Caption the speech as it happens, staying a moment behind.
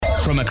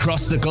from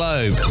across the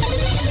globe.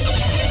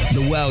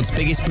 The world's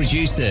biggest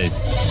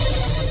producers.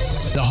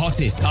 The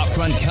hottest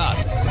upfront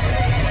cuts.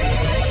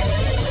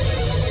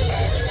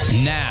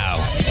 Now,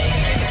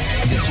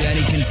 the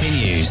journey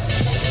continues.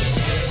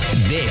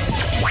 This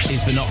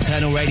is the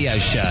Nocturnal Radio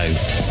Show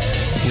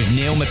with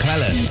Neil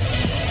McClelland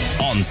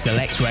on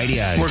Select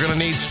Radio. We're going to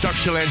need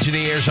structural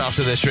engineers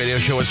after this radio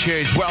show. It's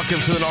huge. Welcome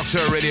to the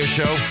Nocturnal Radio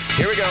Show.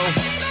 Here we go.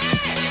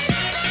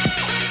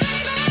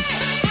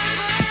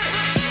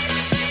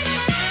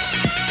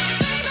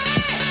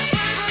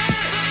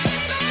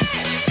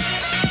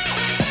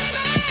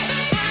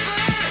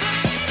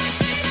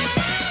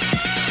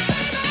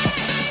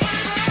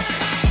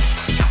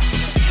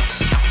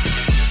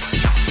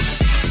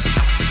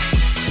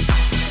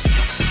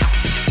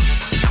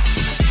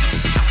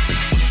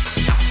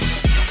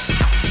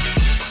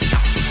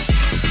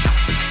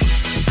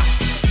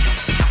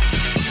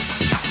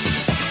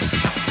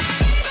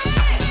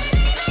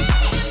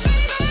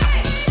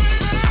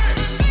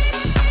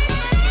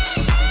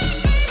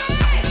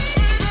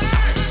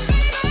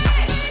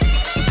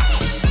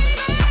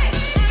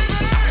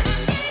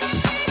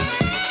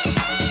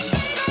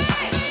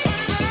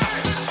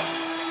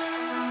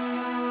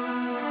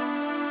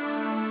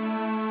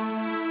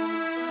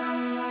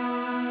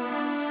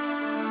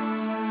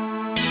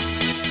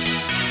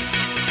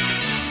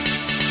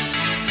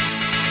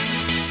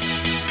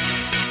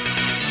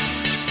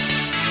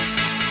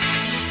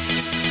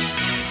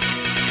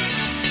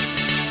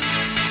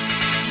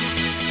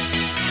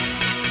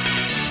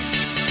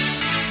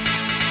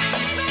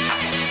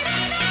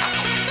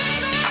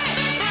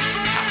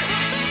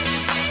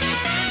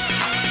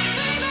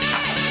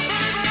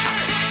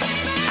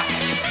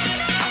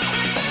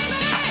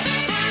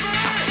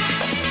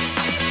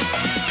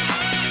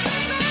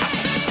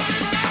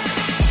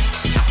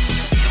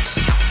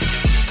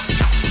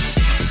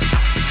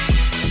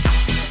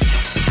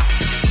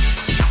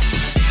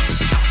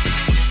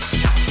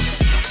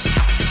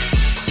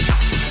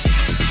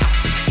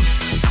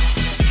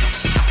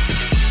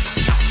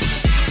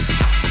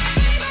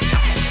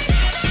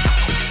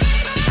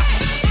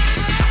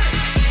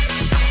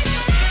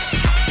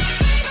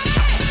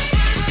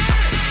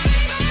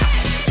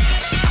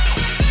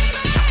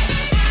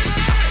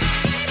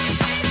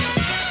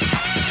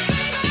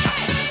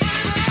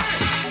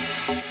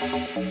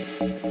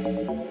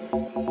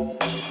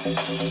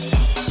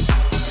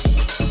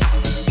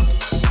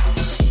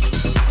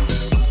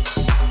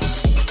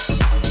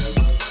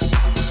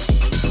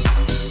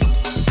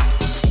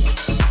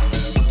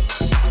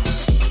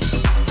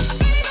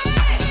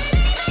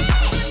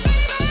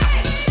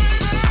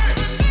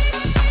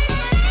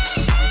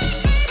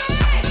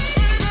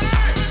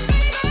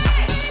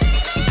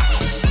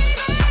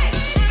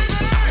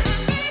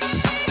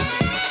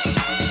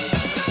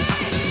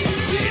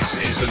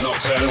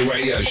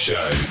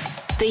 Show.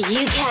 The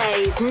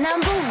UK's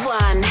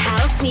 #1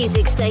 house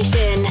music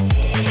station.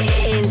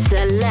 In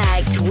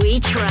Select, we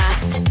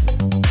trust.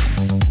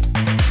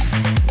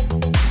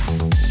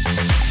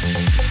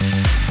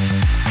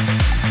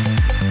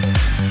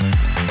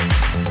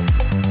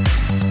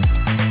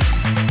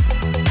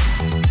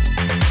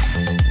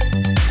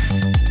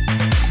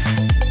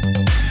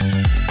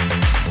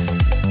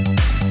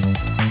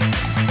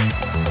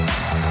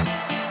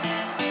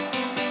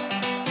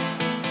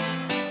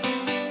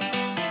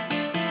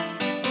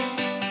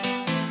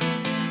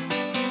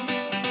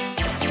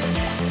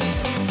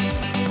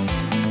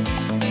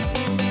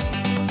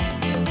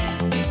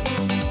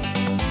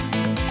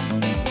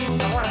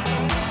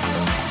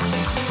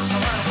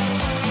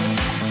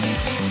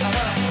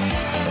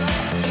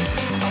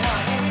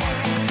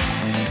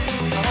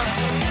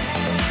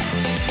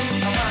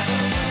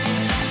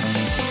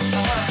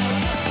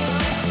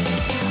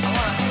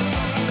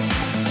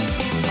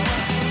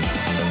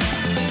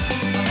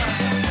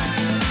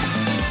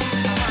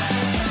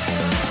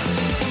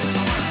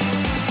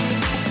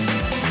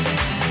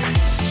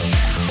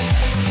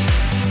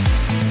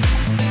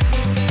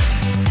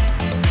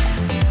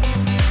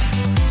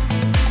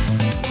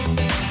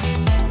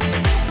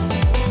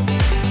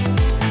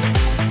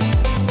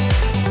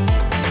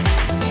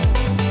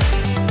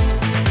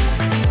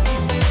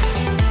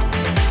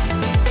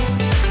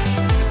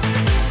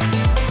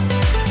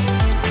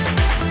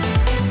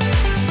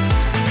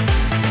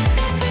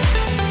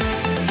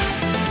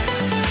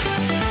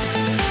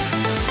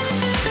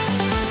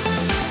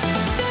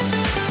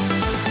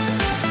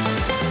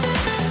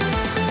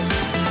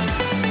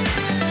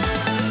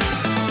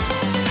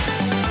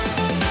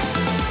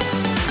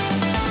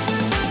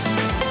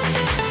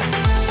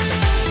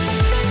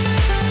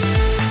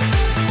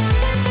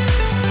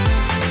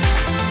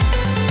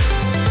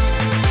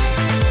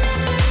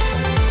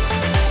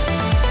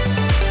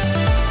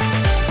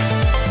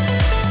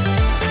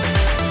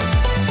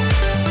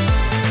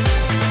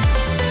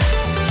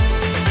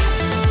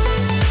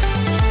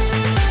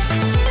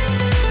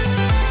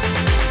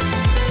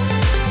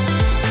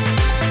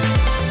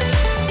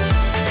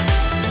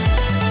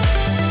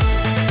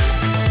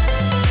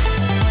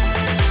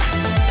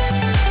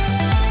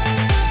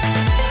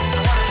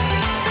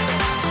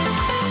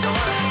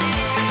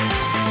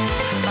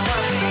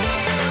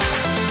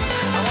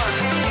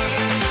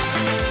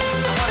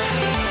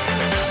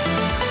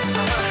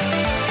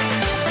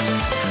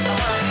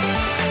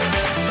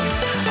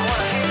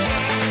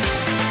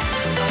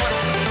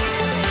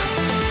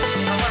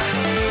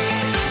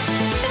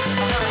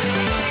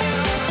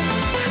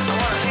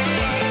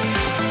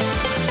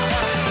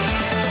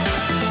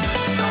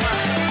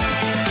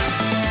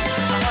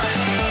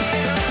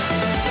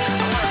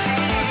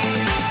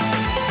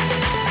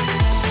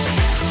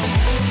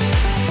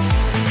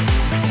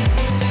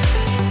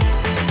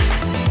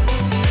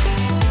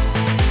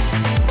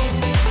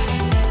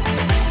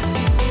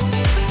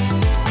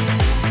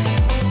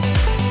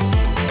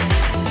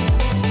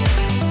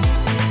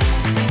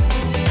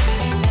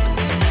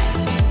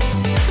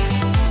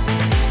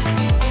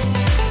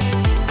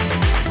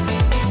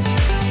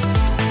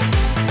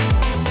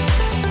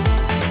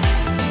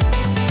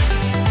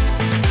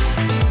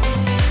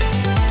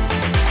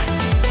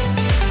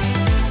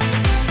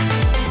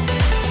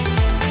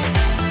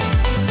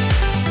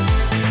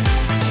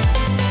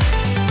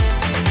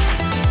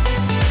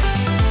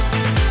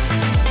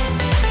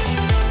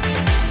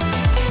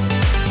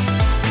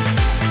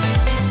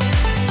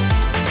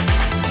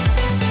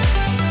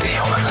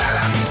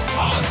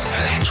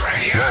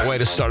 What way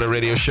to start a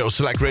radio show.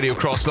 Select Radio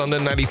across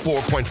London,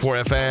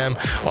 94.4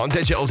 FM, on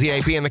digital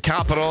DAB in the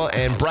capital,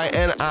 in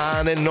Brighton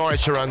and in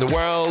Norwich around the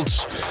world.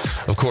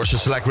 Of course, the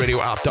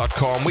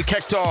selectradioapp.com. We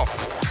kicked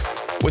off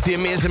with the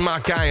amazing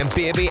Matt Guy and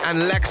Baby and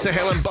Lexa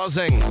Hill and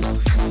Buzzing.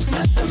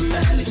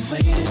 Mathematic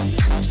waiting,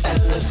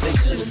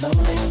 elevation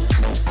lonely,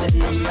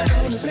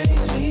 cinematic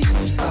raise me,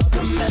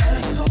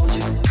 automatic hold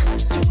you,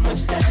 too much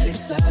static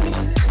inside me,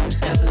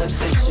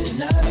 elevation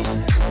not me,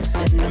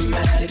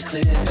 cinematic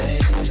clear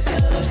baby,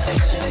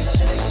 elevation.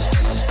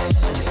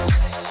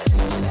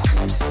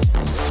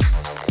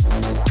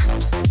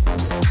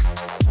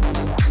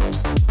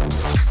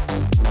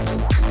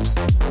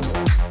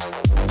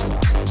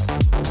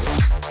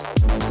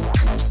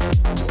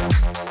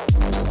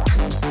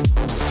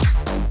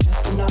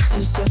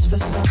 To search for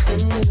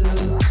something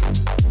new.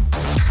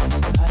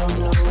 I don't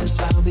know if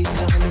I'll be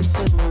coming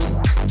soon.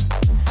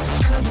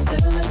 I'm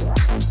selling,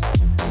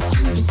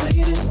 you've been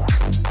waiting,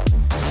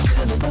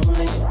 feeling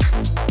lonely,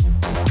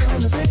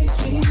 don't erase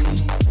me.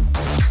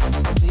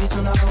 Please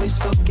don't always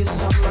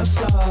focus on my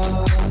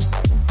flaws.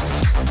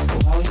 You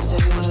always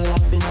say what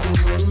I've been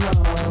doing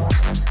wrong.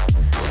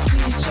 The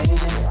sea's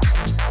changing,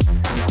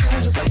 I'm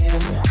tired of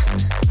waiting.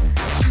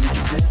 You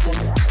keep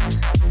drifting,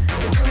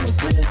 no one's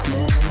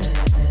listening.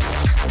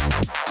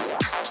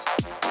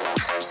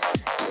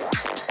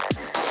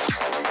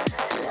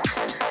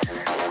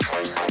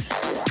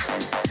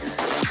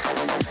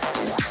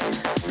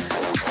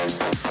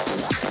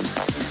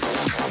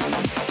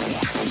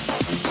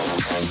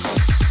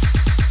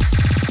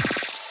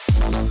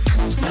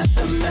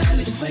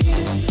 Mathematic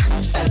waiting,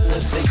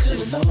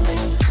 elevation lonely,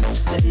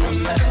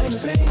 cinematic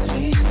raise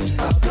me,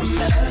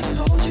 automatic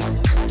hold you,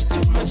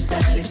 too much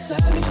static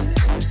inside me,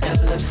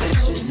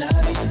 elevation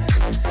not me,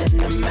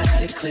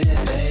 cinematic clear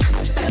baby,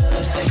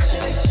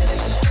 elevation.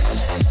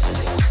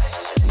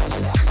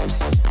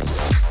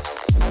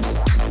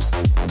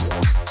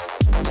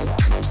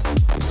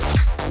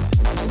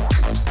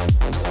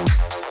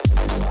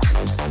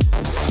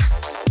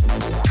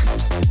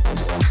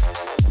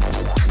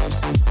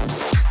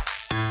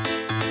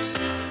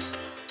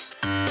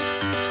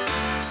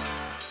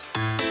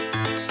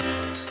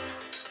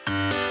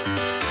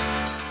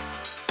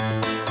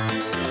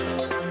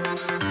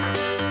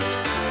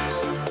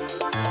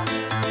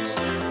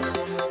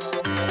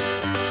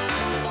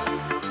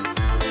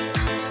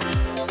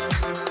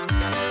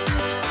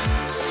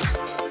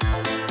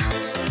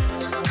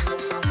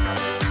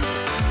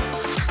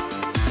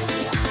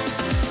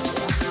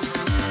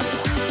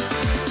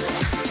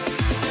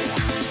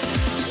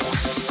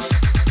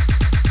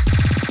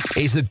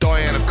 He's the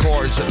doyen of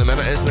chords at the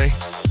minute, isn't he?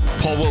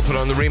 Paul Wolford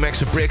on the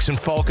remix of Breaks and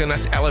Falcon.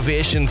 That's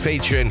Elevation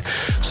featuring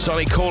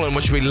Sonny Colin,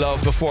 which we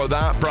love. Before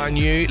that, brand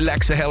new,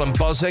 Lexa Hill and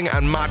Buzzing,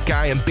 and Matt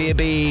Guy and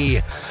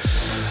Baby.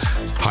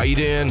 How you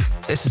doing?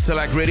 This is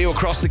Select Radio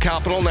across the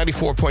capital,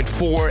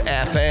 94.4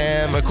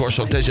 FM, of course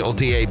on digital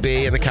DAB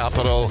in the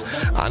capital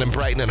and in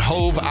Brighton and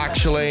Hove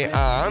actually,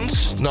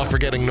 and not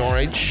forgetting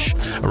Norwich,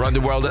 around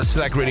the world at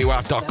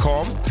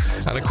selectradioapp.com,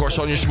 and of course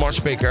on your smart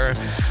speaker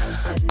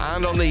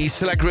and on the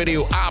Select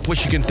Radio app,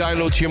 which you can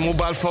download to your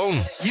mobile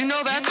phone. You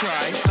know that's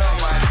right.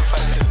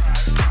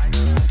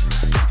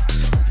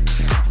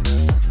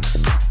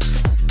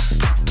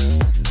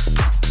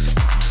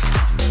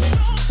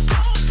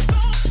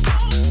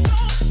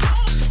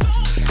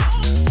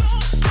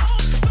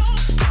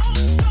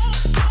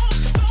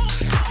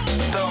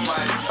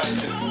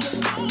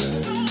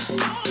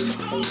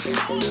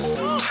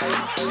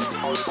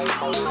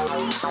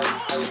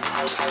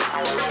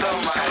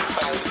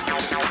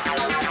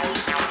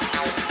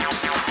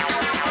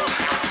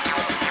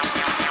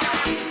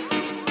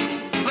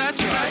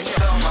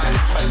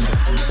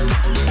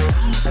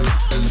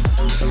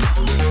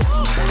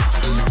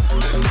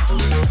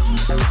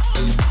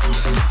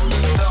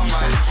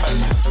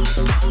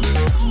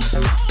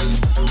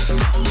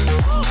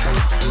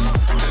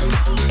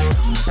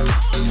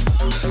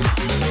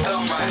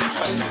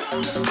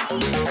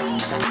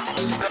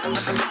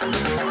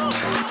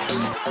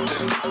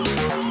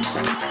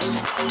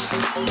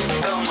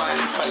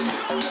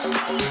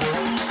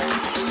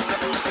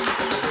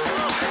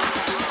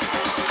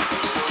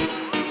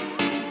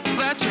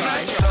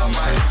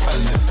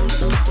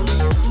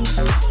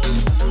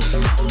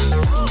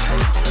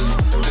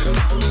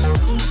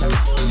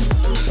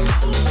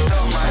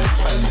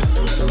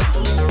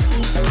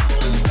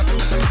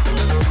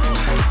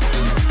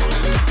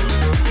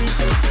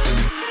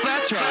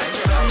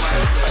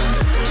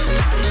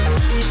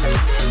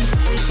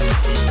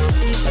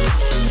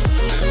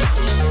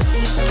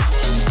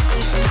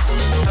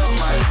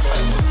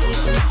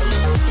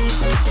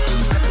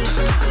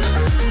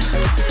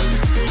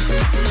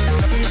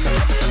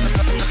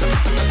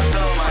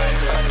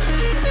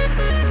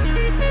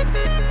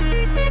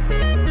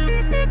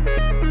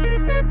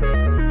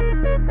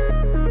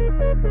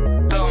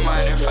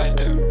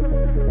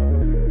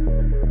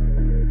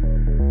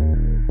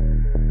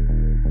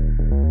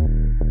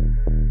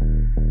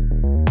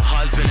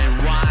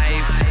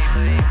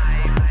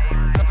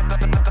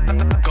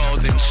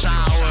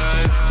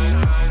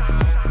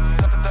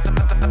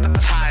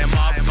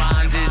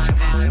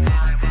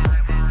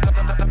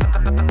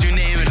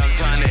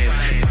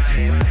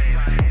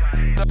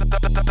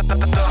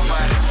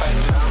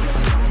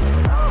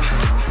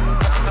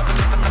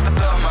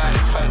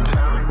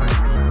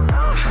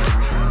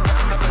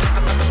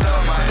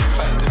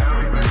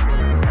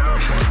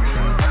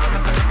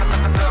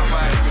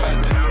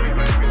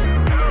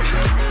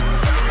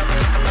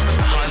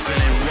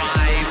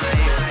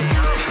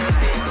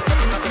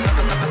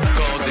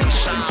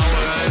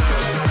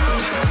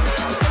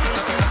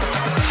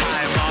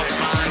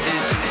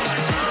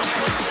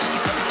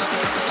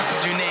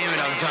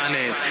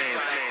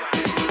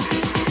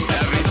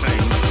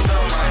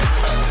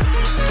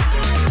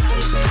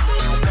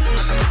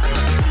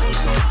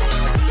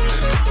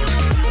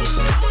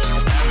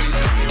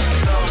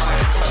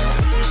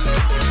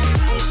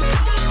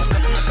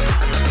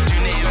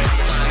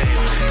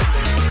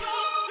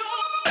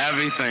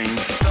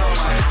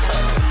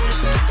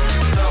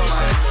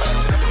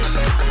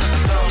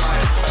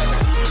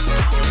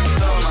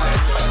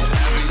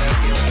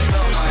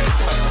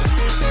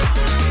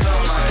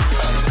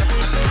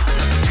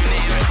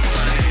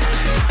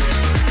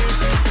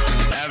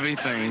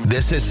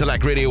 This is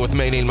Select Radio with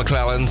me, Neil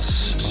McClelland's,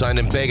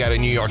 sounding big out of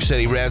New York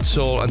City, Red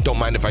Soul, and Don't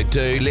Mind If I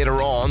Do.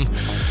 Later on,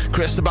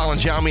 Cristobal and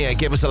Jamiez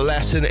give us a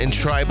lesson in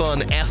tribal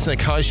and ethnic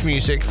house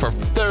music for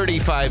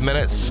 35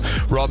 minutes.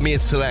 Rob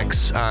Mate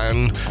selects,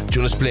 and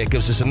Jonas Blake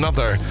gives us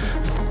another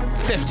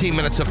 15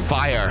 minutes of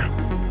fire.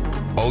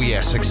 Oh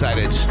yes,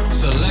 excited.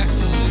 Select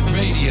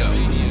Radio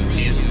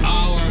is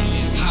our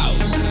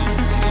house.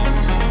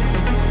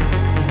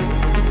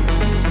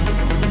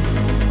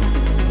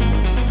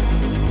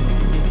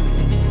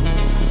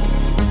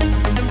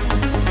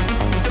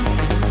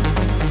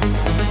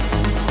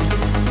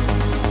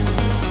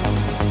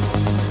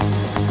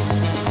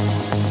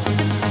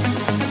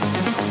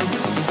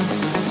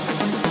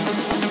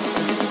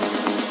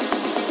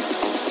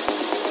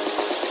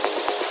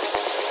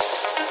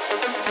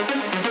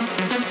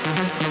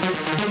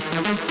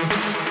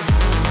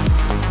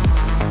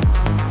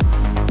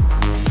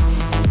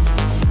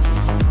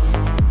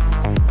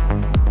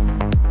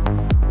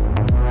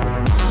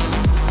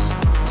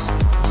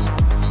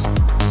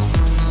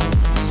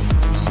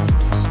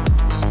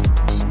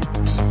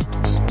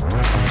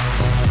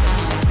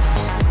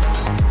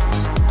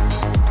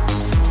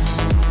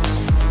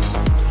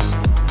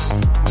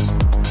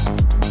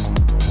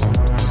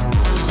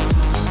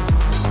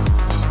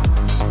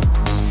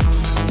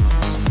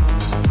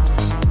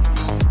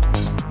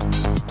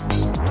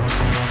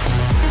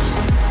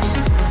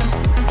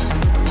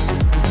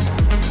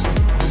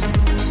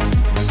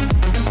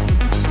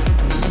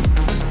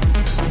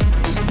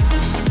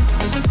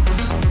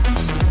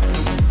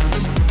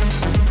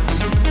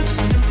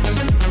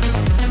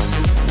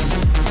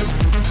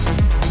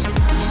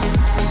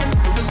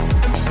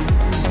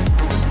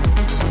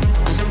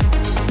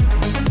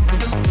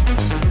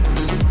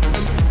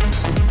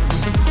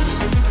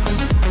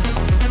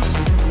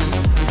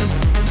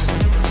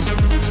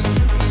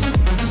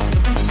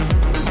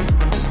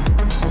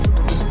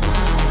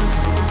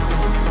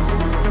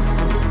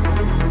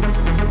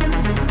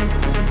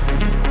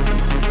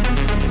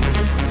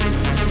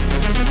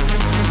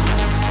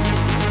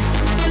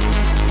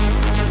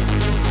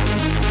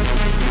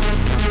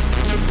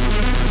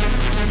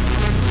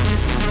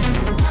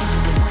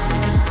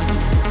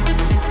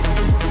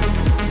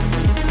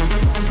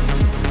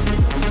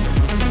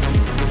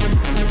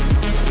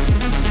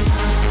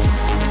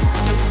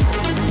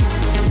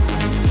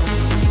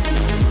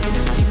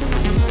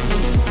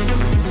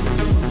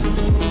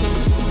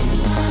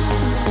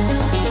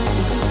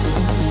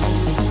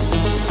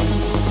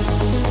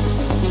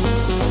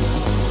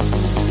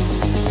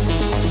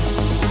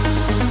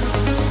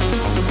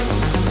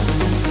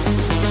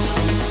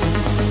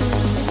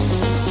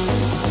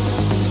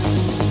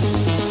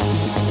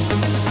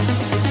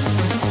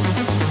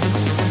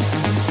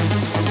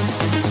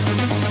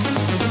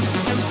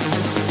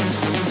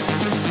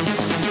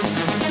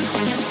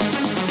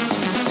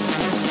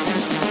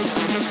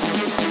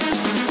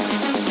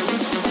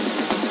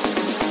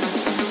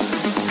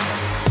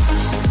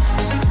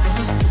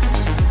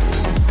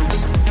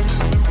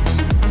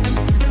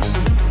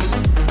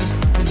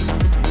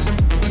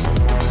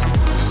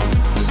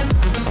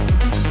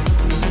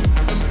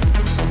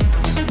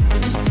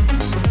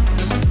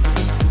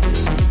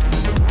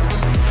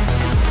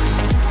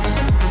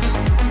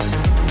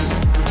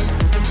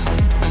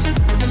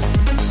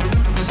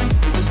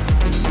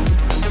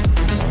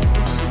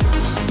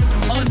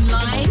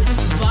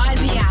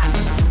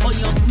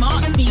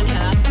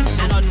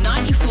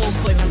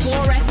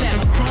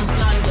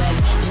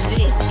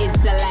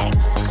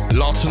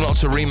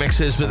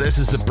 Remixes, but this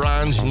is the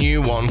brand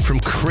new one from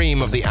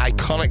Cream of the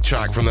iconic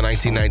track from the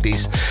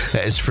 1990s.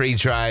 It is Free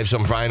Drives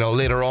on vinyl.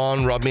 Later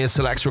on, Rob Mate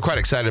selects. We're quite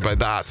excited about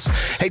that.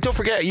 Hey, don't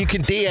forget, you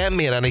can DM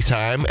me at any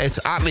time. It's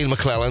at Neil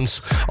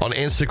McClelland's on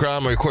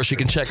Instagram, or of course you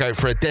can check out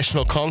for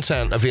additional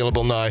content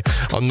available now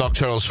on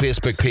Nocturnal's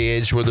Facebook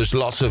page, where there's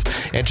lots of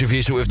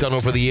interviews that we've done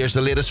over the years.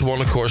 The latest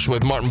one, of course,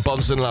 with Martin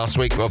Bunsen last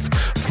week of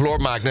Floor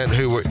Magnet,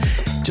 who were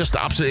just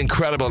absolutely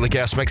incredible in the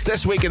guest mix.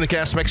 This week in the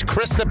guest mix,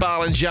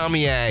 Cristobal and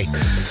Jamiez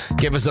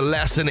give us a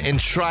lesson in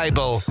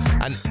tribal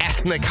and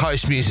ethnic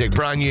house music.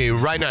 Brand new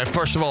right now.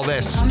 First of all,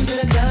 this.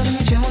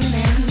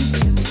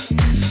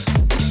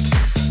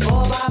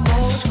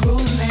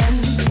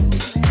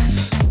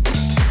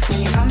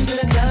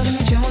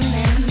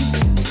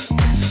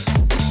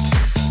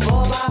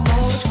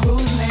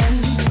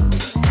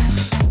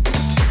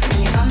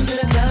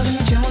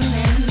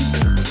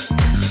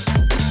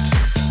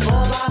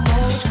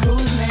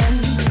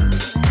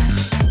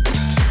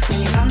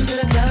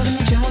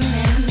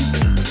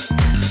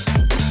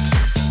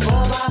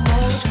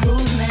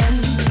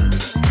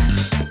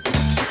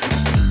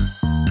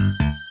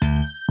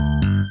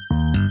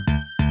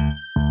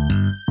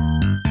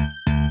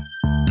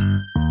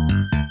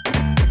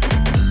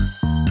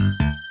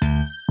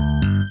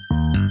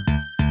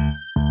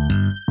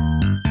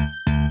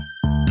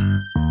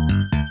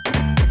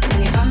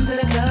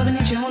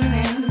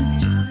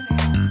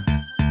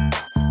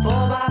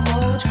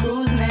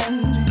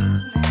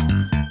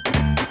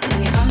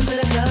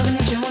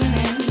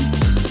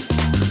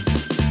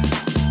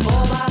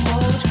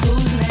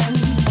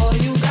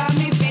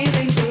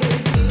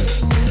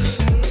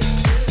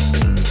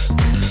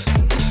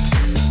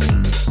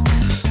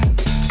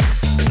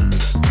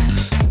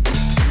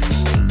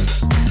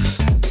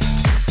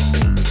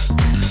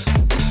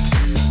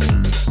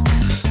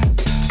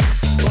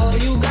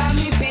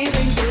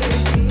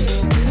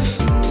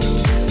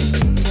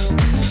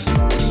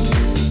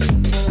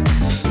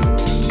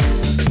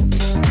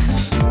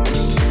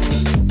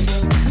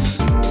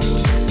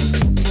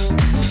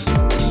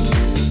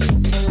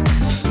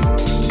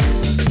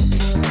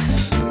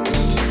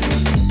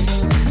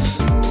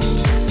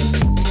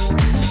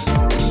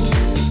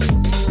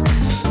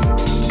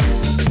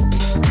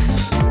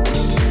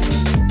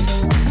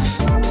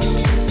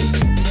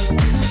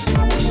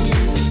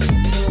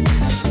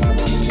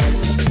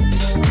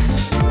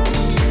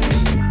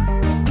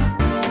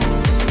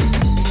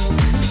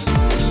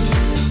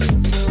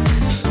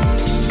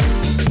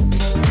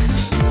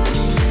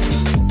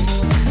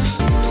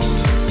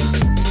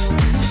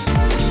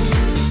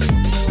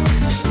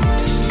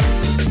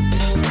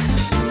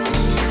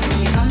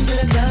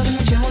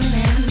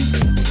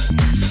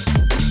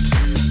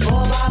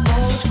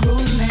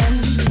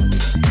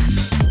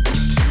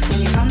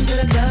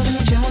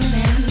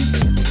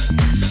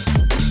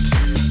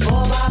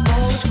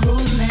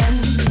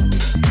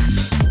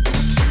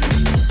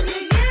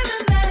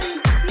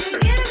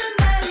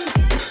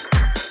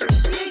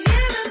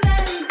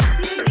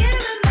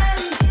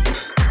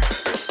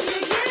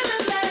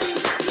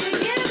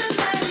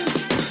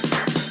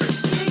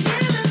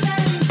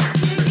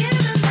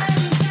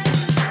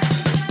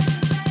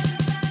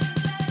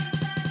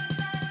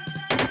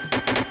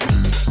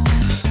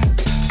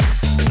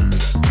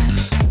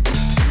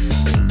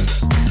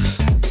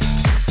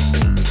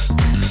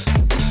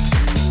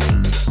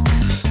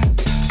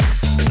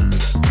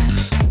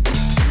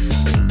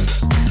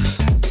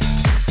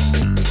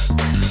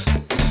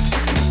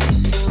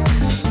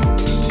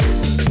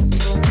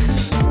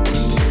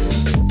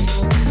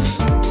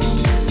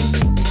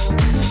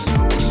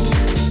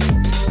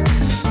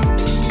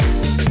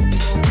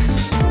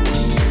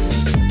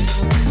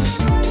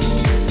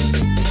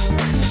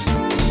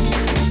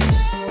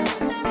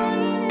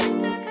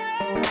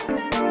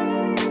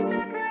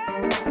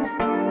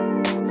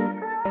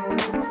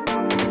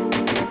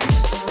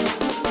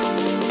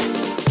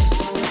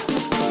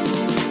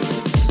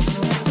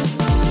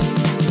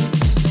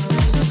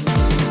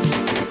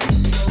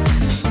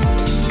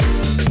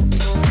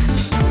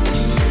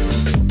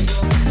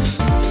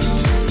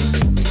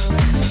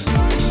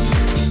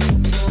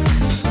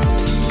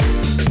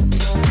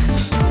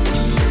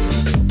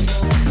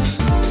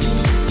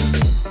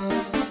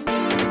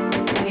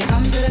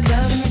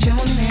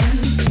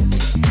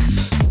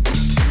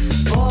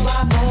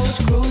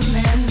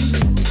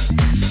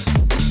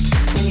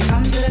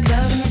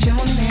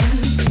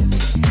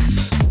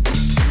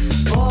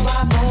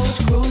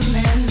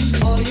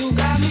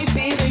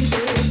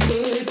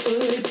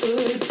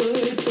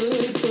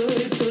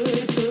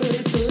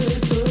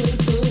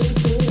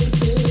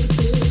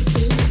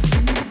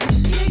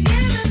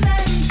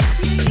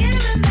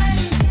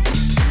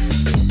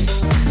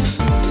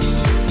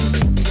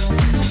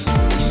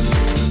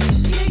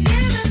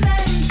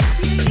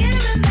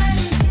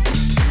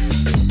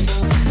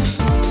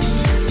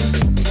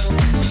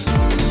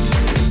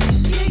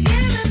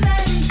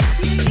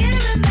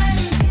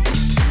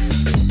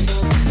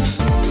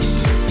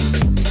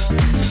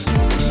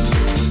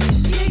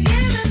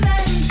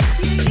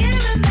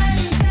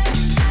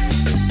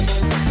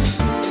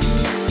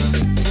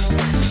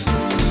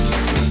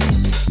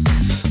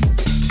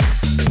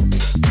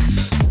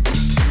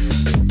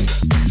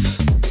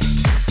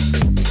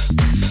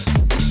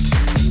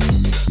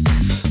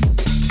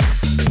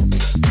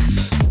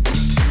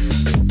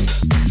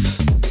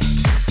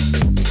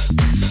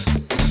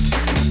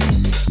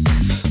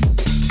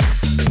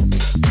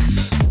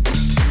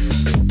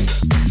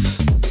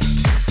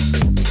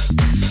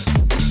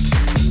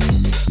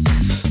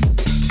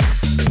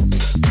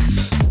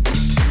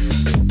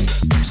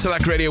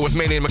 Select Radio with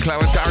me, Neil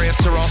McClellan. Darius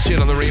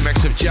Sarosian on the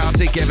remix of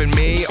Jazzy Giving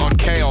Me on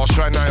Chaos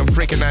right now on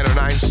Freaking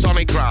 909.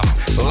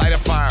 Sonicraft, Light a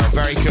Fire,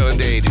 very cool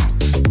indeed.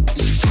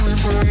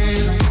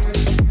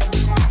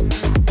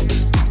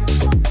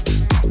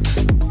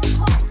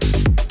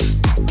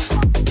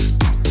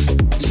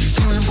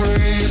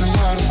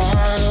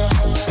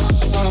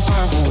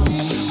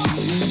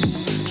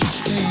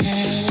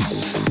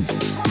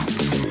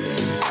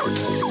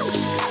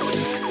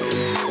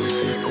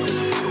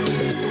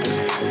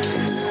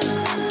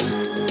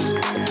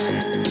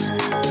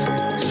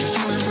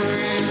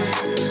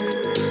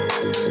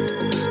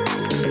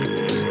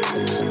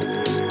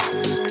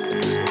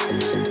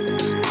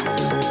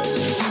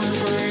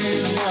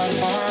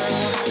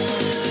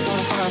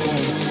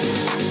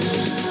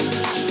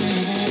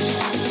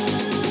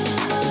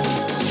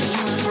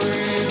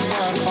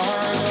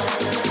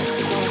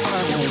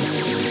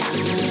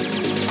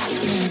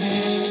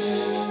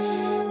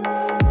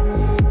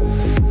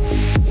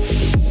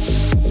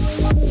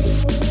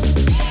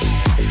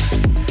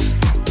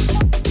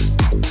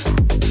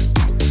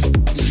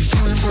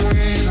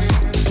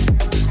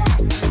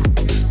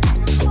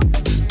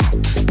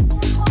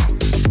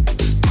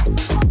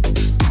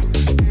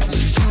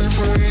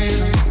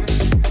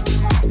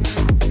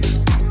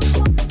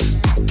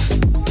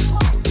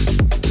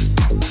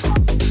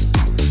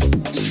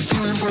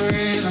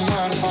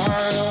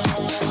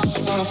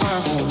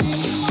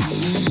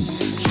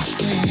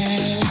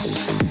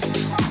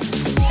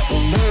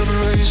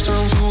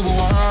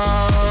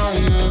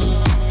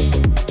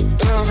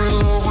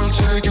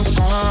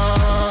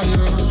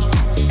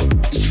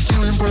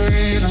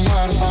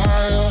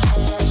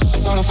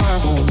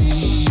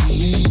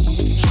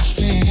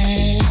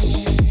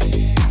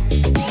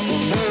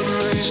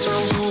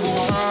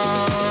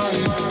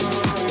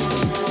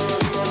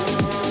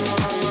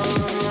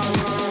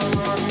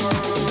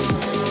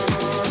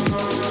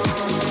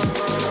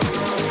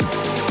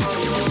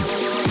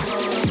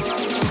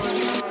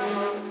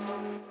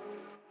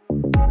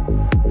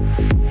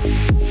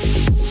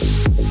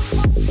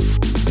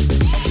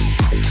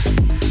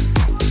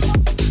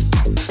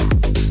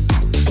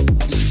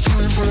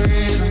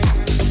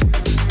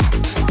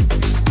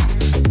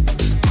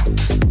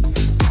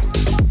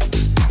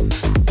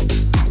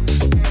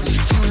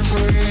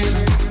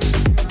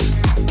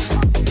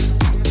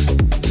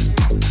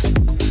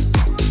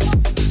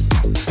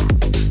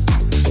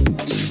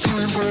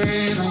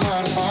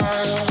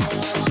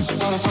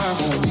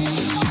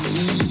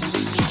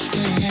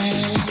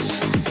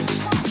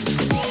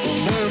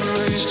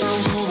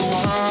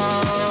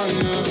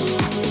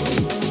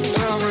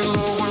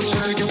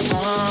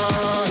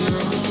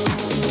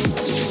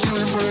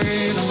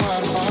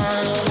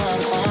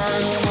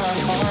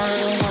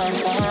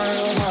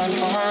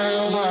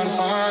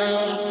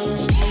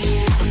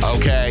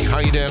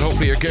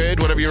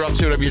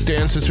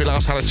 Since we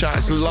last had a chat,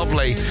 it's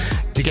lovely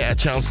to get a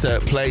chance to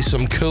play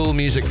some cool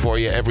music for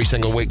you every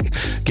single week.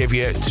 Give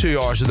you 2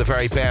 hours of the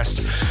very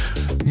best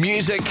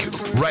music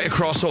right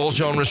across all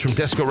genres, from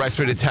disco right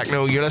through to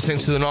techno. You're listening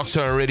to the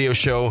Nocturnal Radio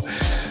Show.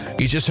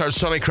 You just heard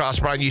Sonicraft's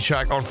brand new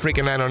track on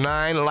Freaking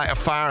 909, Light a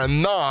Fire,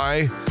 and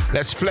now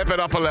let's flip it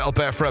up a little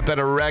bit for a bit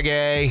of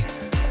reggae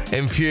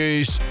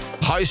infused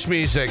house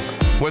music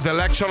with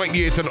Electronic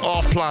Youth and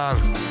Off Plan.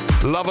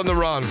 Love on the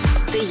Run.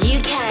 The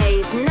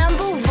UK's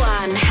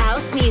 #1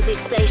 house music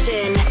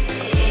station.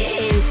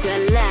 In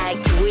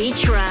Select, we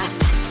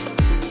trust.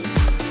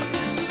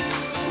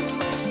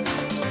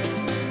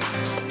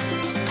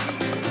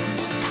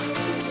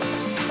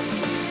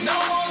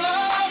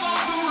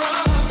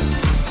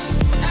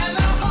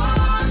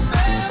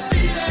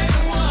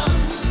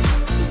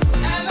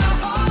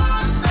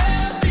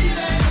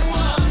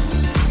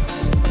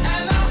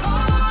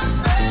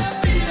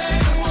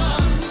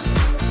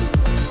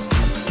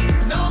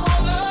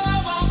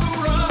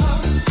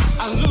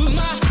 I lose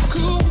my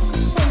cool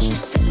when she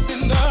steps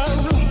in the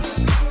room.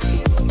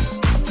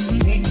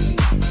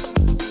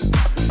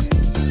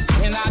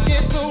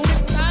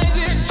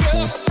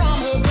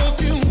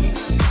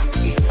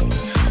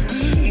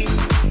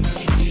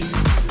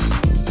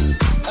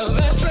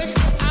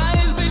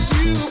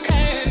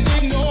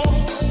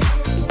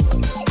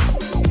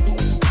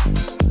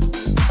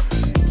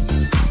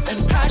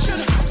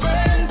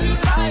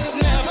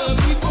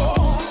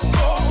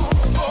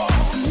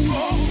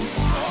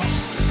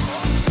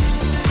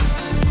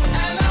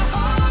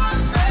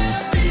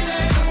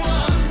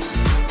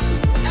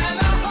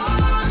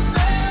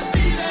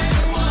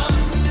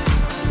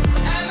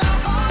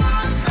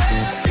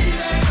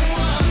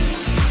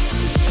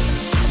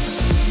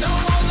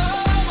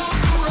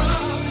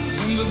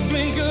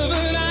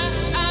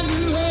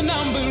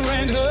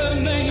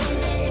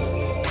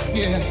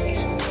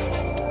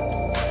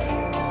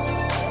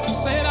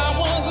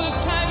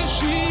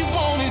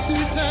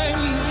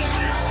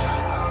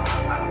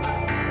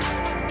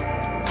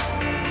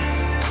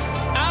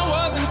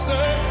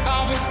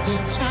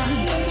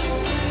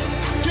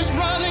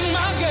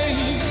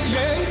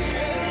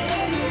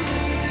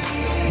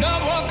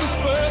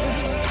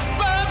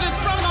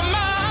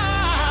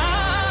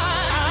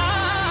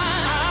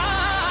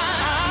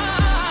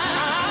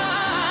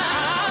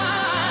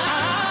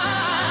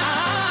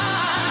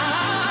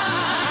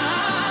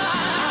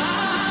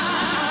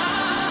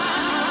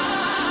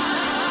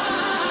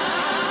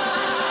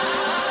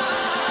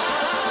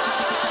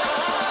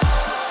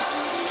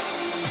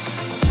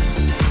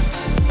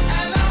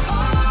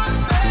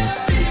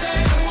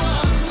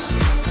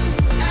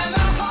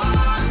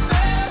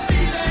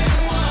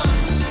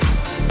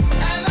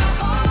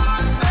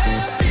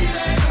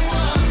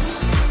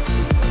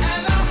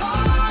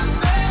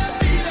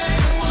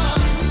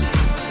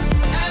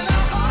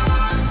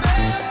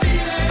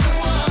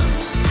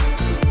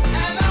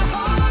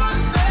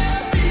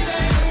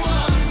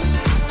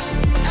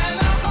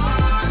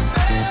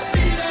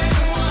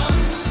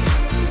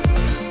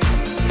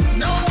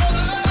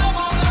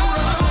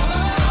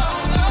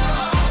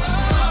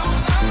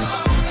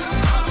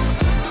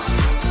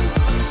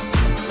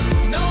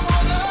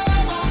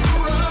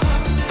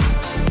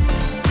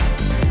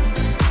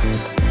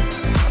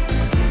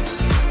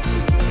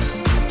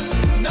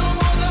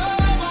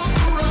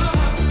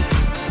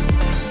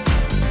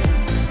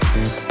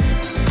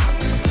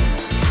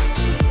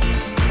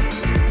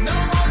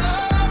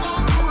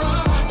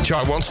 So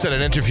I once did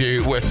an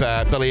interview with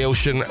Billy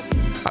Ocean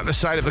at the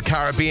side of the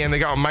Caribbean. They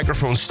got a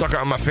microphone, stuck it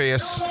on my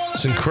face.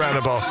 It's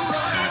incredible.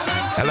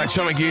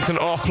 Electronic Youth and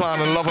Off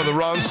Plan and Love on the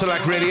Run.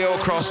 Select Radio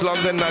across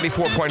London,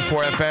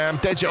 94.4 FM.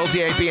 Digital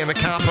DAB in the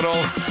capital,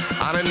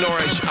 and in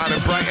Norwich, and in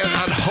Brighton,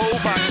 and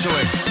Hove,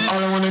 actually.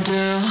 All I wanna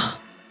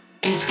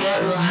do is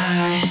get real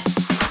high.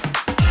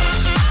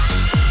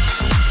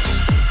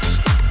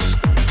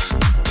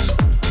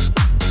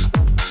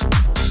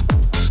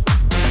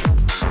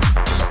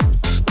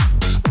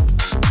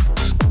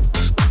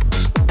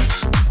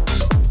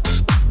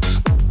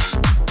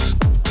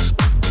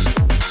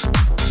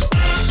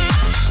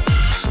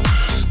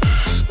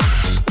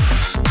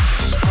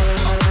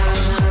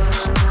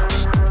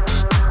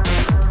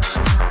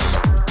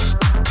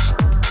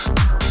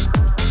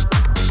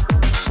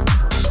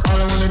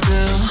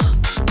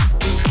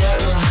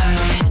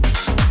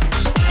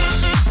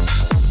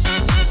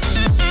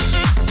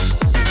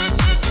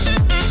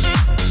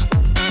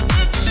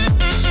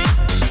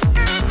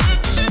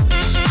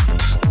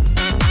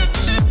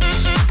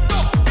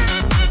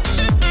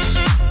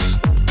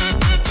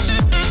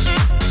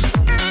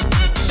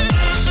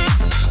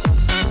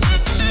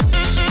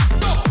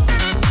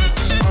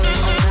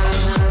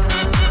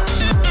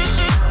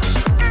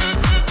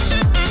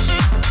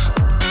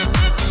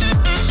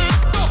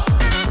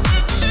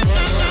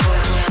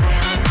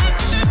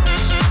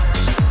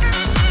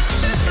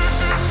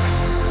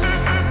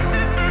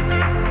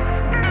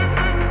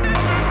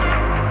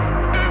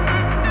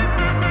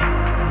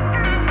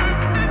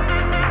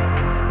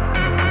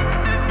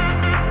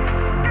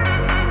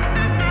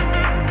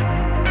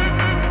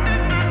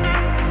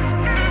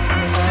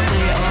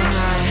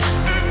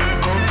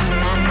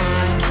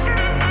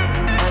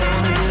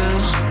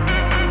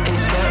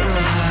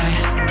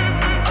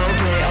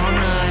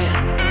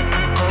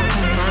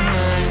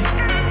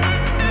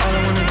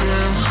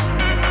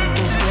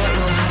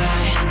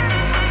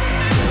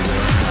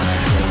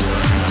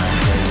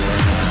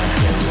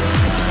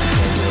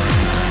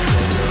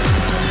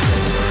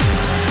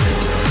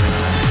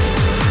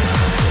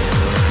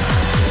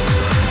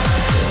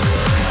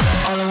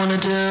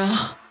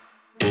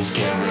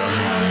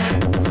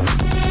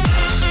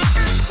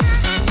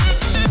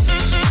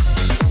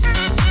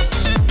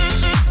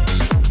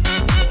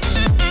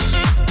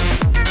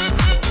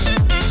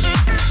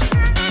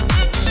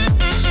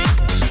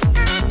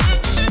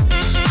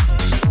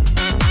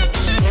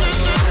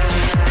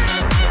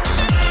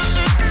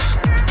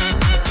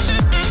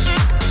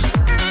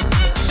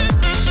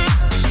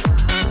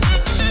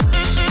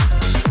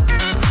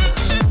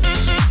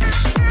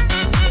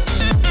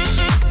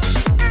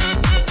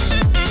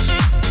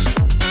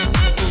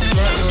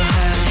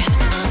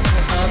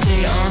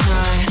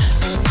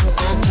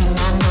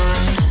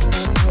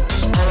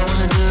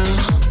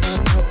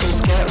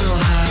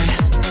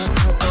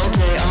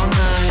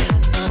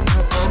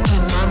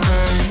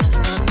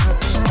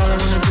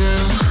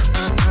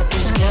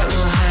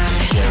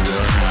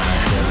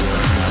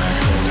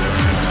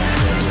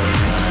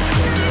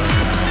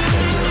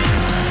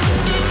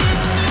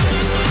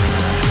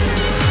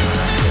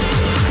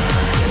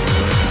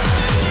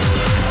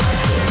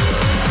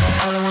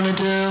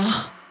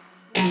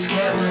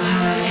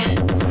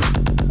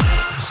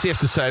 Safe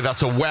to say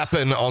that's a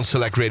weapon on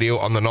Select Radio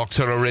on the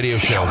Nocturnal Radio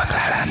Show.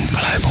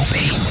 Global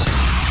Beats.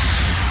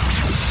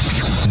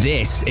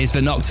 This is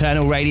the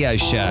Nocturnal Radio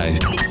Show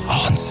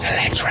on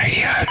Select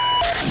Radio.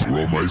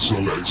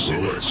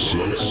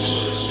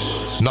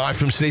 Now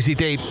from Sleazy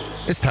Deep,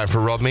 it's time for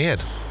Rob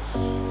Mead.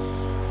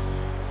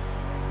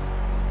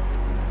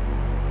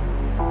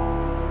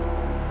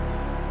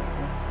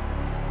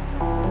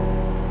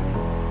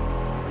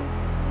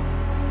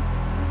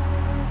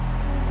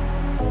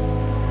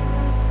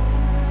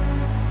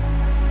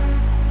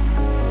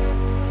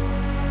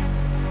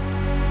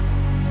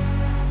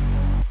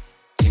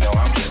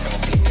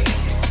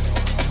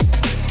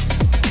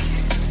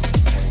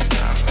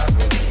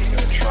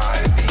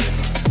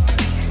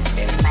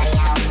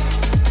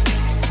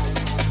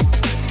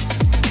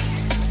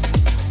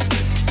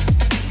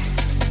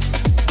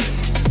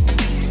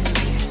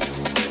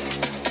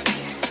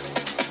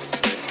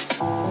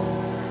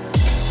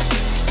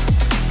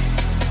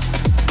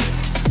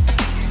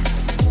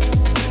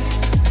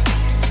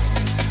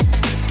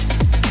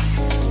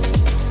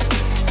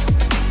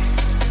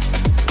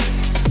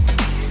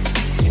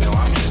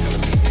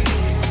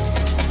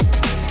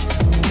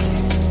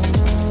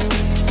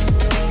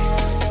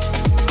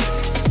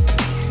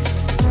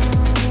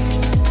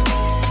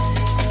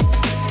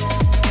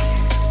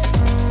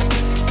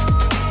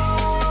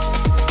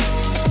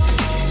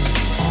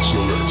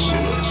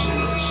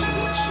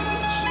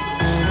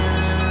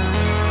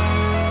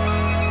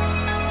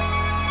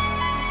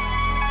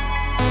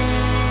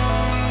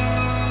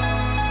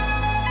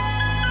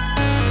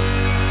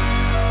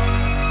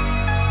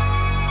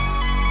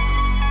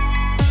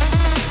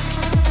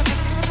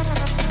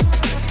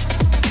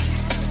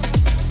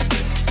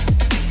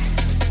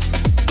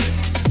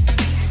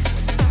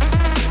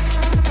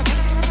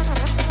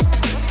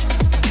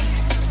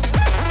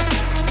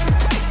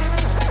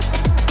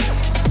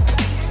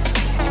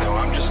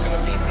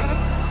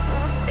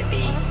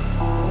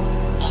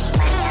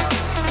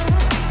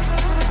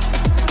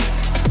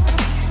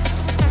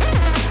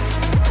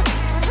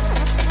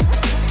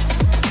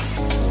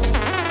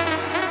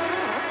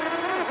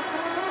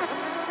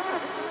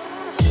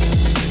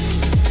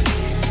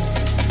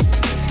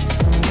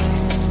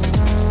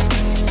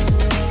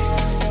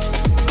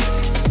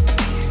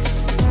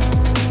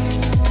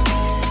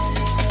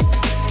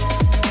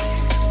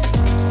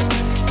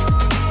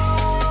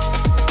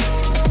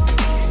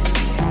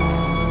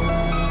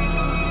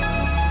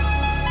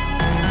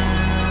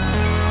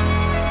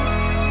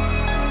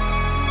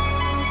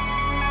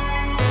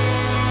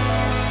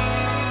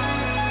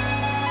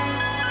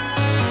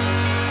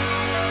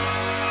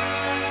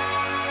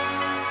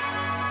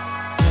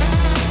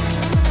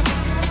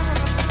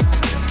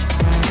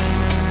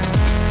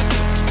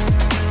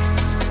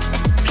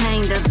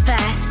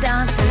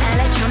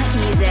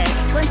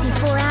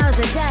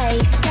 a day,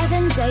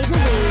 7 days a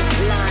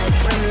week, live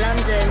from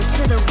London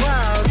to the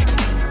world.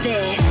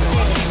 This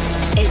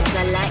is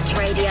Select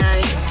Radio.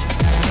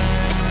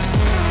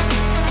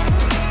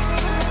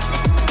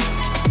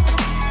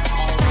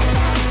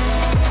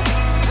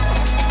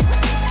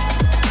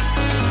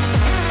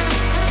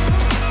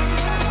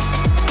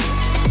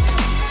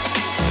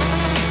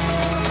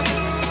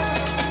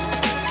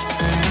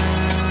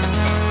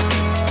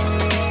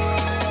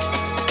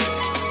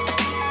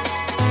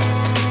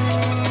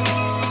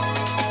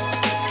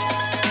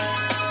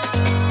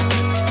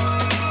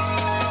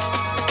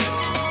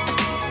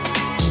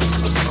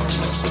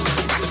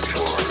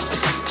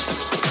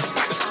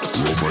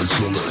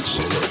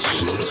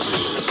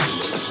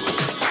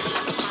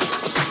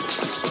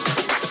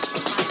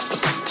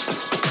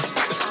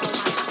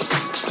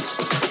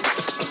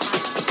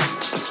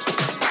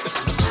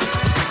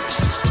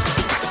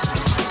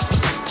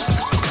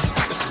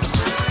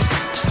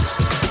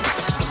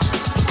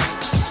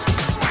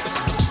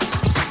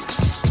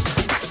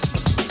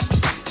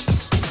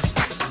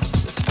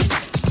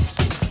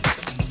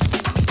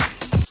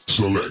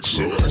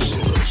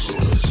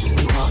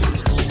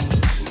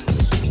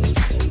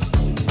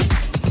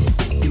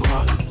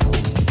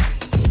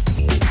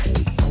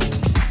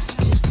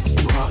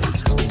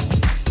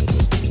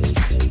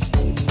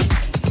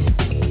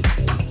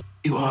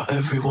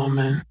 Every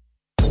woman,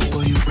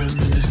 will you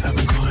reminisce? I've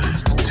been going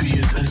 2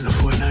 years and a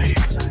fortnight.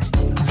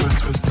 I'm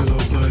friends with the low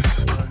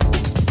bloods.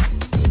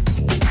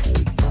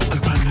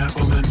 Like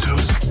pineapple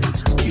Mentos,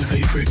 your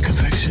favorite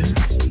confection.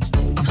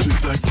 I'm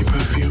sweet like your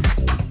perfume,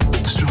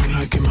 strong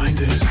like your mind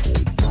is.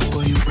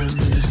 Will you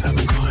reminisce? I've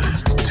been going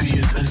 2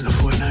 years and a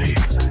fortnight.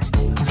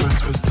 I'm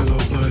friends with the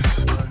low bloods.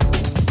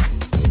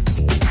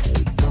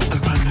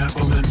 Like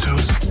pineapple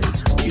Mentos,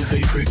 your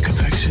favorite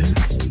confection.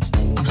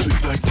 I'm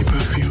sweet like your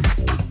perfume,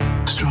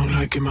 strong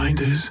like your mind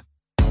is.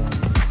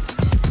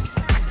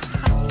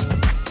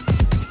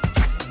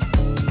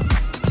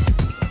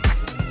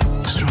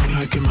 Strong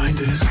like your mind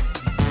is.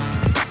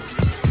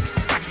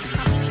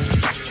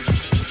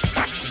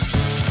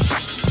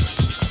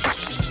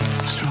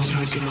 Strong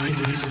like your mind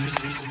is.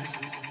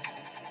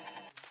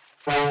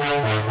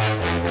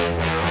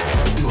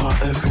 You are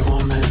every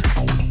woman,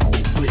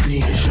 Whitney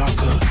and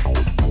Shaka.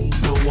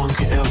 No one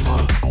can ever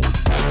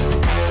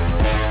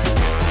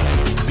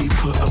be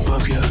put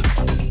above you.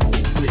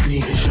 Whitney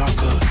and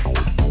Shaka,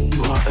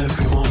 you are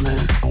every woman.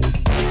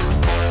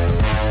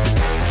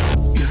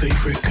 Your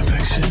favorite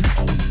confection,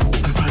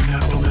 like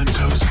pineapple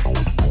Mentos.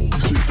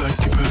 I'm sweet like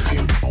your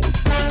perfume.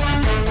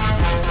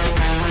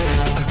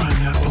 Like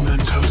pineapple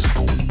Mentos,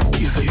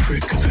 your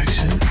favorite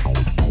confection.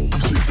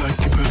 I'm sweet like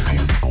your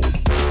perfume.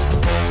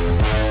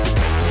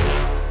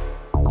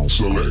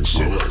 Select. I'm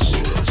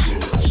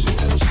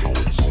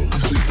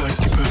sweet like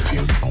your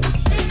perfume.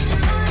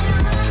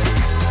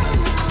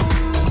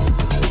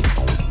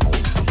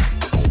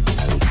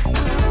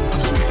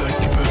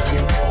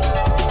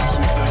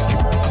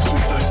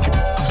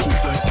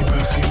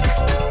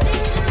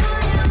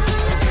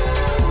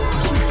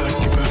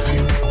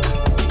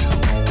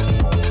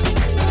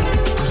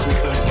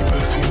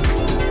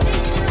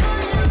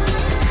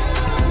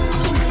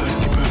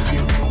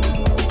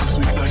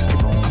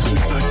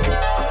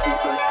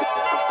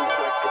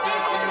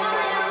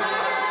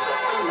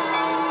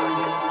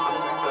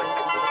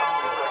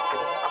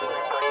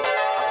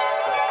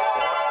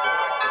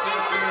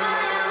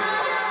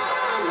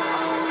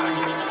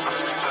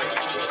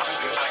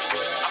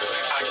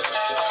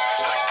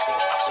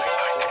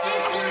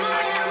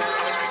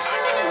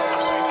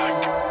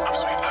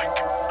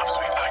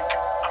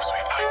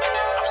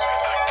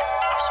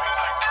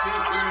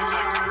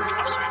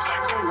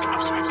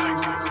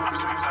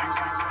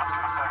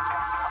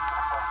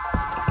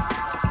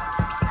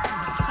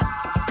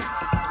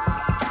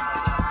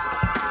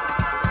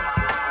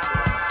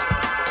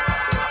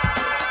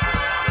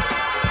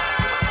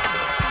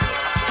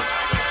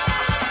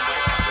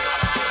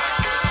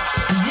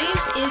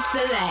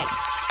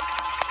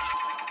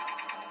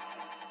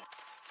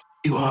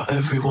 You are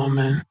every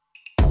woman,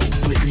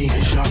 Whitney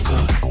and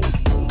Shaka.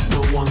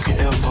 No one can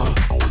ever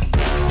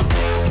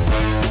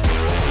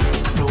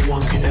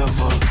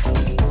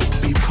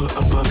be put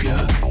above you.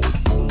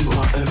 You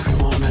are every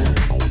woman.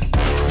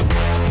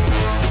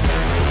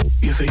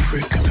 Your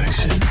favorite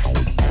confection,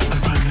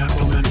 like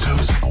pineapple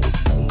Mentos.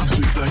 I'm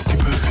sweet like your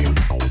perfume.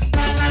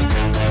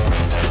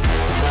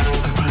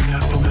 Like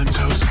pineapple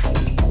Mentos,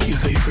 your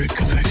favorite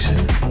confection.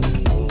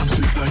 I'm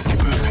sweet like your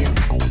perfume.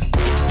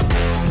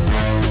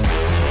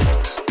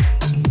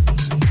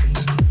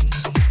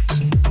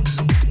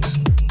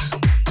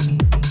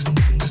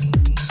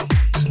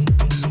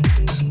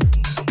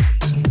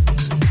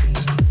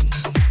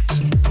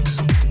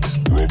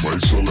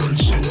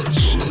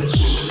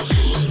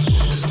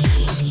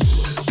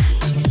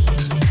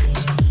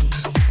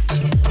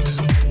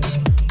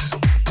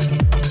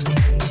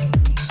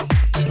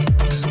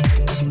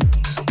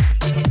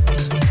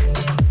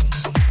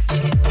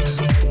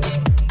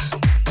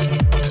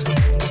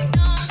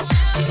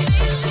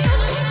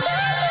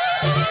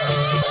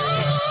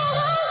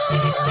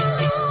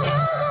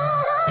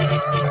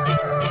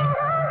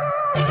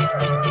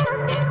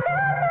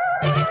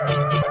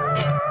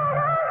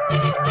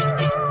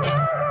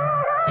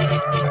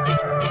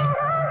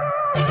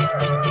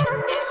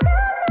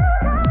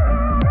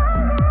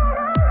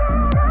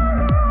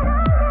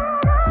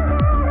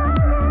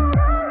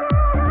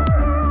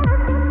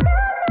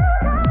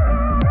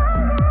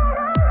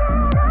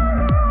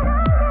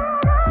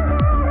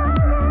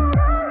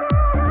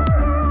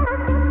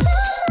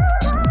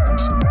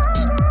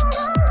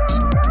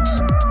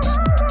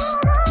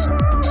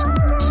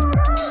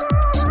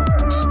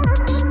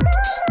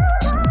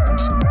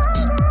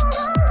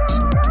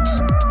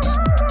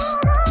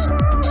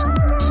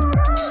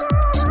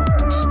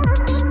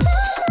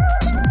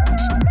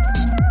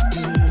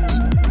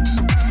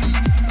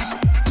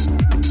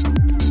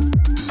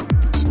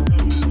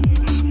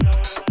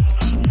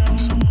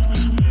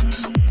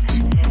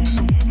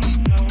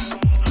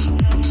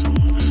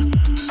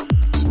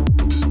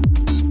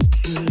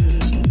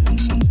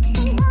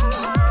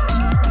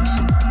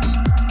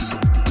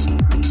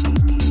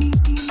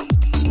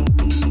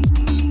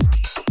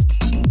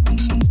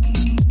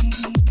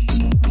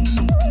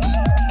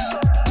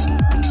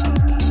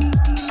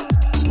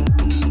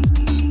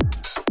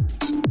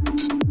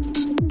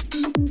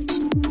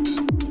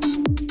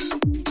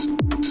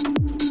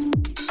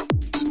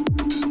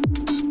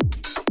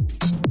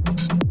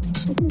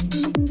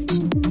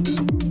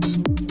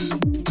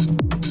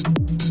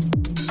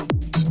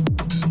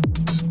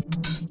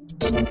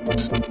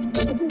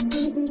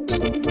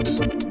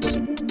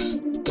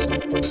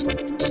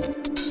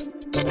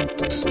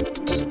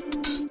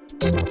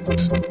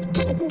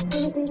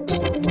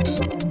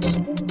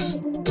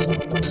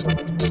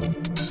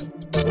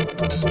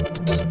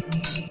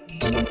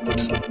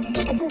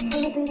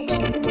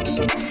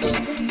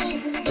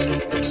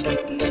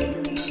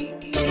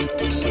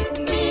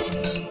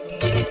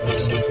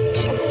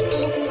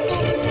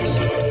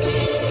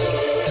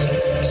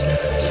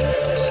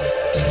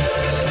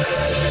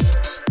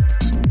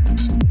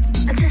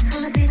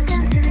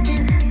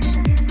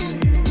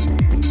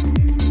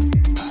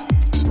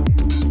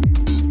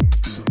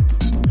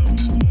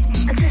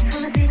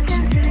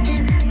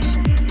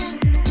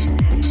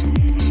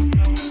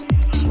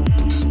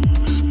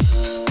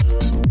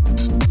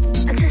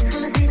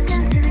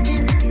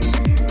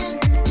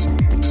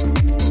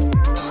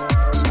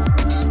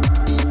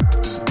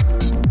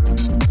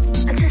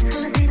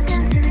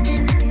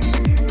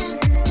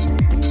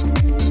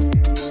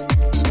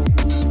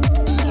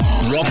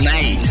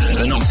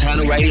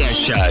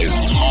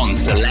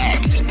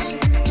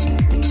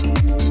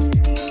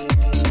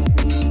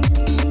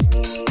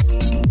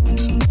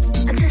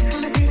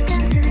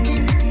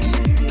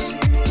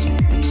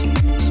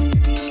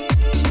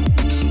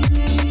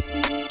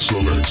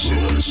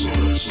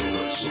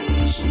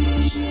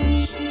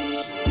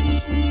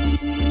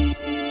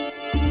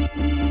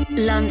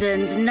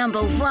 London's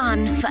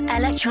 #1 for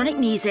electronic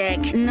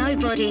music.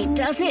 Nobody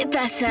does it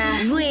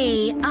better.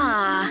 We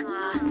are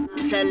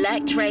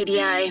Select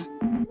Radio.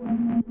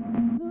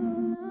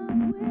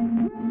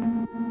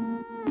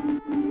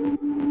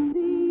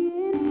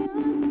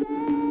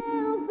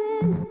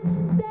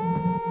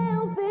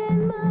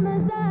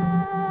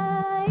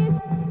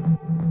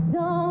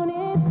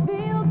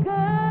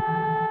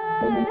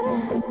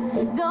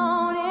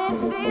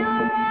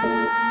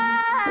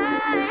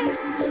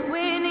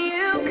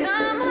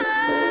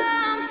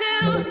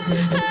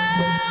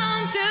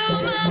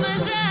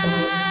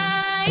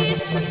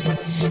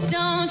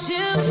 Don't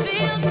you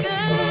feel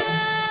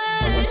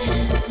good?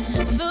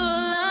 Full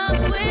up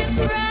with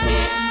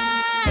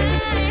pride,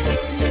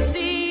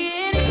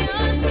 seeing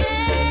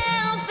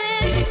yourself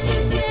in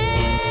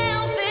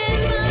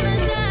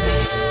mama's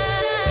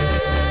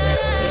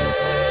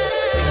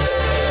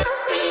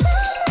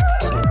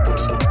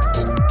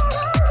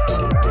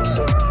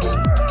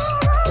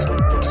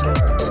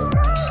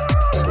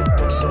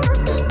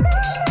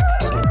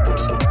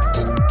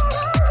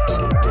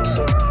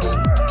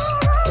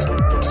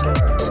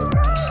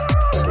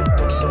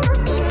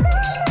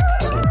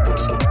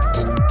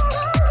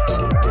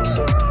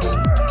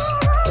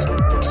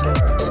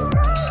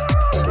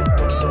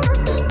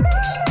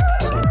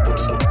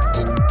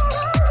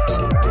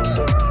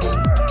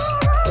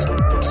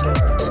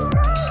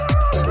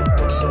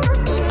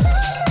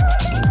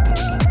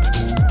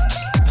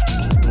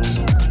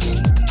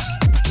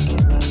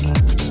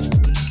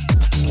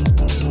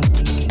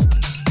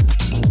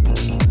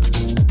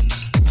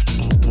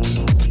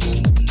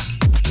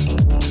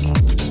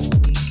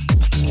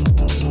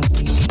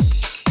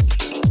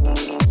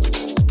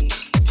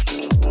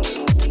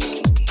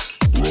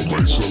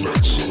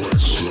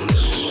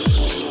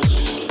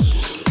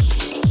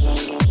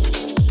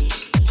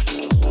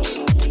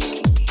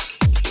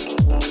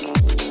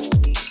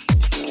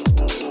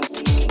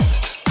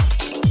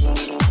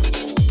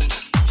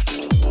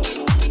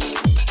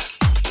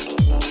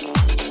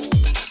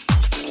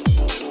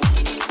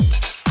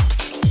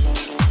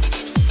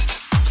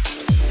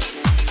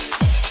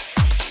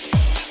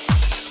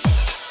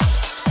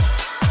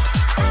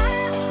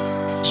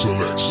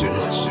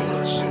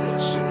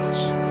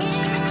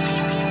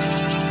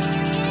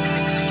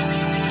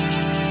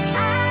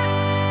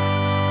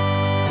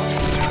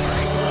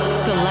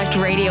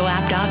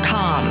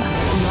SelectRadioApp.com,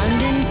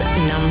 London's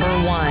number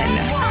one.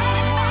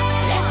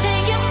 Let's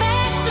take it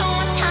back to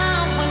a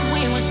time when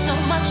we were so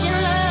much in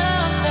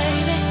love,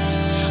 baby.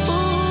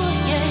 Ooh,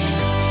 yeah.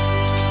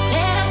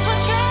 Let us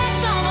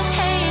retract all the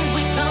pain.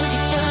 We lost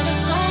each other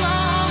so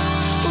long.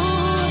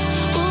 Ooh,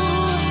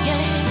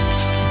 yeah.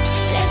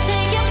 Let's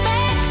take it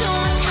back to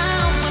a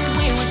time when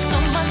we were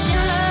so much in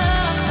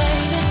love,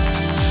 baby.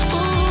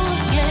 Ooh,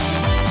 yeah.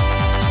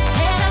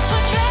 Let us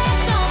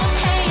retract all the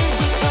pain.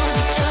 We lost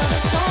each other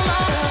so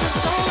long,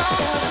 so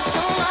long,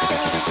 so long,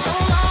 so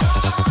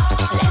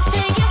long.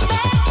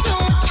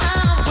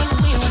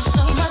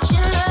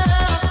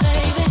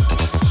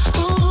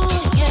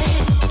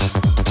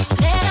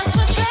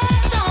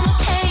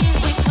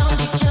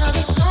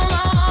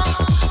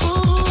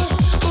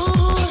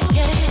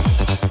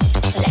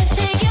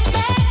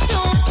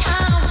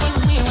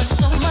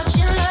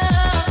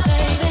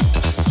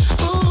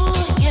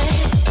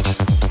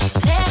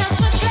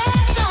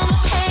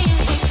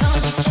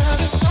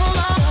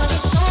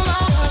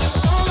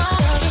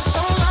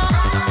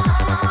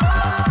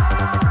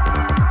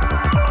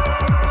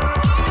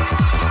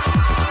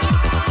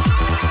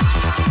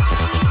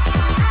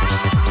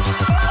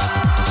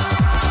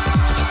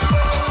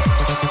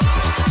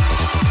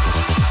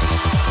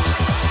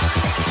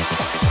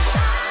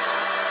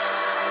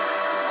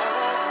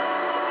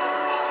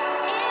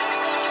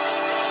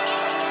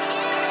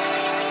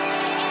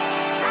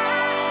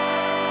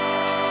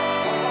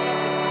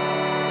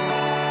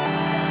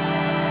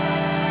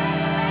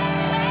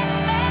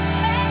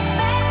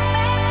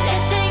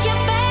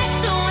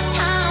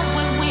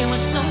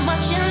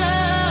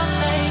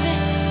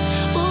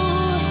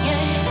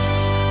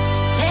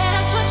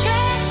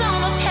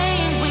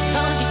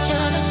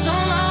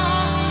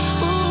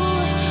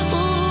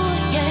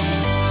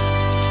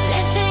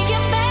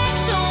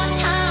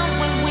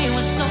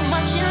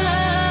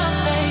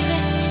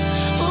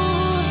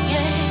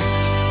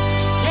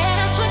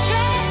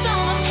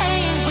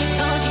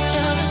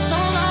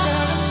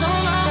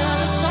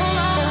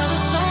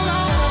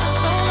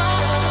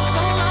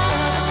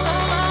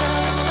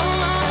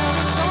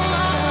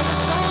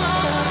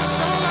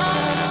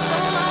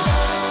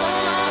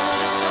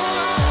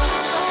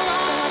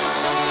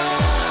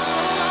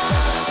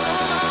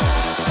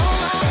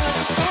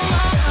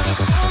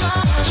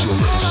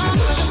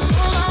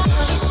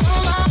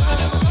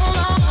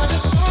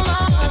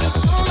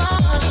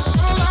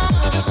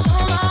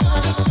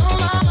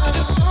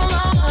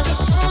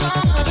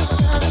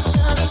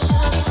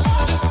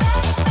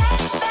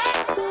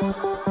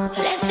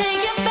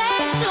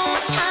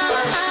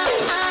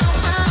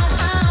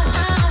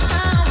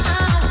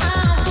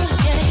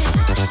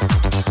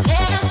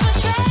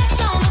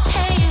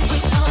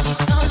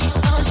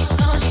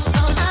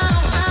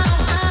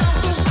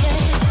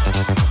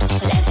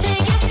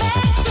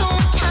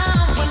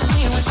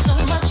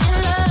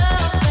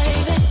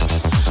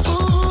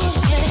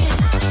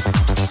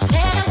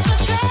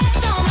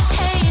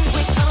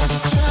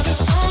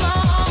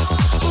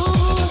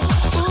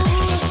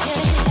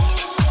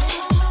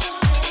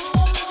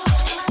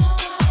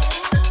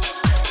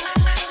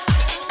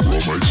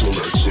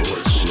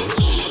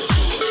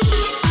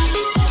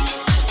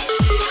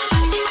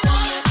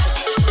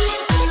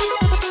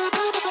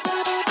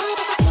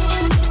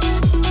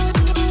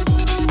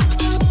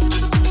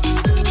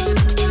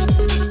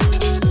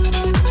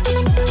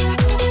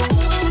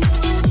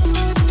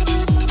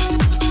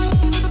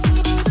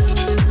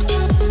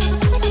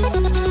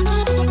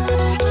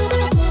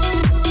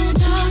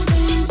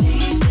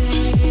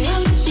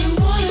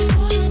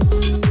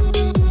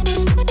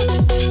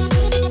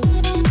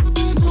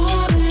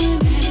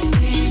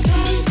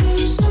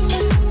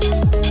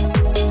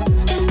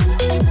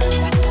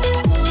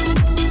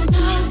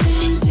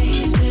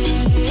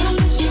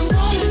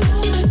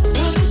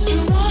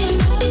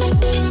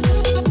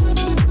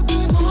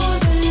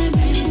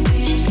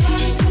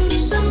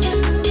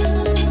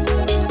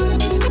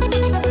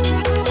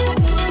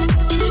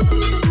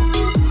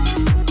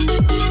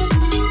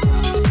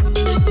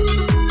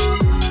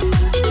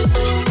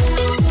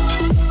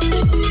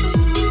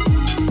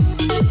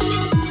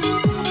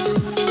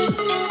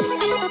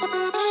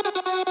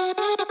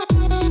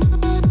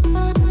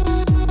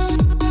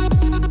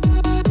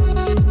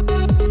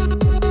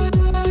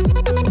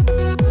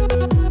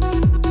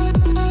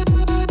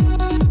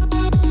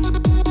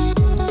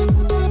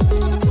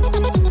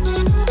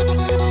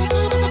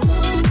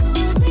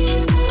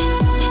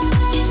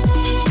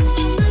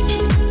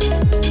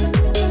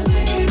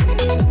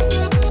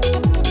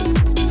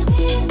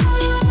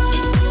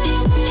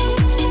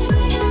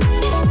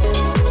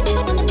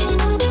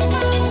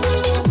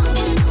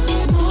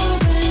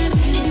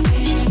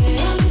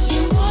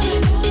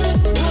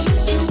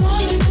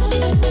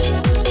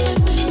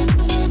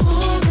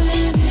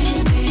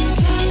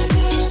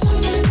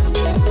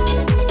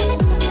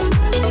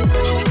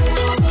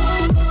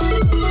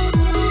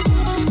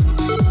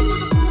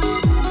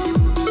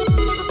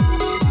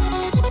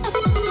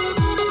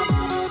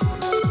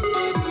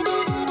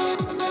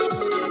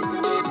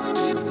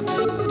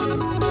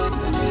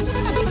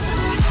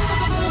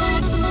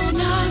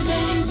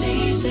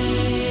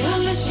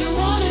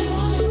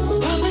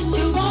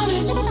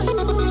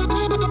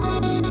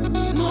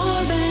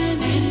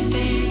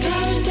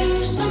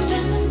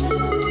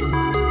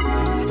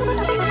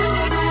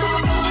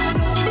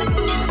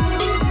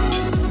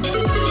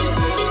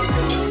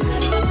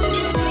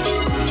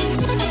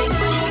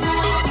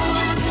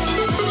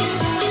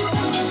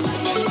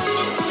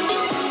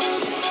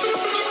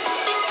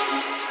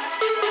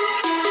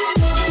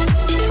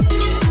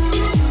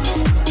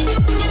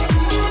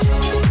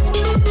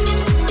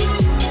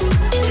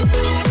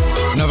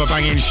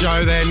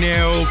 Show there,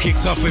 Neil.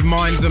 Kicks off with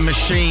Minds and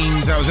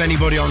Machines. That was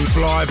Anybody on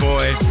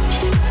Flyboy.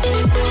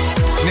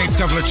 Next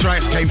couple of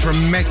tracks came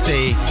from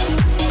Metty.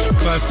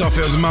 First off,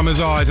 it was Mama's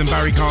Eyes and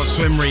Barry Can't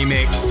Swim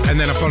remix. And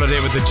then I followed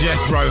it with the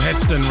Jethro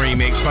Heston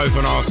remix, both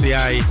on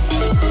RCA.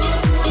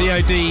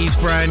 DOD's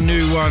brand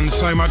new one,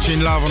 So Much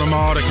in Love on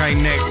Armada,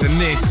 came next. And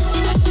this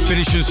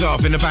finishes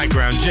off in the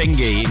background,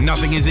 Jengi,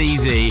 Nothing Is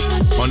Easy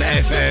on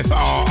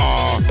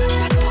FFRR.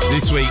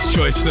 This week's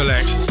Choice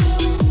Select.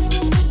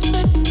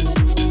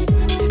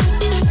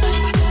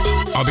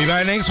 I'll be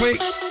back next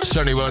week.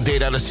 Certainly will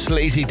indeed. And a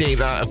sleazy day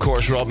that, of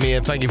course, Rob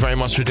Mead. Thank you very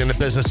much for doing the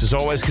business as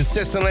always,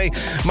 consistently.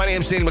 My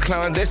name's Neil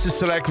McClellan. This is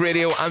Select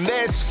Radio, and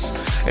this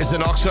is the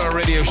Nocturnal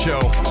Radio Show.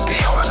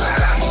 Neil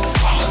McClellan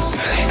on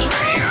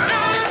Select Radio.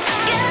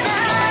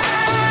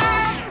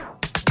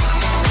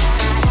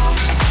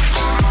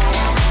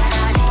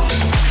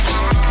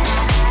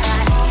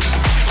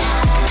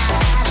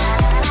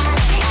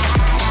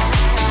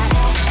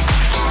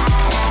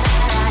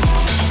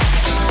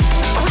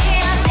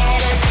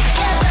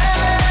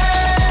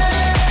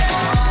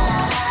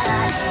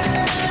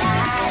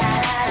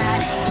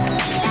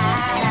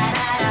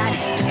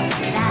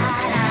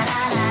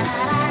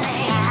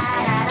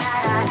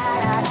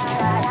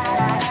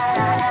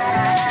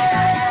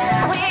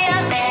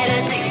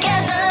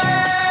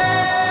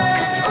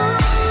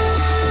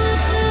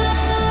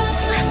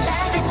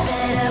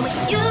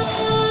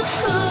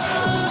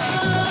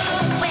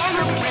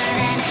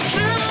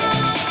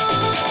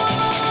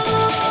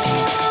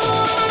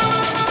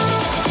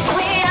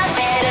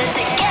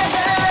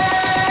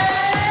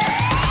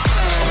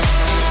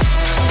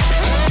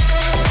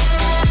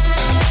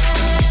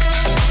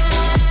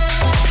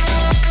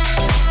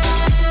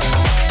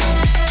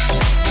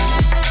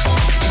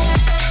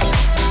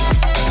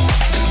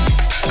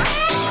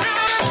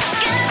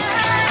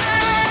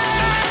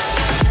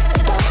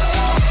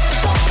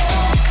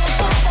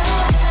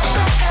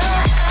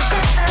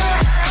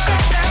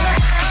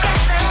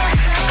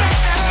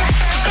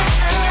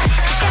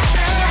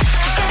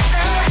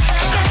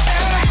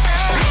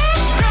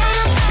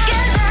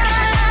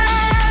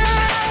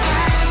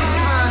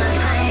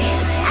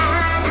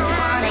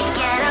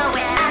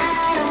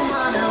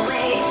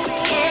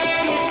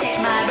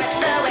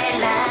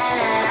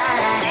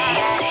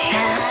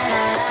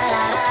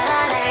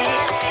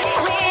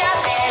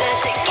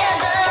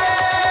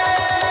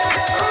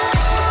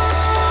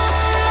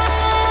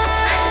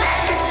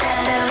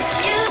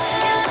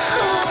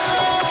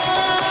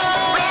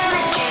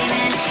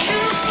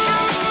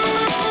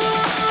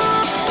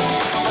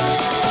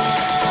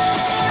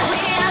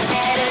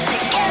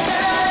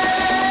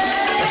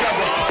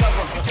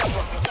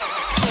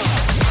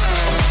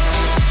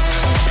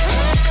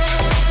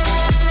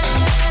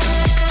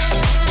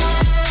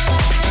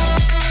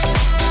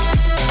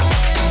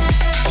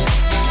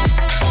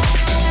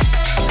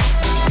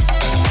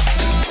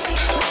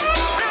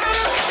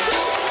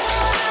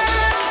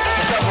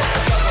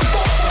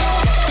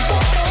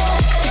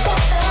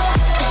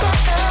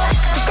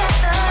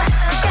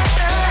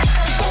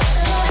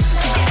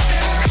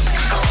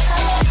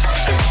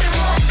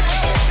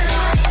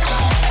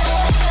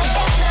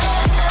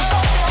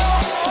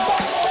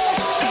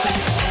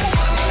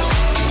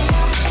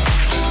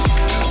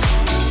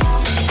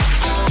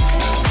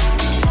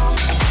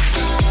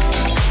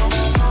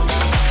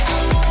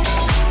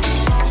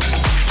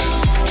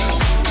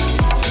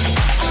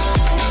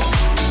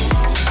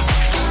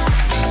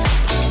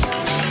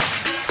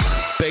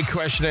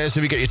 Question is,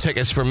 have you got your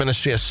tickets for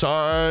Ministry of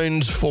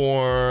Sound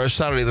for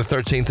Saturday the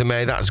 13th of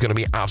May? That is going to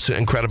be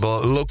absolutely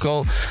incredible.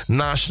 Local,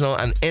 national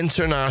and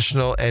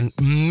international and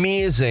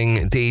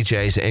amazing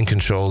DJs in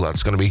control.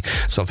 That's going to be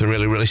something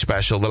really, really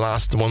special. The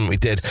last one we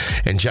did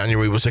in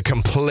January was a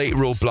complete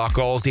roadblock.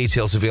 All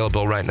details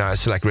available right now at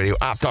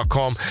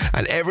selectradioapp.com,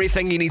 and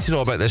everything you need to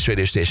know about this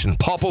radio station,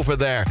 pop over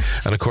there.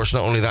 And of course,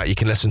 not only that, you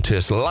can listen to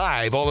us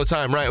live all the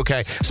time. Right,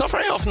 okay. It's not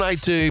very often I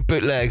do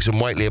bootlegs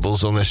and white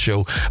labels on this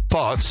show,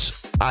 but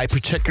I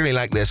particularly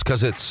like this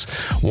because it's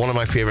one of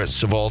my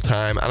favourites of all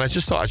time, and I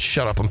just thought I'd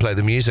shut up and play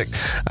the music.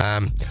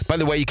 By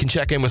the way, you can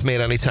check in with me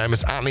at any time.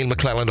 It's at Neil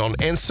McClelland on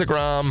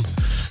Instagram.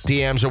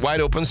 DMs are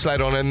wide open, slide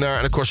on in there,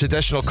 and of course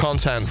additional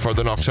content for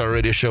the Nocturnal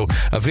Radio Show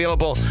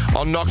available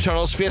on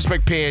Nocturnal's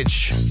Facebook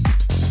page.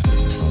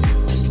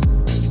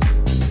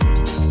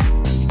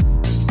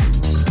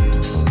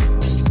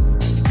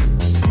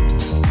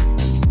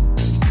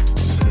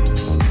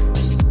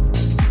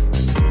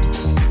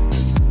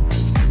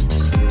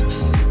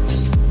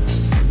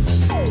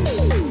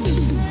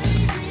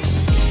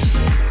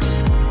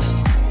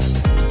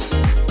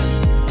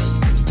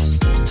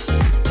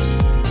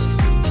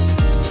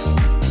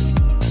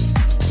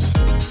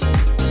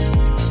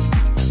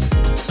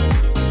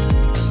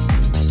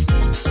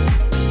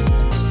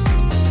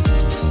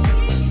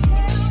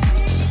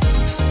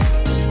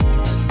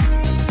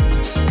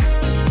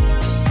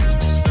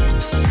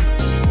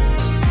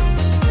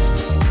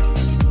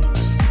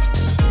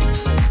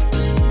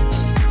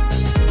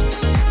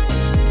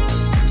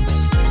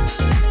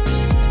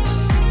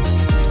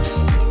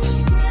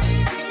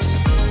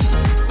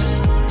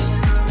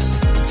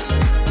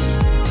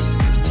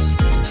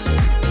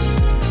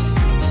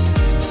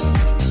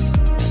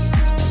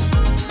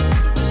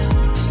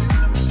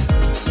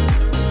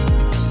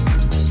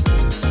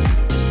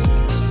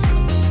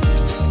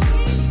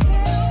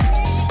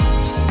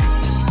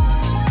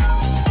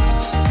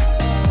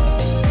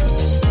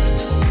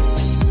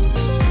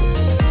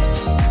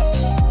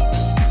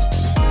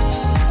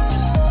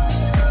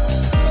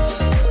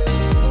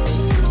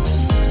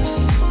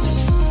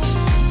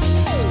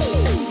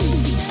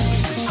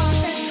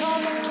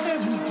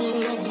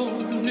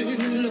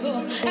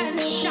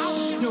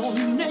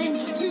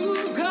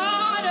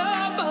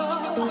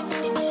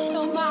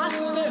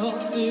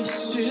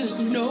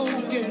 no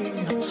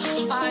game.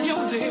 I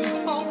only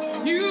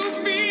hope you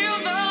feel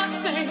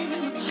the same.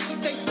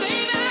 They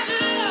say that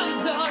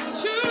love's a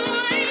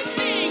two-way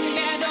thing,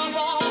 and of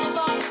all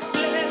the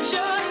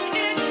pleasure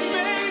it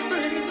may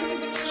bring,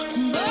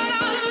 but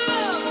our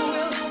love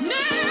will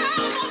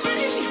never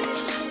be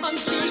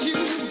until you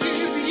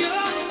give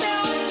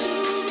yourself to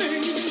me.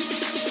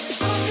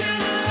 How can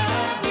I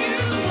love you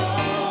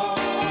more?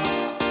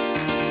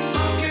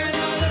 How can I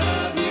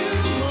love you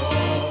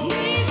more?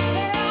 Please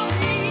tell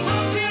me,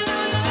 how can I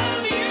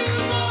love you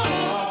more?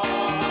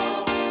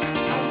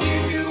 I'll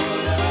give you a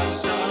love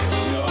so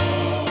pure.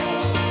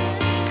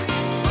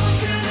 How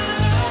can I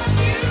love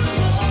you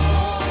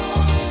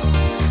more?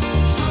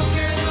 How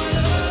can I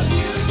love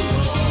you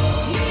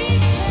more?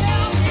 Please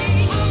tell me,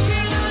 how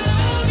can I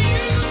love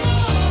you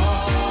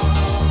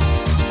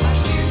more?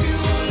 I'll give you a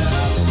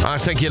love so I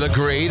think you'll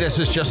agree, this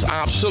is just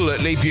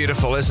absolutely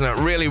beautiful, isn't it?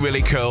 Really,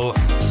 really cool.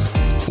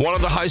 One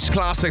of the house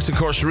classics, of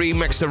course,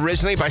 remixed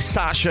originally by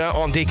Sasha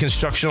on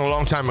Deconstruction a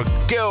long time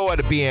ago at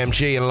a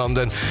BMG in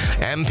London.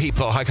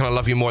 People, How Can I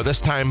Love You More? This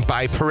time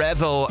by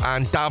Pereville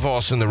and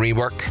Davos in the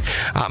rework.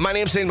 My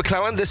name's Ian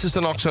McClellan. This is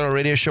the Nocturnal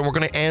Radio Show. We're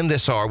going to end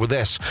this hour with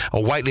this, a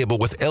white label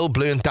with Il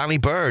Blue and Danny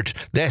Bird.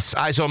 This,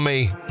 Eyes on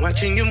Me.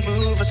 Watching you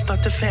move, I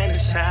start to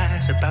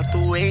fantasize about the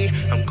way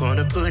I'm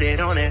gonna put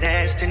it on that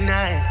ass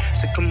tonight.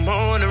 So come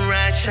on and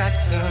ride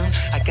shotgun.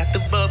 I got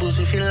the bubbles,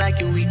 if you like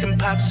it, we can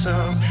pop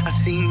some. I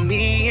see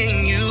me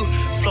and you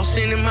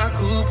flossing in my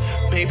coupe.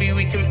 Maybe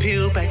we can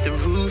peel back the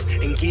roof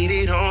and get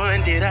it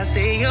on. Did I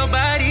say your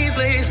body's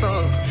blazed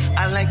for?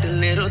 I like the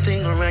little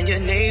thing around your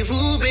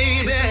navel,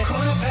 baby. It's a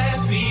quarter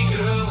past me,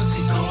 girl, what's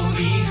it gonna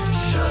be?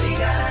 Shorty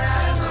got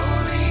eyes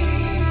on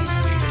me.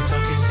 We've been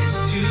talking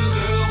since 2,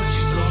 girl, what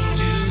you gonna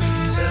do?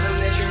 Tell them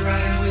that you're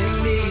riding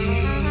with me.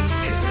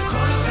 It's a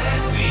quarter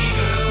past me,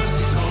 girl, what's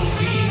it gonna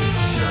be?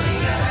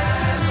 Shorty got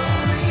eyes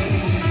on me.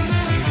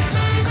 We've been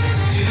talking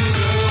since 2,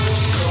 girl,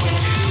 what you gonna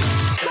do?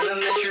 Tell them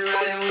that you're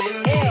riding with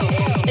me.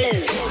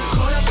 It's a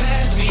quarter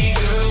past me,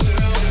 girl.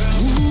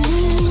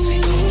 What's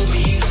it gonna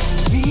be?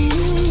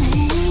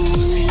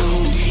 What's it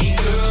gonna be,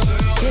 girl?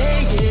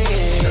 Yeah,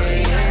 yeah.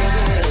 Shorty got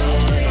eyes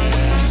on me.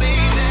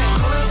 Baby, it's a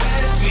quarter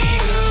past me,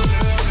 girl.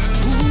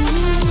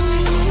 What's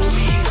it gonna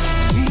be?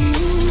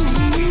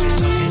 We've been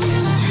talking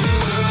since 2,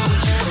 girl.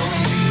 What you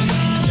gonna do?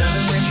 Tell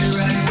them that you're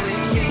riding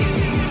with me,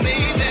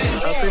 baby.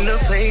 Up in the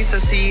place, I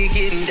see you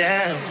getting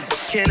down.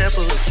 Can't help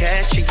but look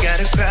at you, got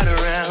a crowd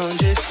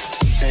around you.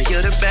 Now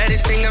you're the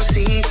baddest thing I've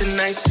seen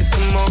tonight. So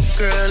come on,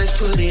 girl, let's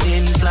put it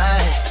in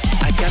flight.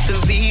 I got the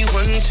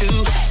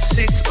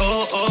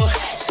V12600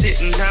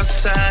 sitting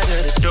outside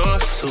of the door.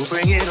 So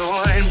bring it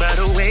on. By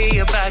the way,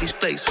 your body's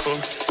placeful,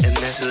 and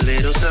that's a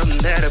little something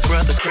that a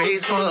brother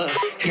craves for.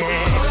 It's a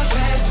Yeah. quarter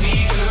past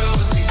me, girl.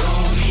 What's it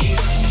gonna be?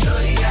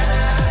 Shorty got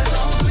eyes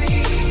on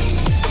me.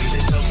 We've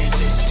been talking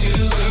since 2,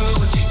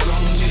 girl. What you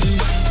gonna do?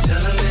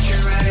 Tell them that you're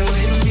riding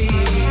with me,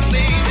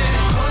 baby. It's a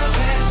quarter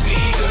past me,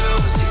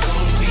 girl. What's it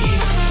gonna be?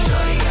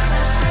 Shorty got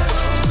eyes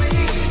on me.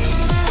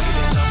 We've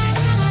been talking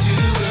since 2,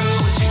 girl.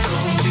 What you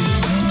gonna do?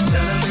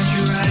 Tell them that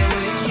you're riding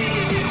with me,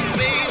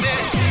 Baby,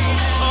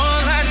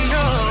 all I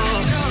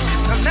know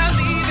is I'm not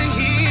leaving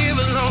here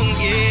alone,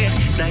 yeah.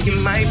 Now you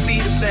might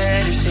be the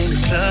baddest in the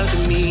club to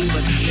me,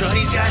 but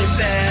shorty's got it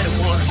bad, I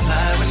wanna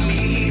fly with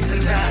me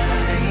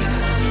tonight.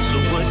 So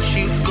what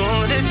you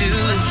gonna do?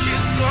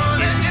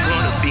 Is it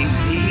gonna be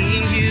me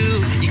and you?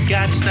 You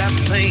gotta stop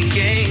playing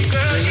games,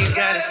 girl, you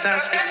gotta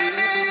stop.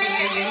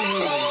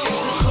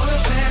 quarter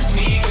past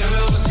me,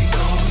 girl. What's it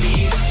gonna be?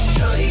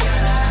 Shorty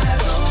got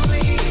eyes on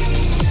me.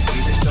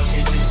 We've been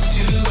talking since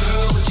 2,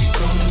 girl. What you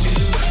gonna do?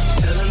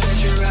 Tell them that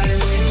you're riding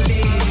with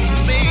me,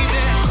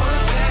 Baby,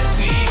 quarter past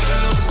me,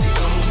 girl. What's it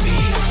gonna be?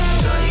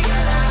 Shorty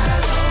got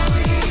eyes on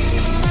me.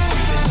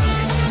 We've been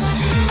talking since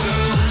 2,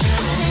 girl. What you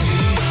gonna do?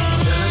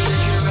 Tell them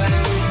that you're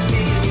riding with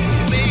me,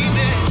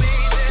 baby.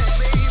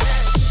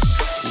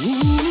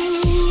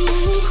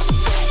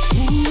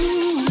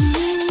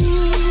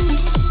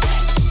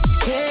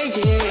 Yeah,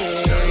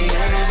 yeah. Shorty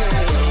got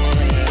eyes on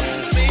me.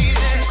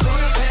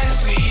 Quarter past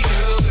me,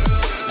 girl.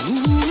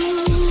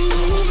 What's it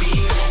gonna be?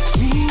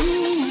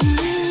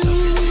 We've been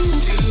talking since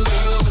 2,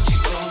 girl. What you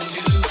gonna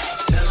do?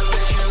 Tell them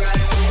that you're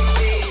riding with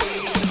me.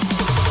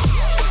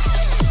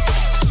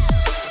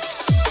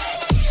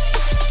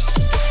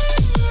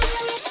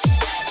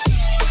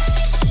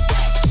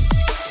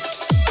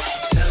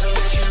 Tell them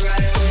that you're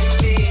riding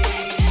with me.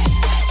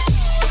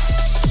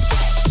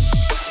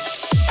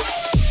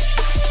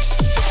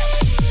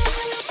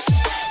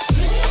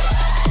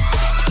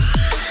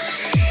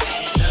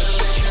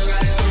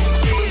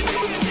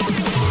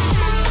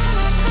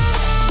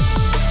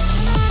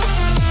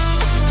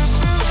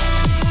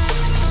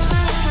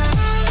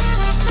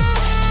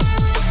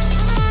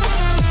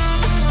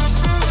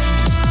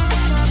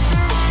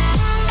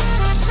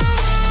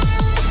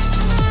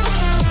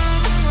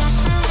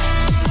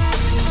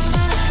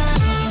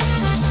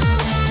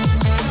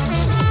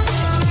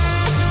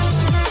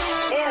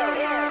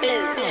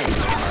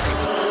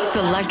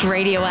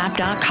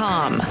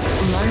 SelectRadioApp.com,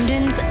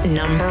 London's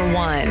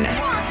 #1.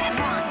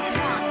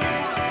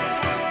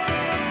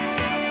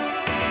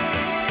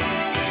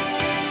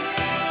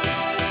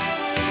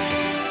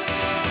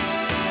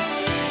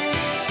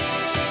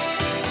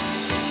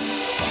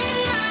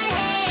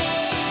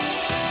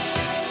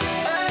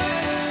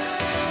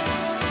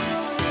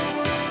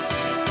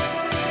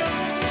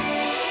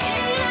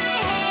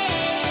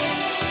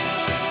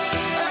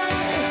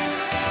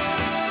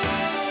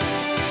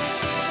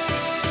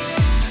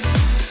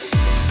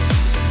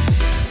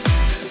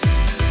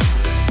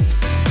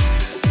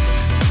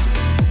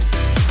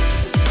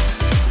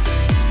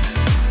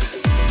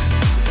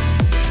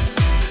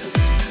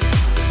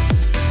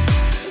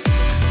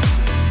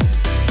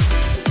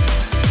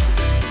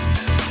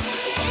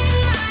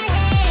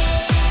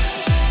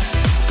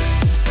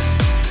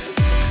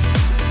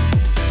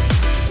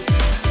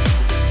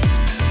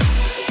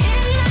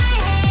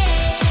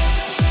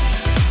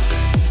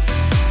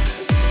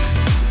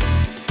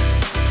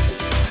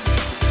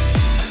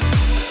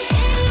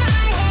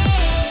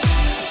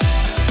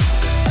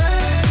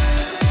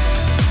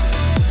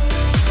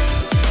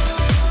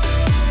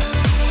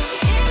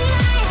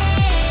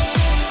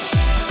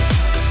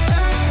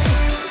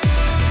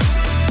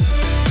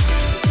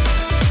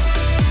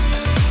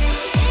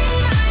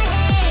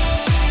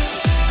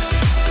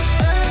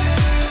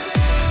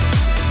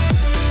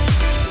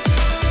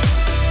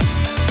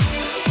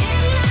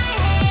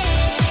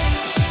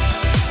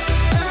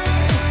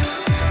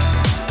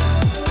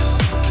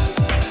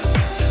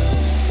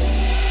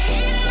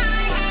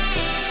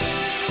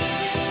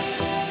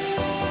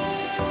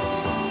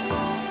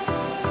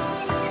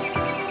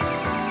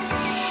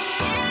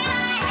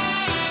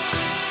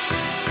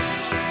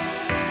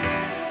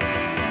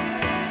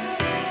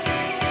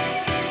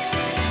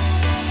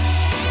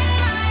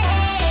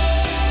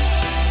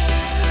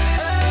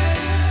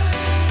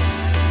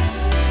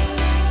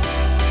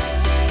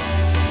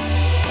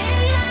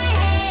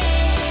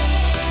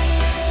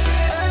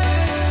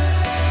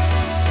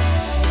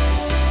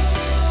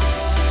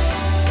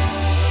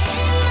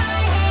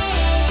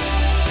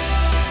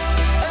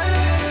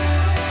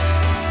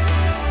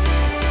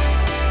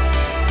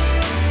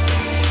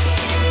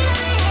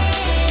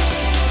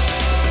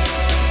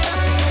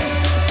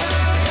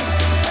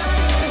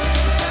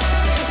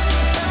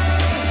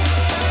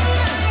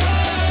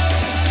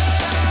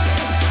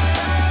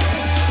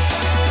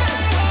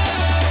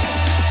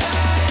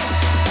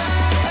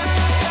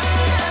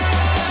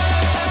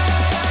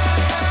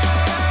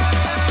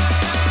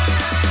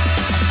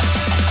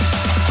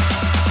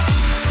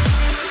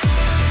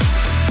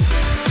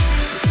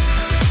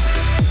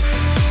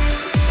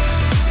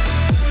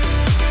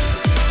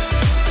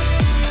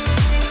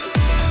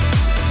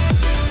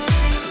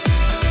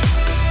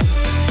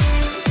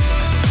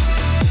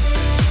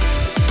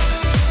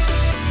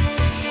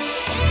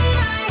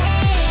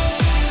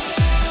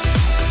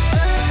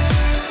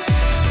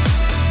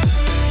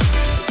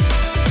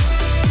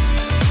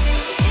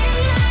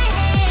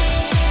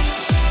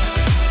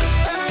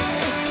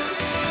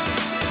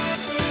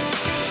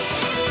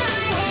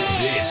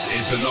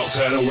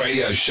 International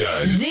Radio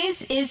Show.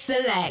 This is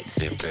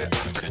Select. I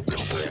could do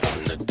it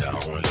on the down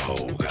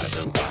low. Got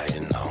the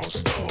buying on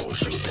stove.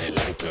 Shoot it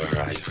like a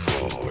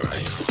rifle.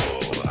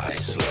 I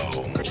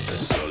slow. Moving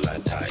so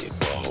like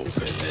typo.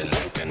 Feeling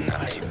like a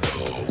night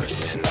though. And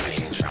then I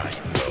ain't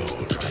trying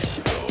low.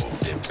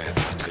 Dip it,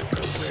 I could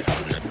do it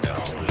on the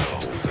down low.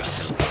 Got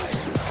the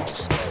buying on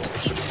stove.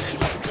 Shoot it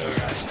like a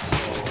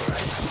rifle.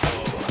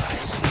 I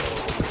slow.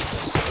 Moving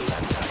so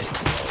like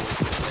typo.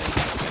 Feeling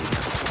like a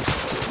night.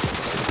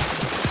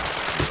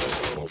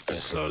 Moving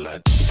so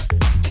like.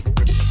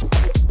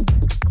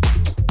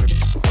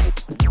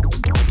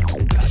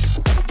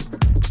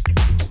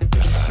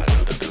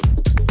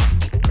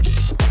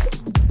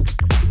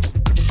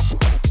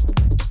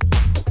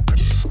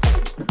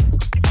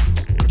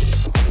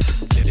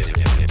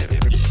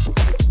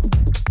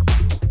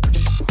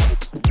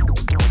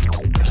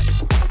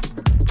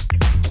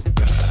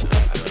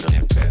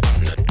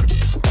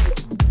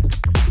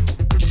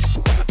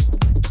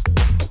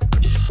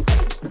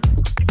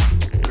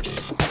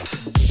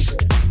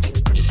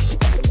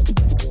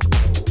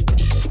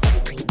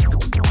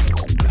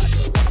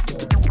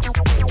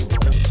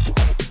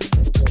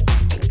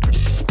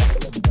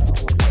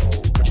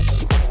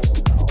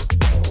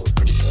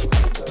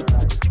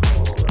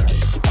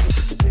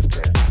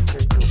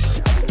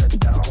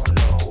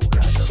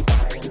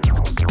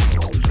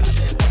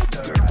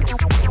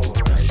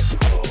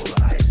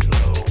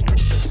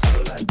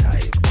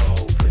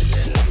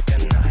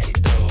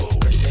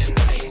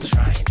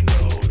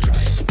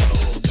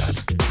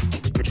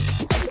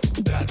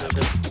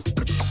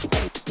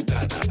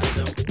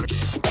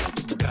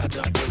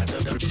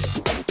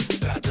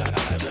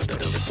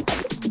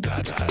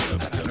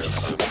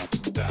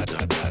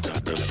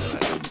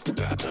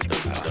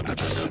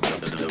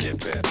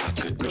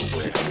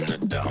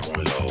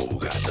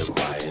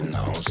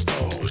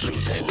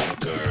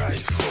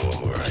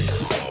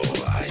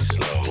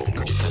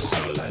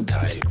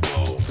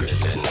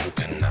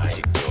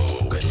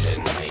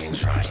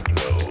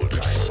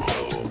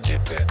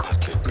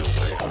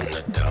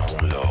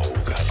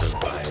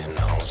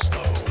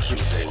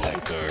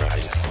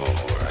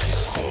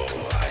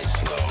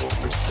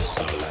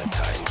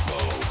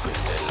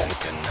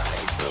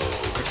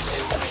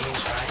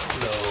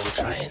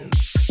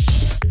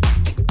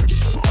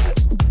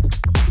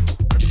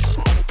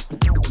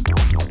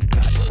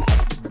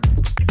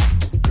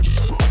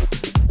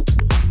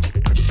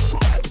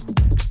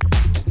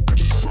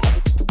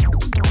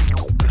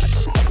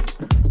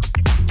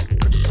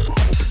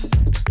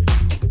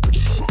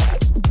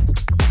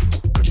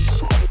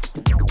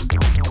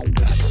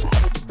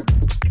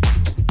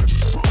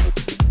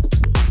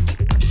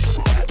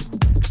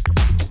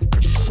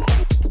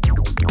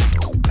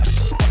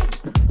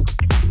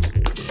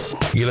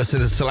 You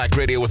listen to Select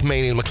Radio with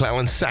me, Neil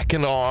McClellan.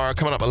 Second hour,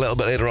 coming up a little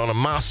bit later on, a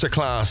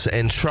masterclass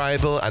in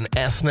tribal and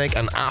ethnic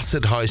and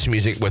acid house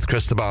music with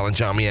Cristobal and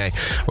Jamiez.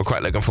 We're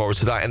quite looking forward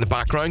to that. In the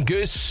background,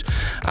 Goose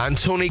and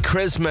Tony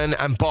Crisman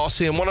and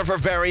Bossy, and one of our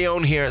very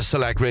own here at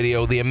Select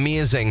Radio, the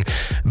amazing,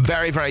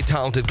 very, very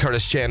talented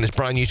Curtis Chen, his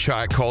brand new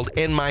track called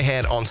In My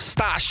Head on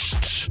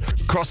Stashed.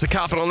 Across the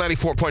capital,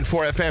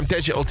 94.4 FM,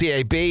 digital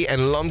DAB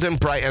in London,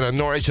 Brighton and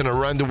Norwich and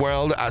around the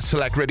world at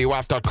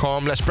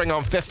selectradioapp.com. Let's bring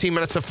on 15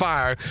 Minutes of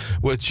Fire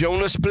with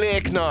Jonas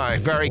Blake now.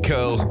 Very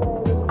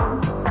cool.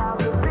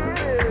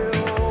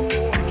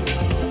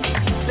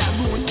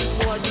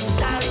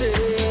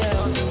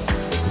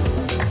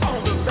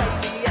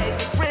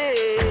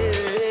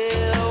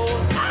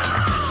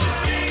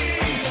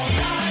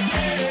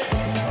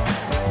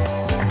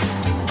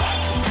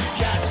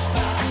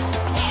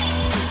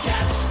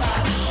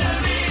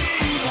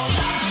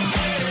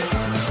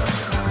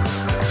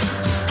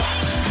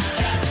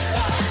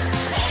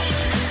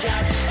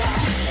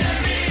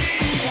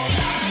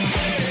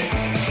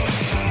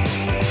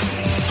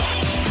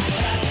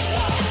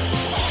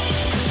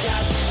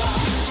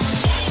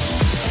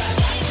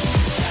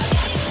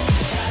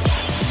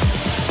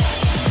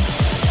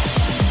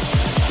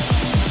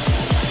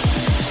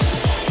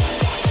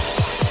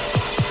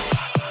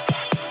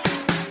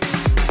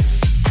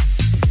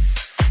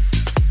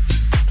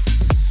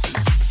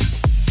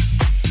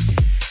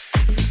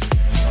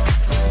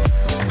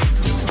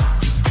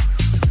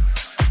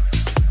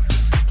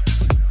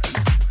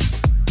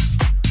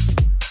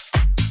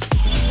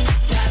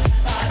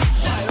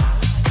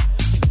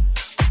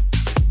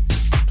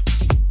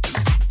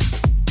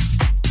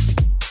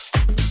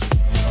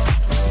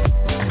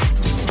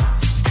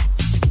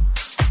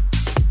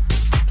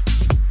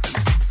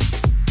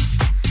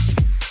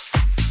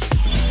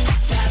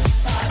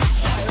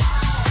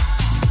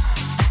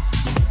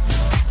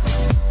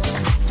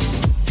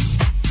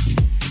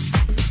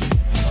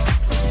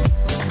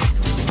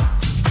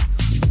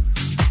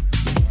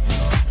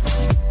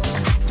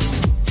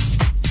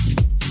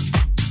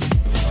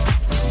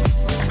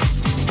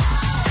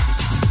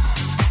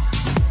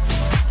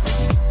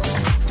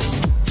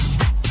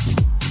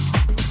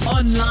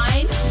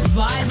 online,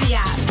 via the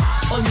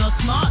app, on your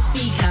smart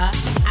speaker,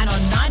 and on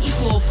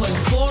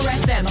 94.4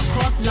 FM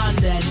across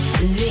London.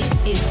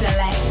 This is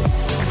Select.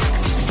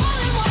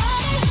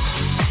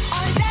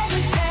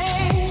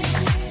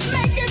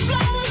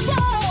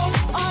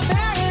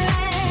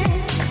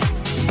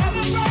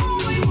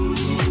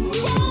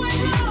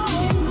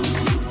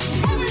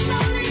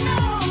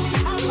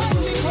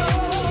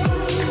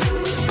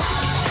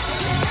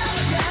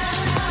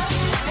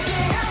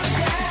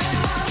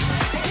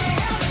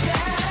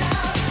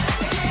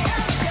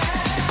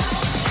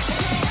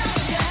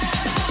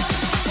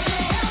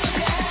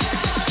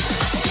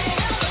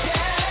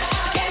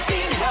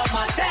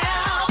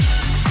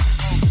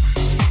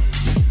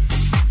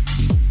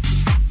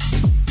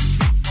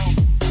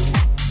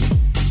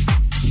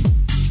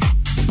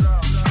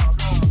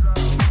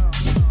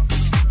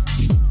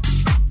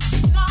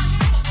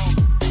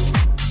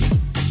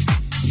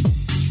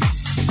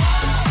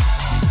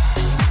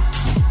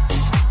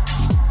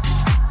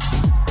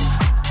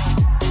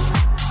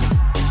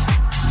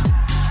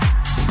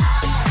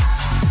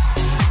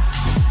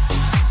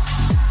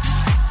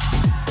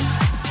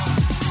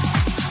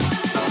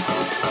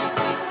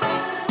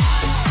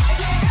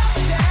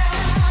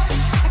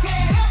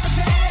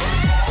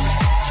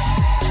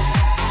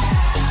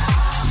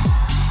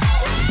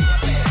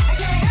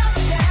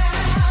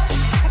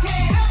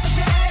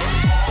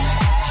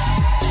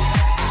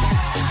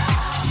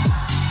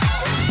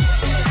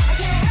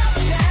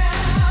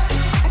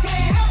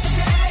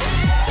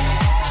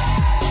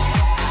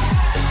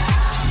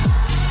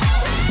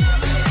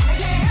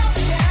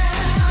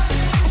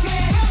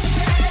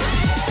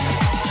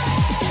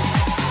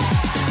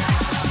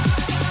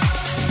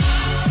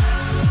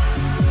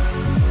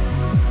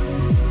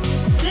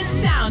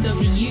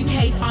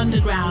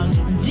 underground.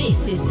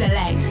 This is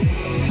Select.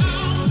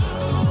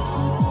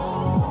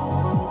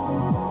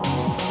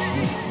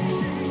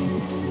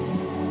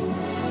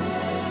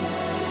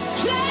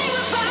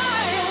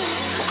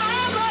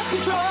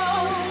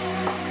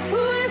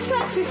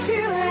 Sexy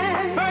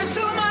feeling burns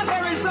through my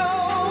very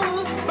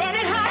soul,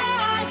 burning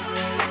hot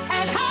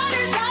as hard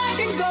as I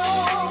can go.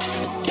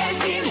 Can't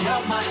seem to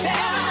help myself.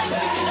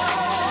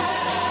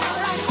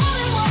 Like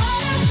holy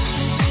water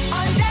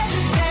on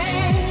desert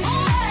sand,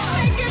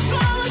 making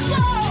flowers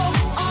grow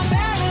on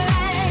barren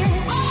land.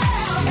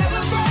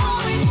 Ever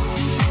growing,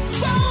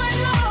 growing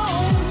low.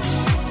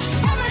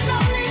 Heaven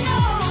only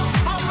knows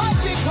how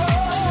much it grows.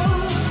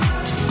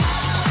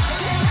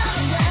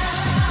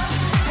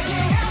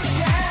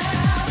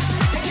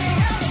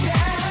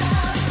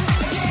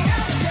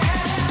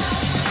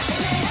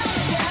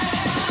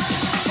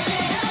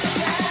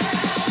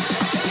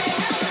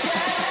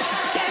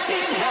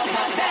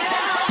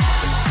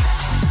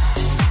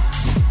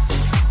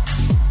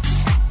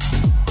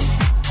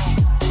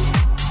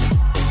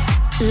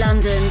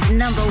 London's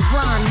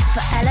 #1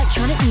 for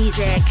electronic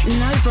music.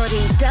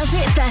 Nobody does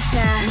it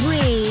better.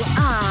 We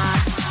are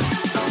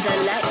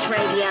Select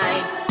Radio.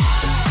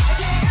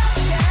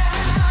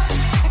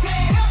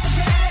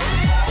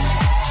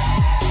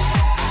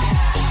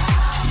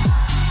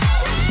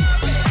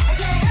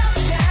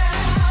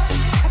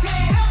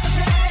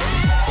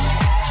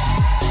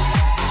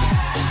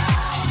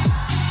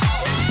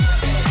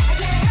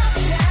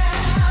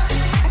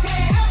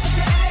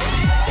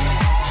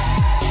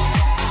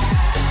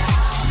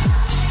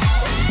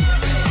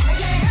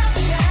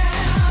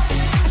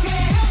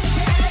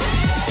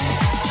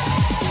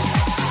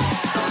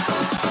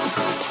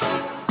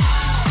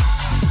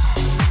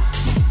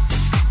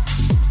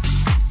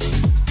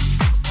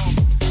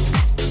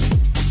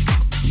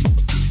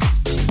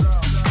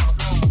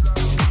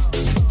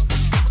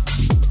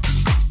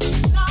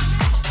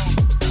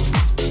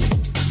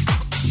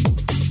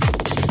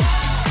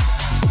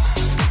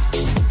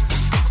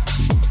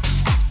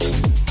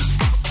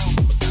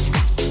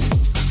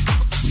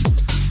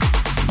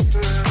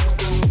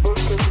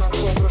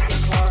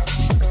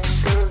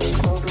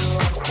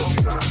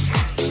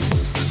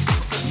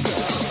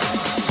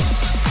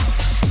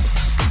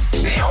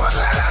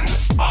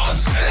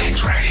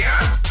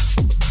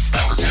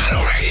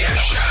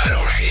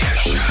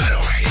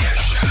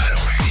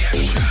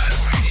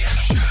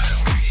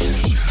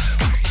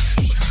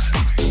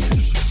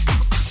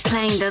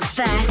 The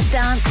best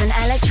dance and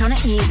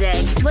electronic music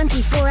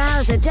 24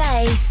 hours a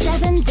day,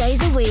 7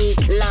 days a week,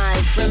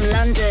 live from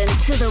London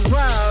to the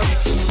world.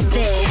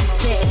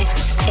 This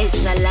is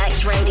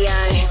Select Radio.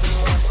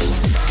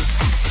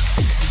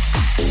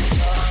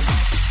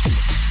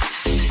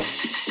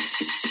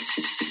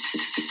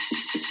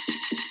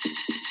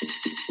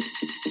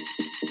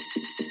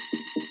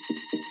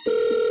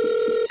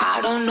 I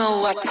don't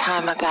know what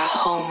time I got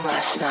home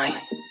last night.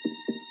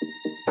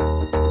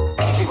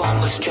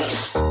 Everyone was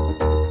just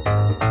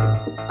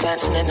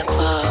dancing in the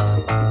club.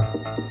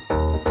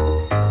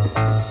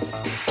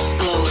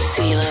 Low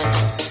ceiling,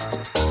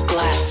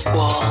 black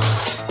walls,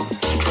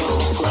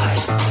 strobe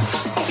lights.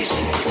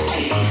 Everything was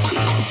hazy.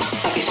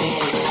 Everything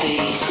was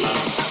hazy.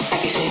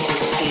 Everything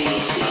was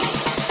hazy.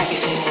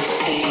 Everything was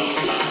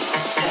hazy.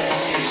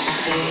 Everything was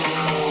hazy.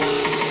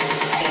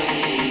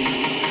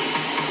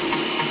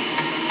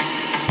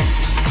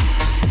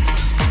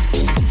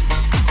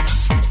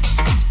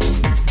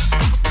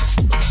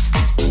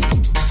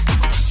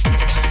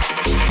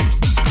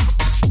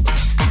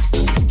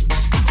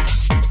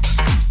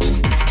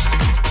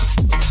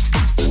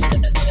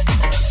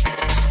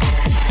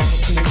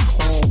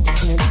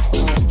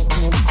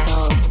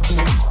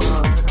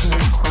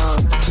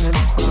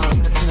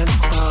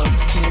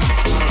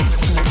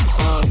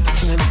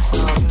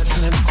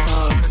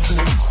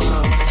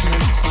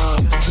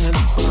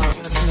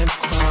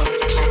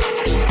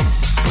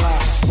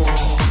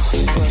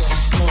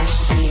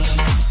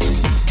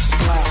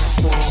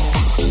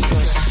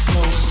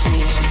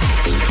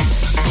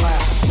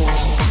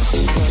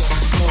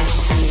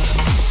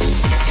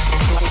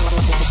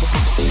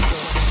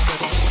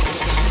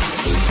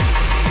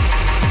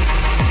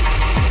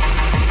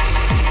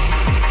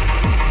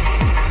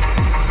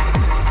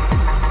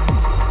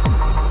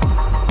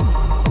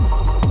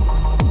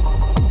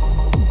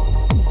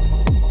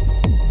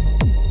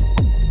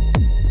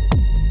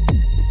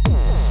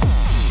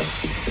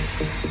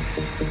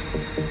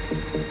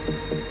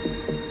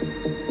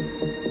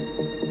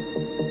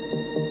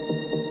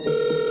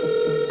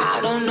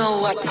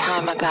 what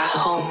time I got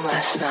home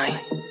last night.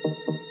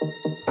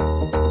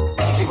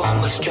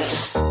 Everyone was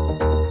just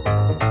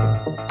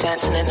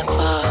dancing in the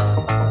club.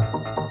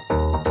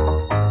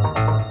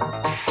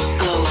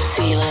 Low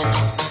ceiling,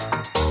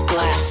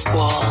 black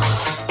walls,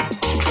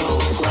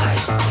 strobe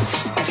lights.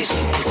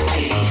 Everything was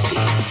hazy.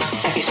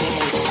 Everything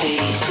was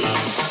hazy.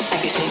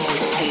 Everything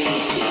was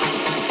hazy.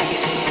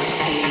 Everything was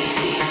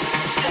hazy.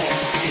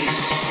 Everything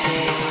was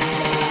hazy.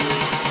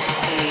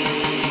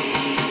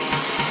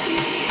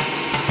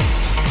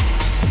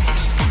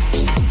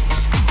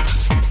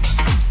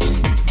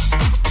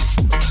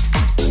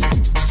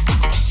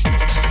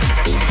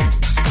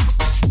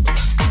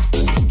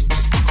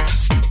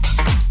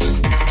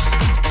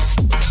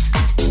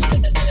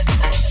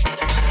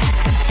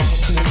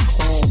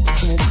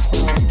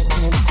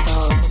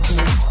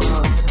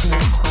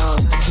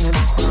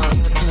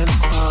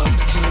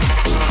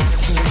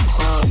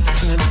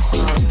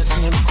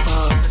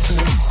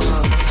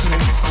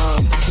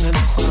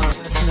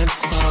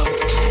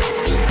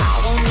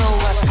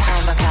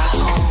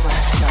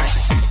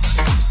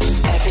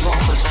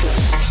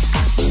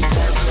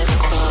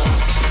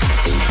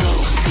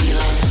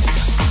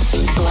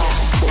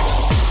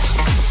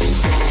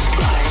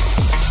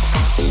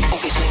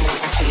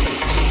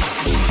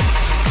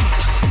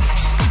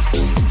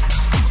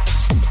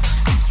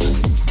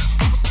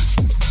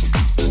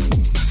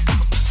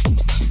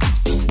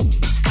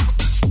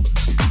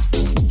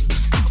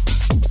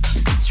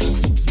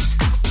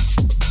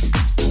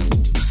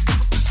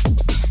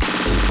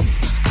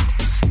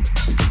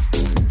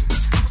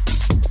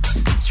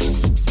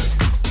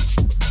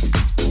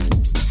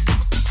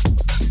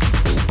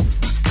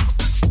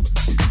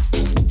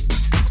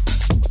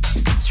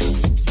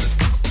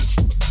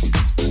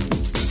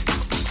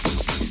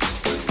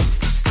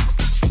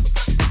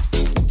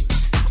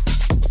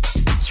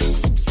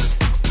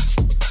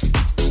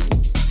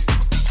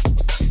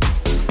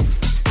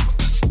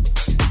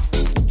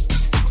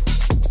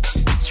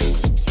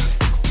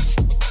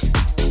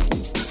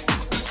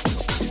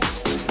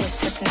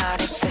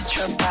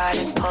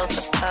 it, pull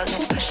the plug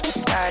and push to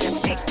start it,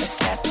 take the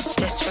step,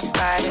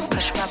 disregard it,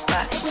 push my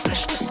button,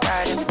 push to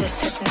start it,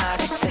 this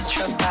hypnotic, this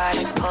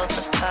robotic, pull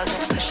the plug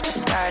and push to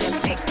start it,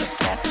 take the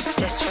step,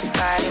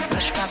 disregard it,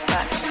 push my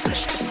button,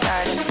 push to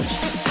start it,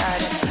 push to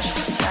start it, push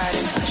to start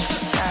it, push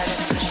to start it,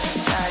 push to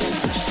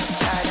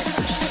start it,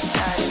 push to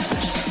start it, push to start it,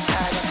 push to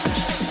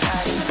start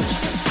it,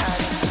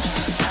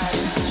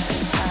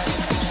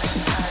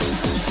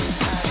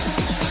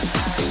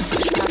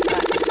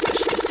 push to start it, push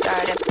to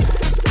start it, push to start it, push to start it,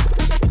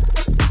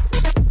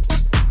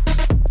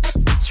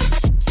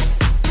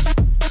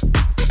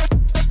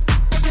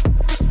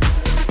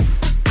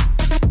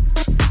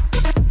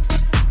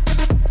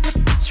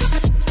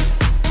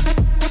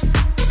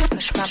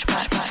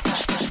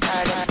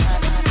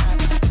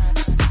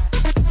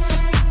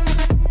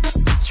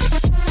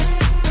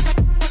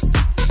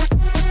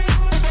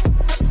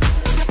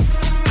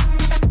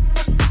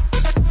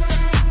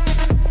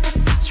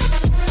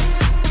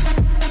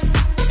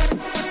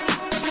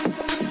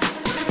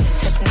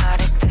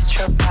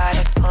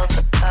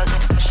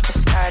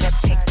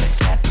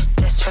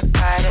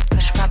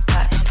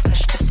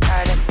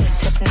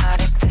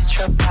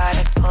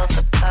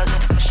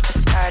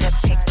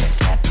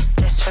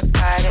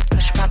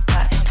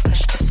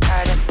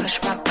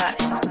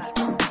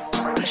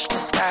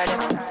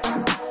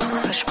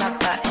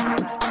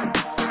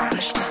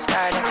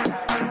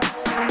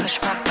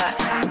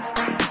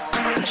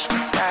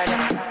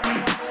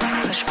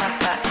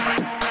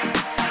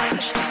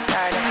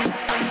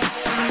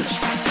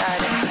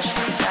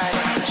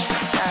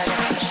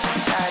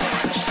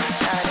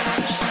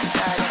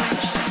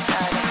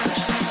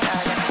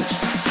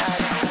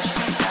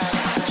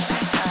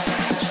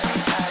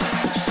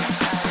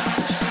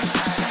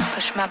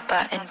 push my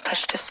button,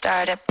 push to start it. My button, push to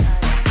start it.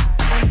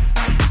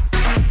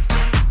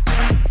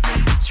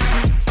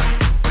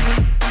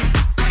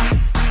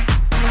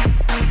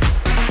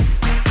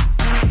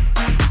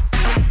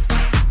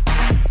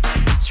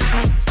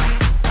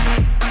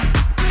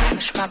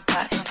 Push my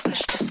button,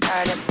 push to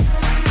start it.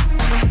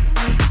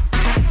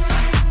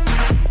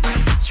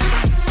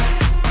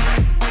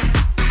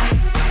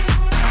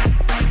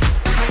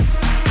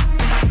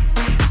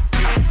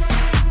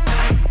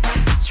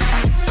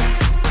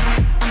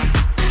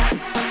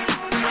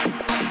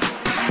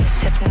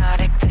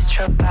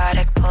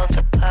 Robotic, pull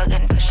the plug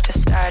and push to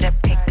start it,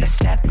 pick a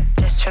step,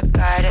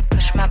 disregard it,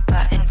 push my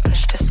button,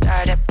 push to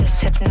start it, this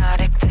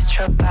hypnotic, this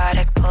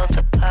robotic, pull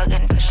the plug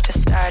and push to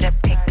start it,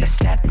 pick a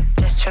step,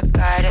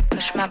 disregard it,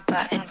 push my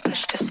button,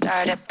 push to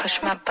start it,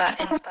 push my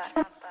button,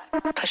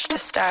 push to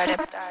start it,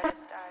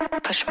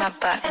 push my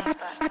button,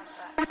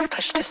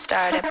 push to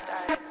start it,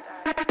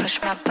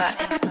 push my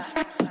button,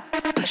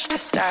 push to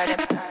start it,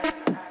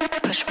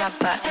 push my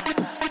button,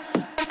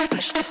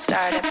 push to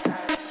start it,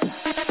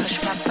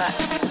 push my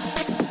button.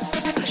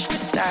 Push to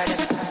start it.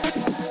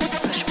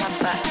 Push my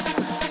button.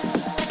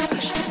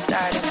 Push to start it. Push my button. Push to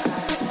start it.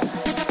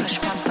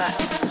 Push my button. Push to start it. Push to start it. Push to start it. Push to start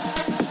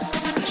it.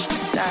 Push to start it. Push to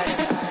start it. Push to start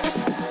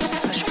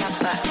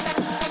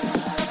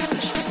it. Push to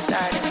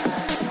start it. Push to start it. Push to start it.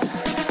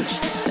 Push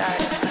to start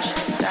it. Push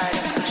to start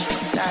it. Push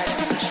to start it.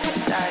 Push to start it.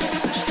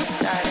 Push to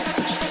start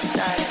it.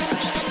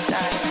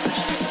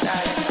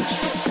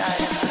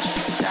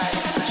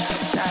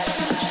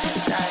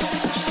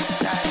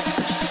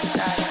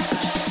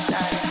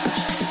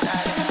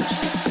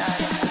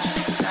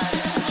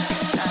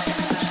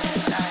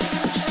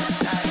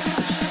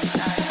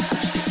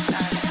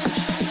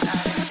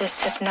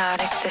 This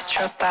hypnotic, this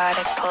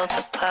robotic, pull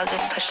the plug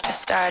and push to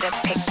start it,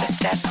 pick the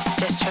step,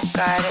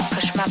 disregard it,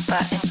 push my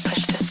button,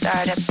 push to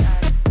start it.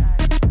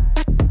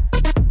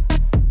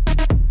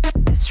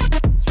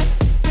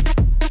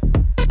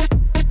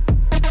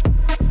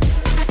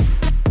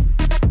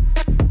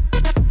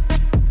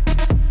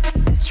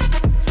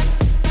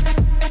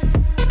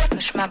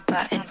 Push my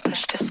button,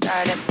 push to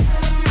start it.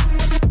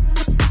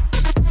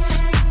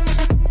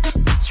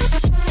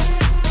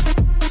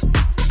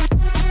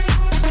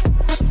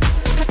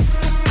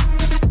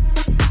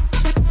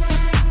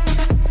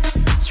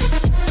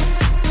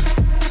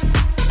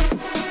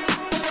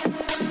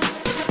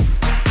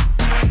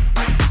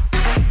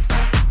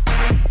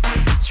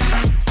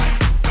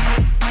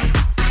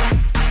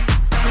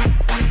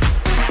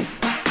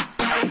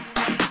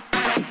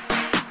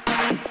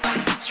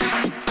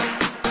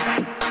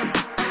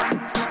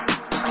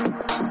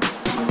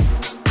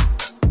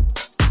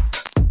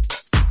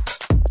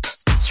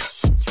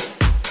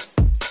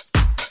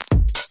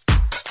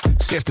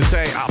 Safe to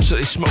say,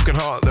 absolutely smoking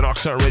hot, the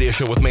Nocturne Radio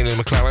Show with me, Liam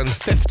McClellan.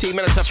 15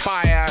 minutes of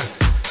fire,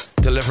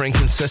 delivering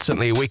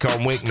consistently week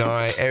on week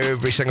now,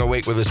 every single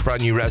week with this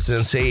brand new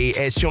residency.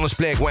 It's Jonas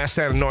Blake, West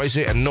End,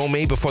 Noisy, and Know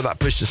Me. Before that,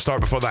 Push to Start.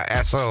 Before that,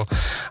 Essel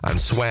and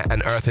Sweat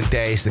and Earth and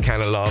Days, The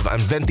Kind of Love.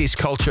 And Vintage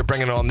Culture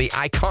bringing on the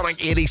iconic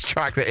 80s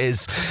track that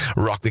is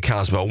Rock the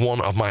Casbah, one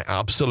of my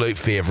absolute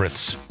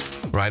favourites.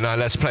 Right now,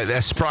 let's play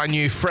this brand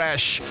new,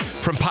 fresh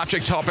from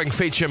Patrick Topping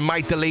featuring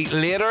Might Delete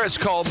Later. It's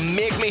called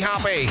Make Me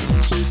Happy.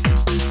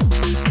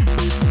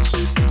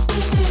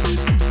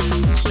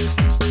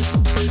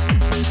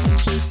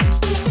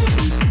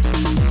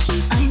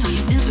 I know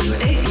you since we were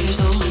 8 years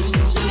old.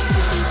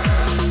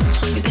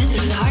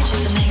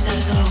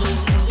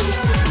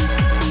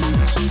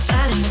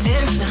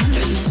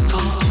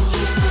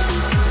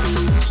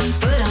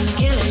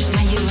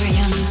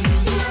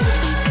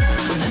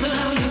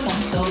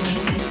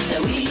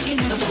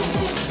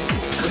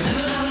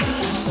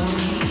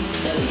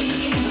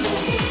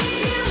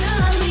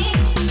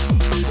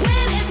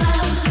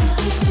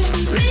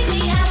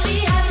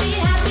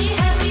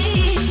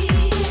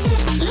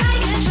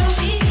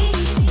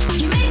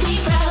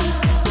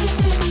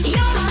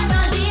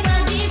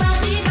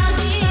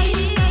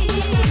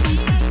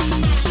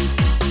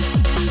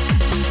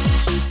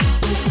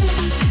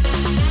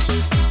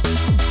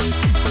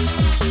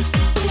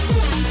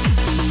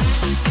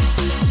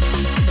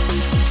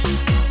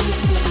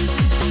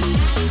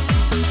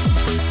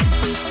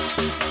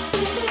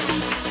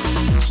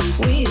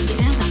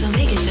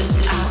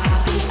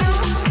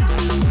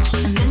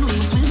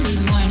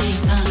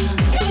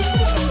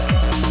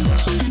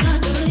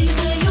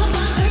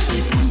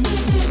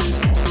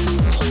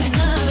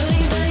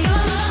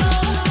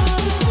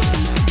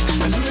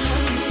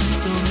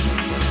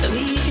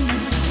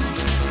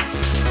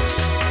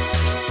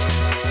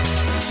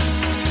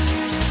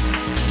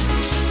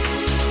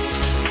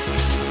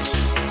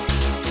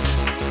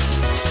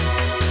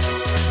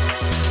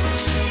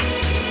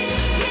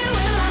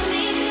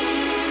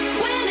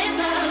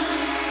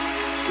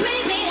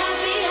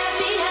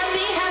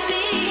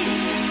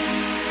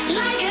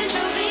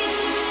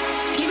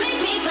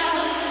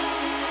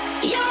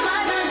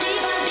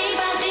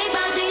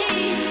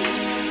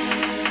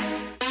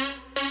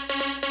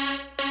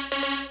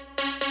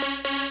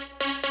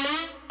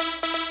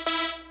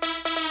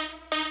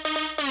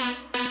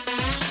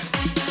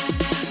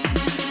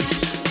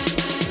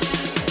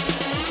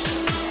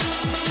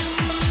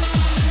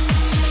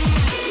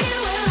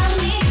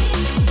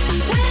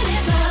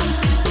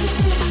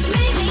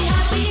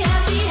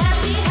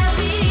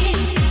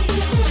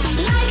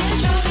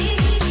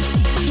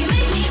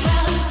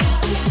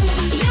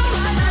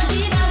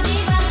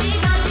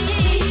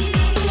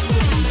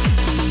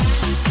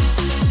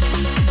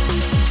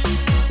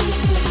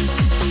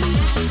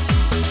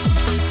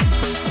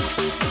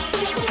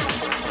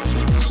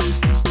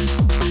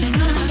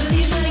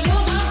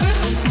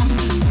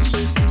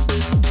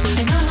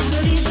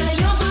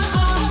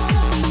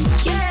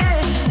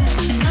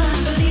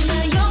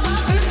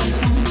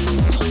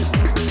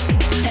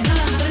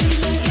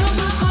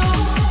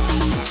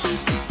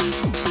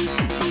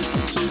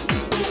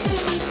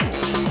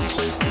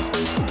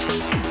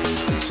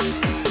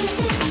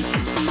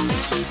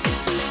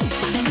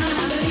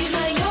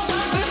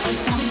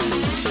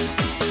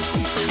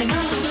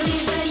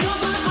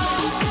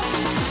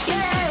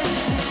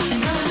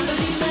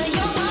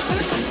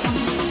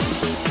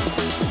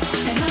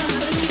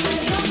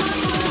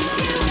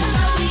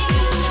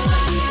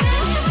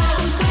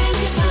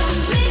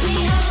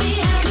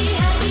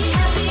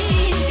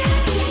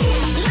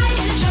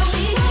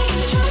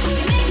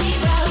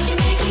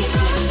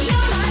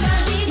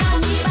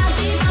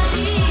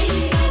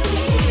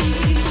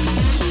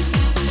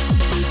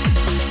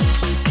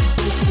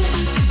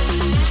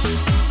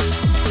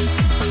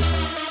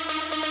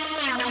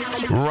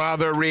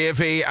 rather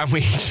ravey, and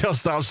we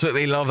just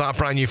absolutely love that.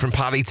 Brand new from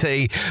Paddy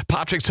T.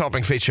 Patrick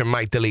Topping featuring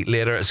Might Delete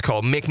Later. It's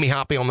called Make Me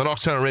Happy on the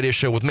Nocturnal Radio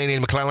Show with me,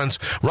 Neil McClelland.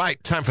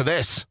 Right, time for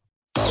this.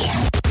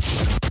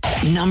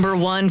 Number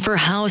one for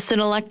house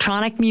and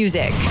electronic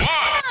music.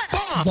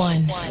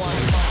 One.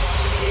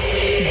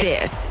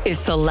 This is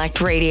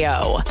Select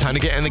Radio. Time to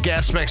get in the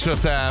guest mix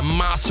with a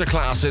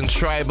masterclass in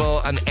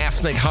tribal and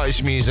ethnic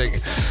house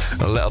music.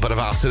 A little bit of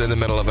acid in the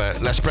middle of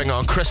it. Let's bring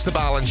on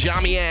Cristobal and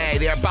Jamiez.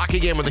 They are back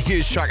again with a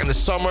huge track in the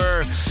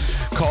summer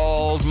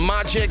called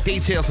Magic.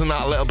 Details on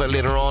that a little bit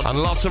later on. And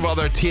lots of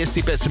other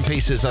tasty bits and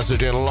pieces as they're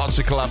doing lots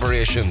of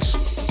collaborations.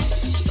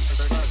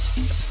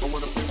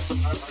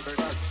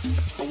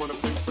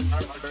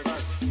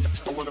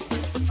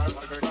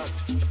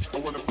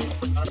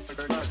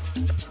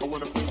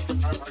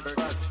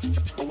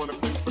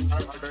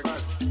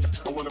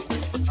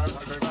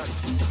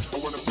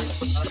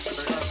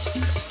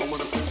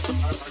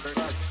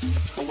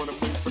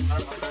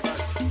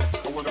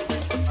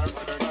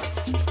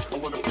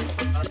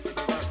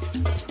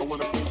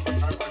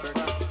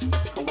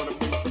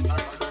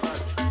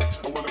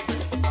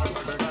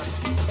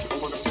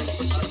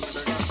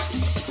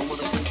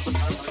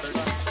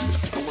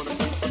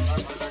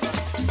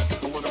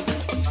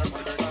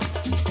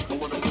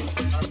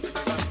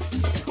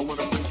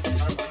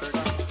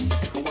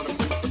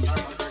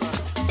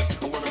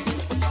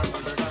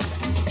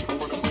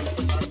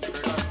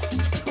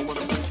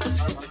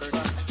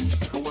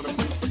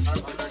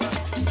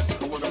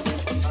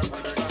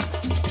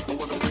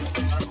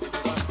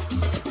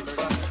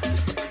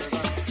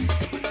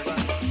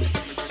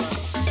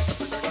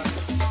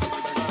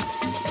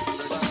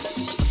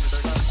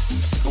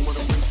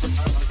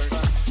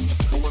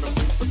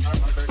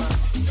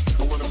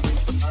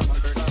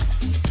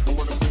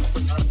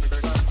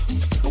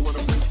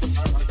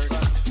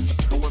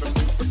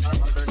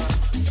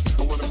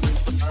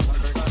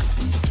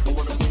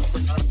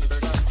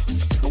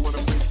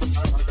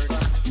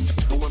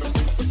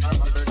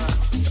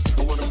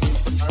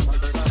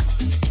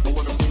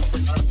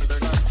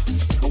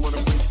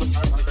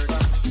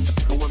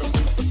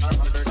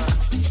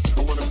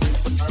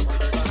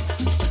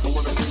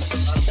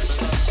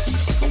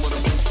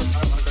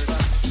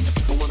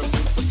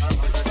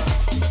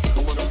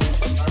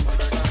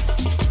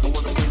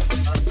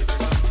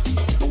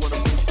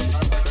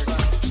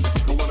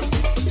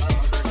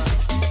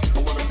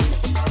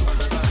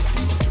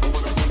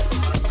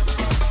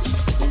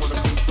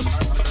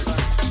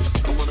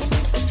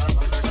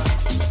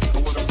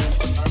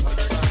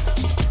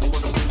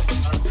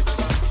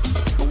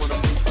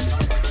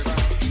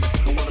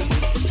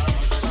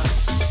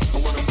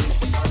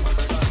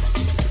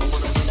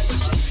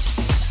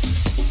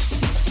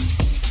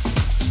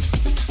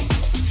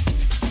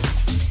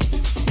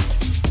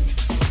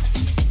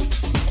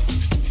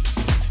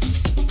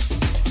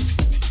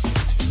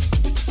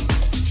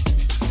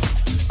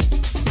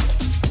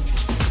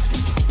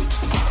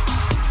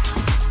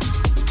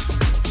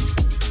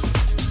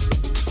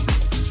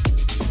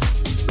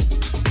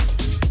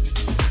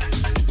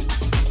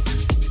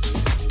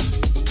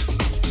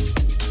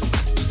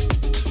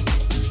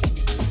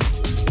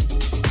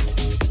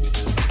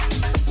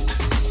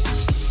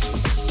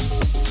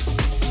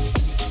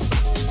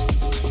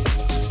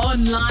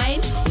 Online,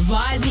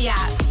 via the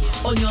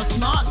app, on your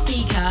smart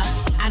speaker,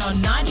 and on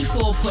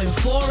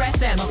 94.4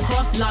 FM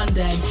across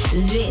London.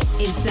 This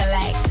is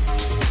Select.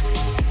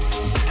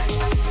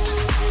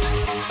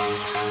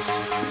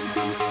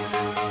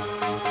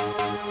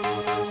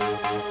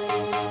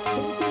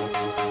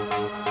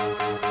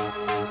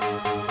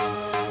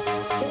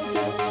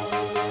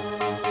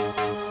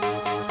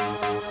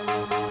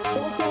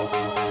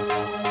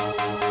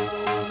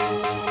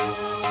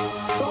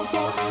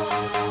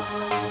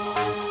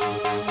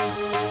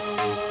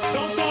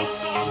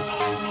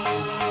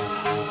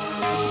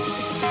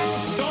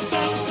 Don't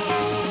stop.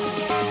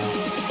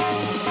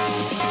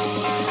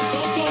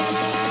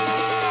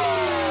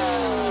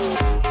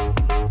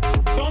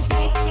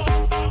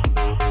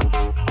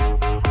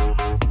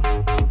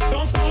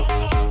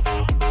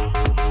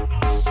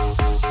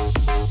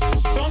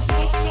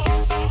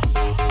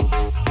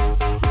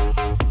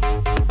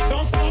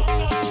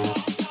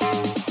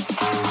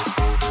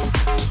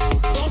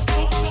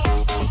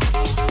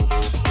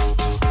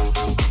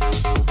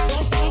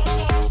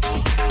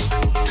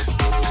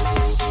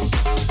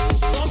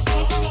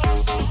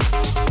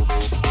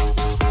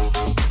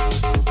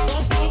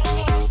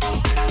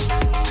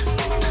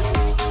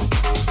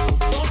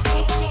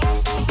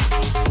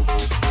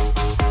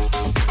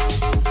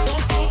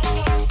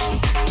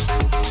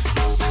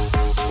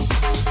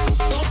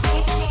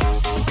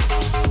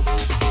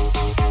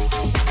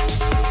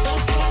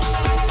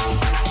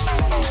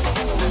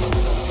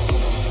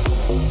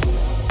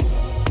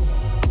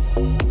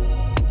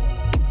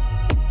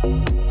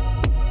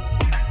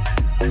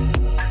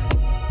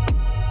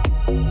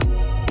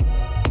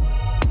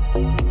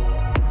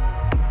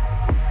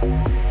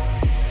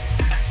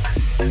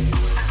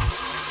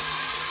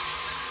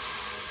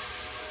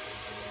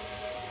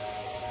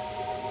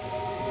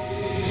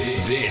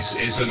 This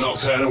is the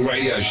Nocturnal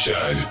Radio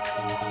Show.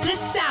 The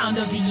sound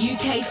of the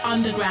UK's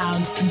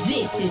underground.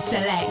 This is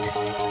Select.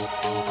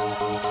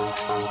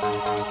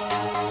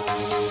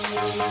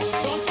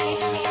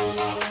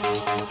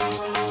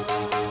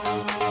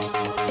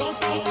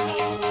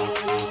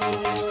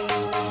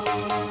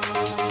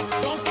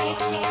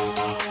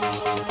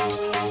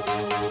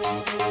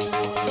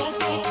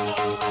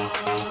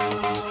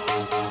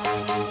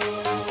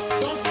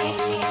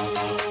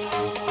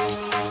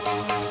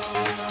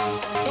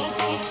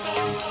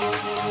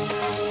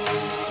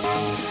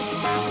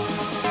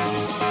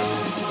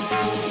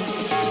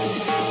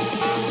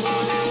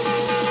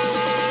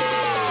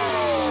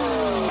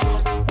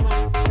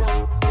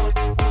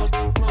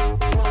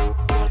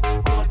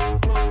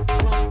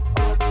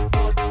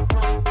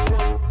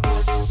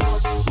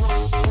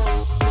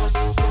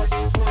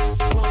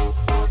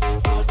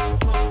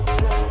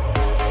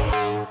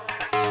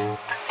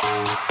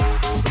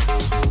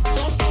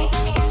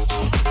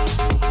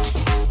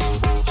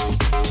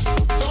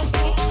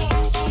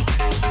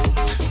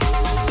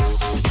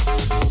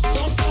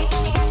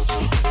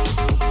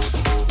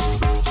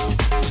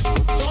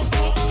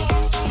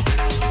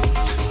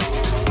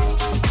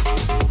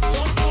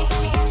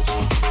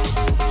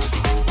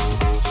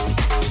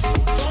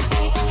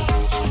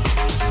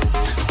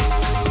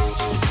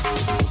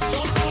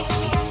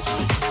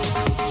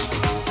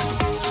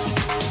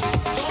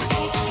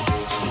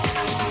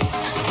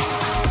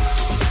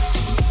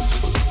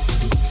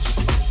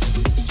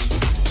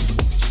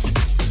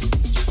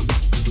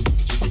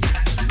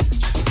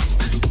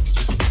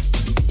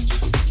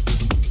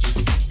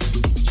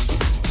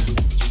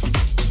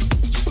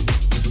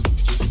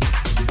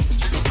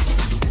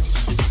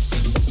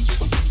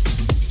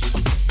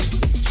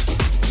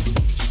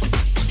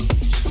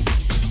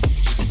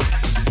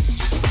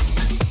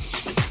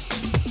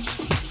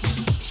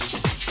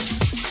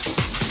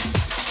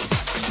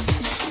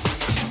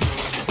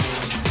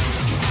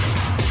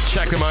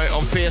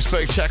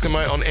 Facebook, check them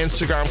out on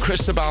Instagram.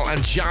 Cristobal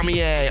and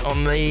Jamiez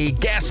on the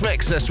guest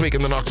mix this week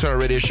in the Nocturnal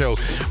Radio Show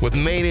with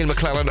me, Neil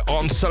McClelland,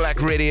 on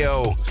Select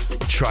Radio.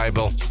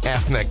 Tribal,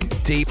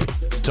 ethnic, deep,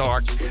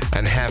 dark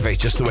and heavy,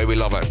 just the way we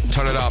love it.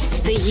 Turn it up.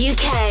 The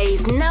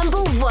UK's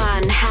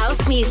 #1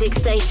 house music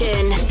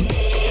station.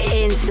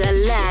 In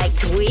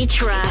Select we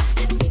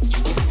trust.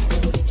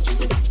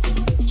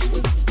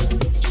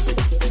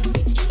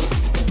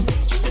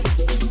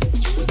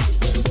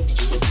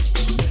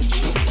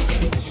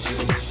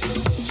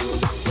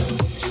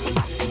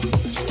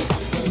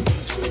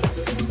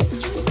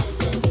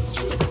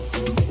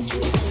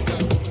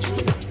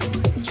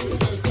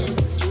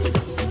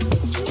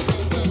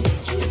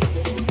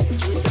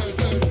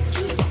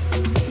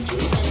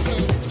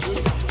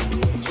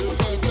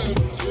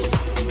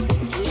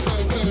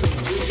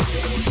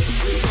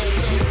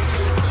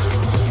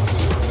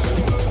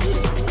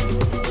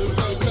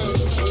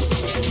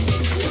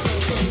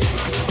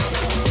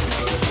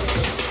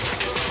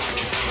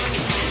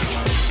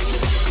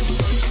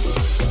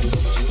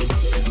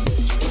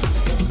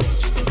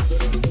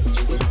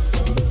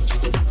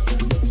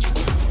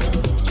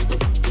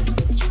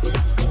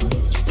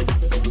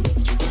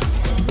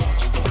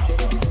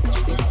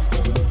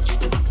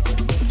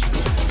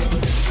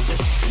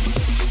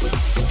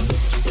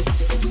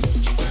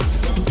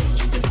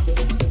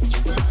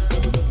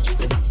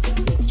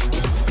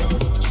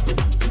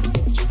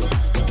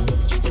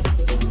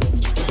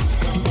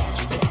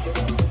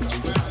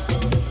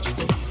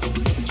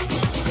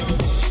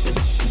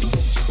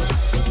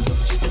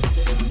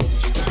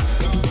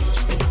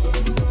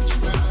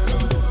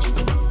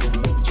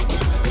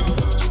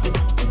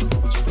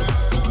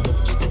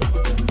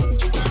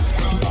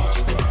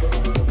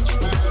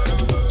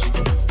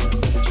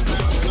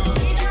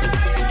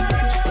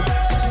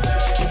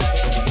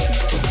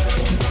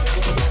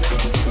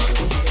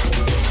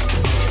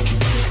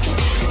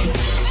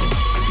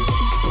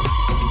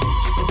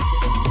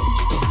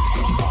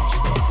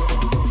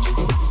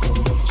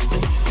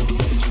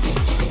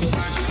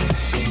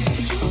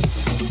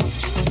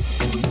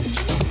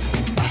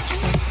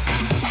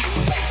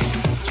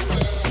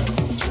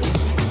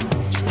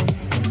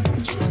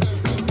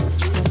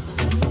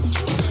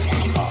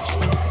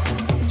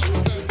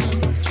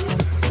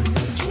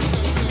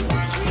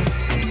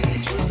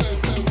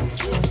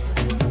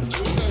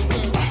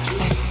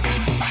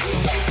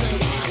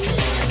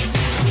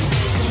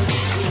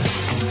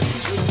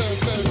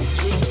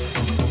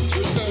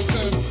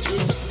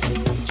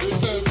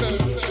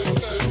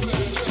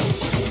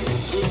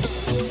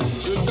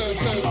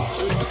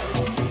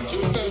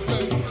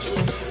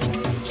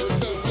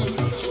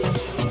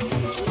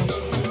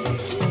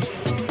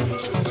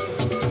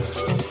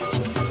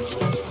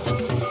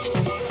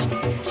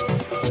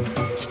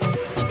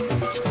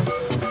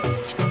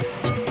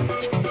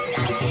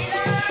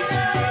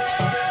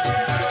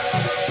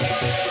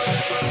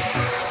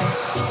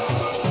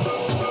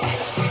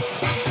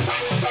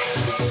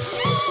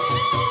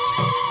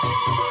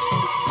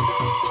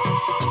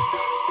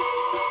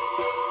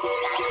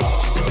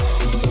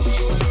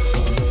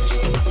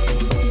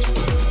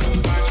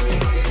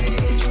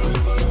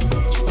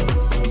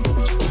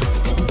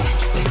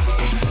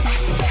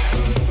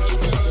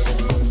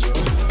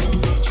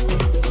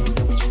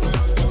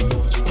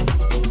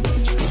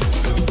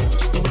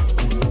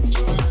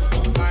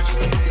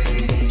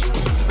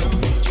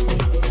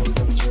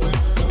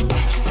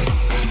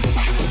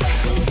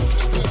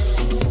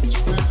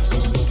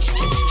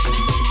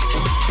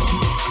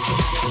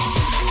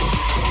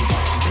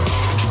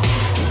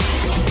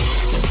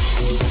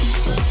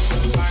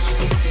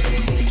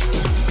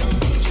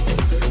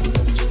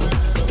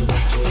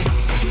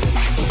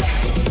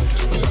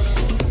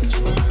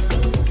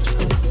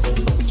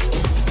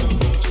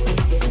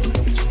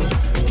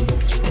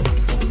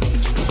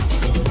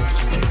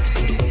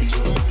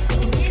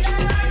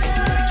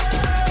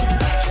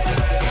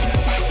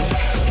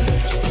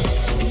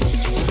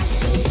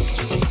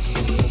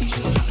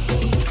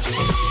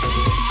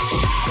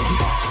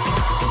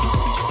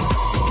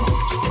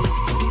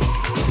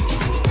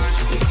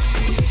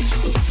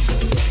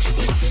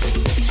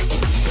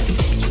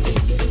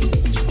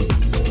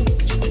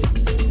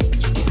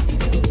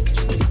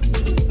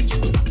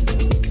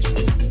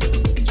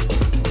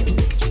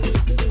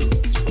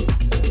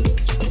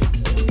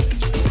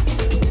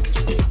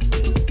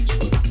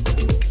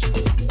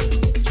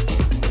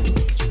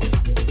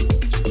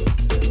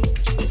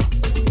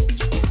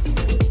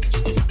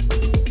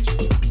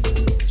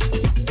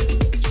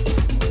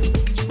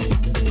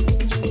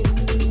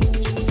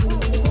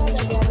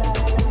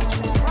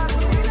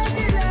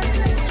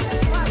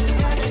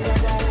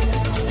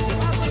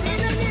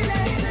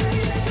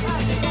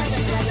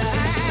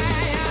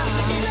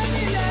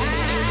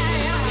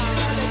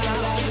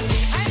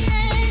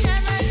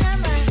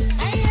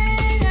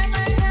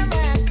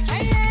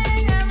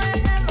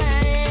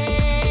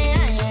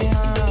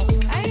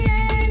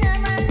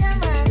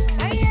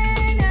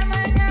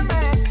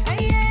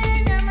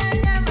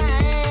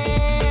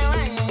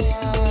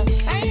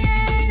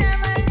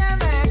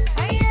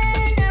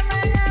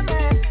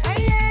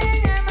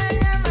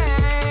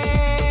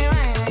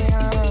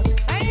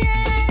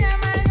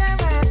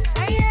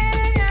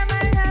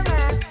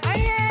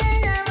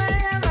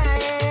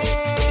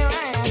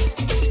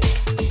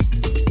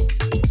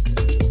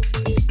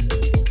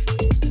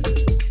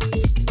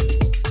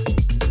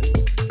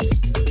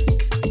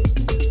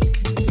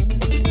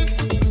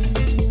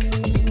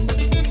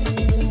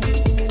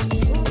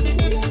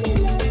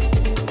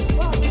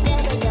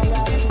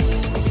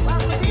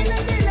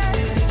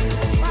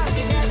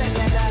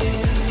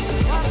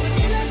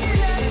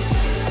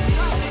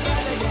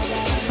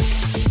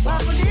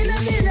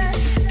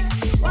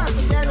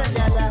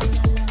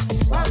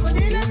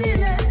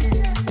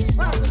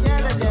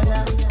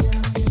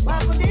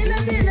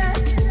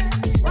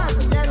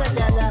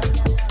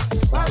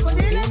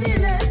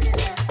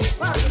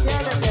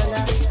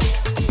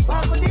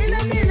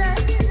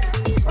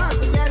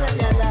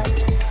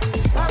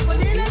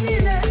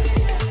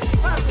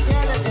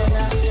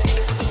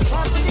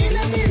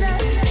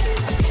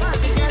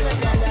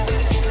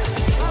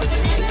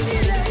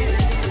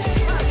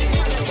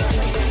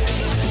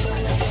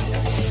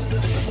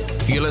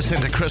 You're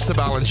listening to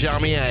Cristobal and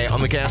Jamiez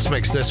on the guest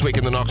mix this week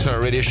in the Nocturnal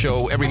Radio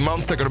Show. Every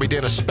month they're going to be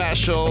doing a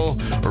special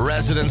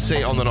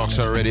residency on the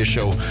Nocturnal Radio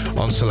Show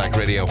on Select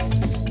Radio.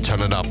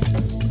 Turn it up.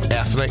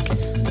 Ethnic,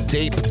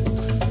 deep,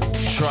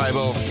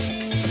 tribal,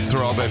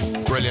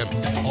 throbbing, brilliant.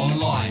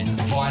 Online,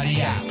 via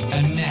the app,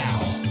 and now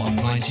on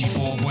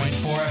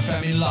 94.4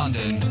 FM in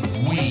London,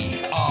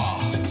 we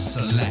are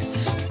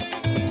Select.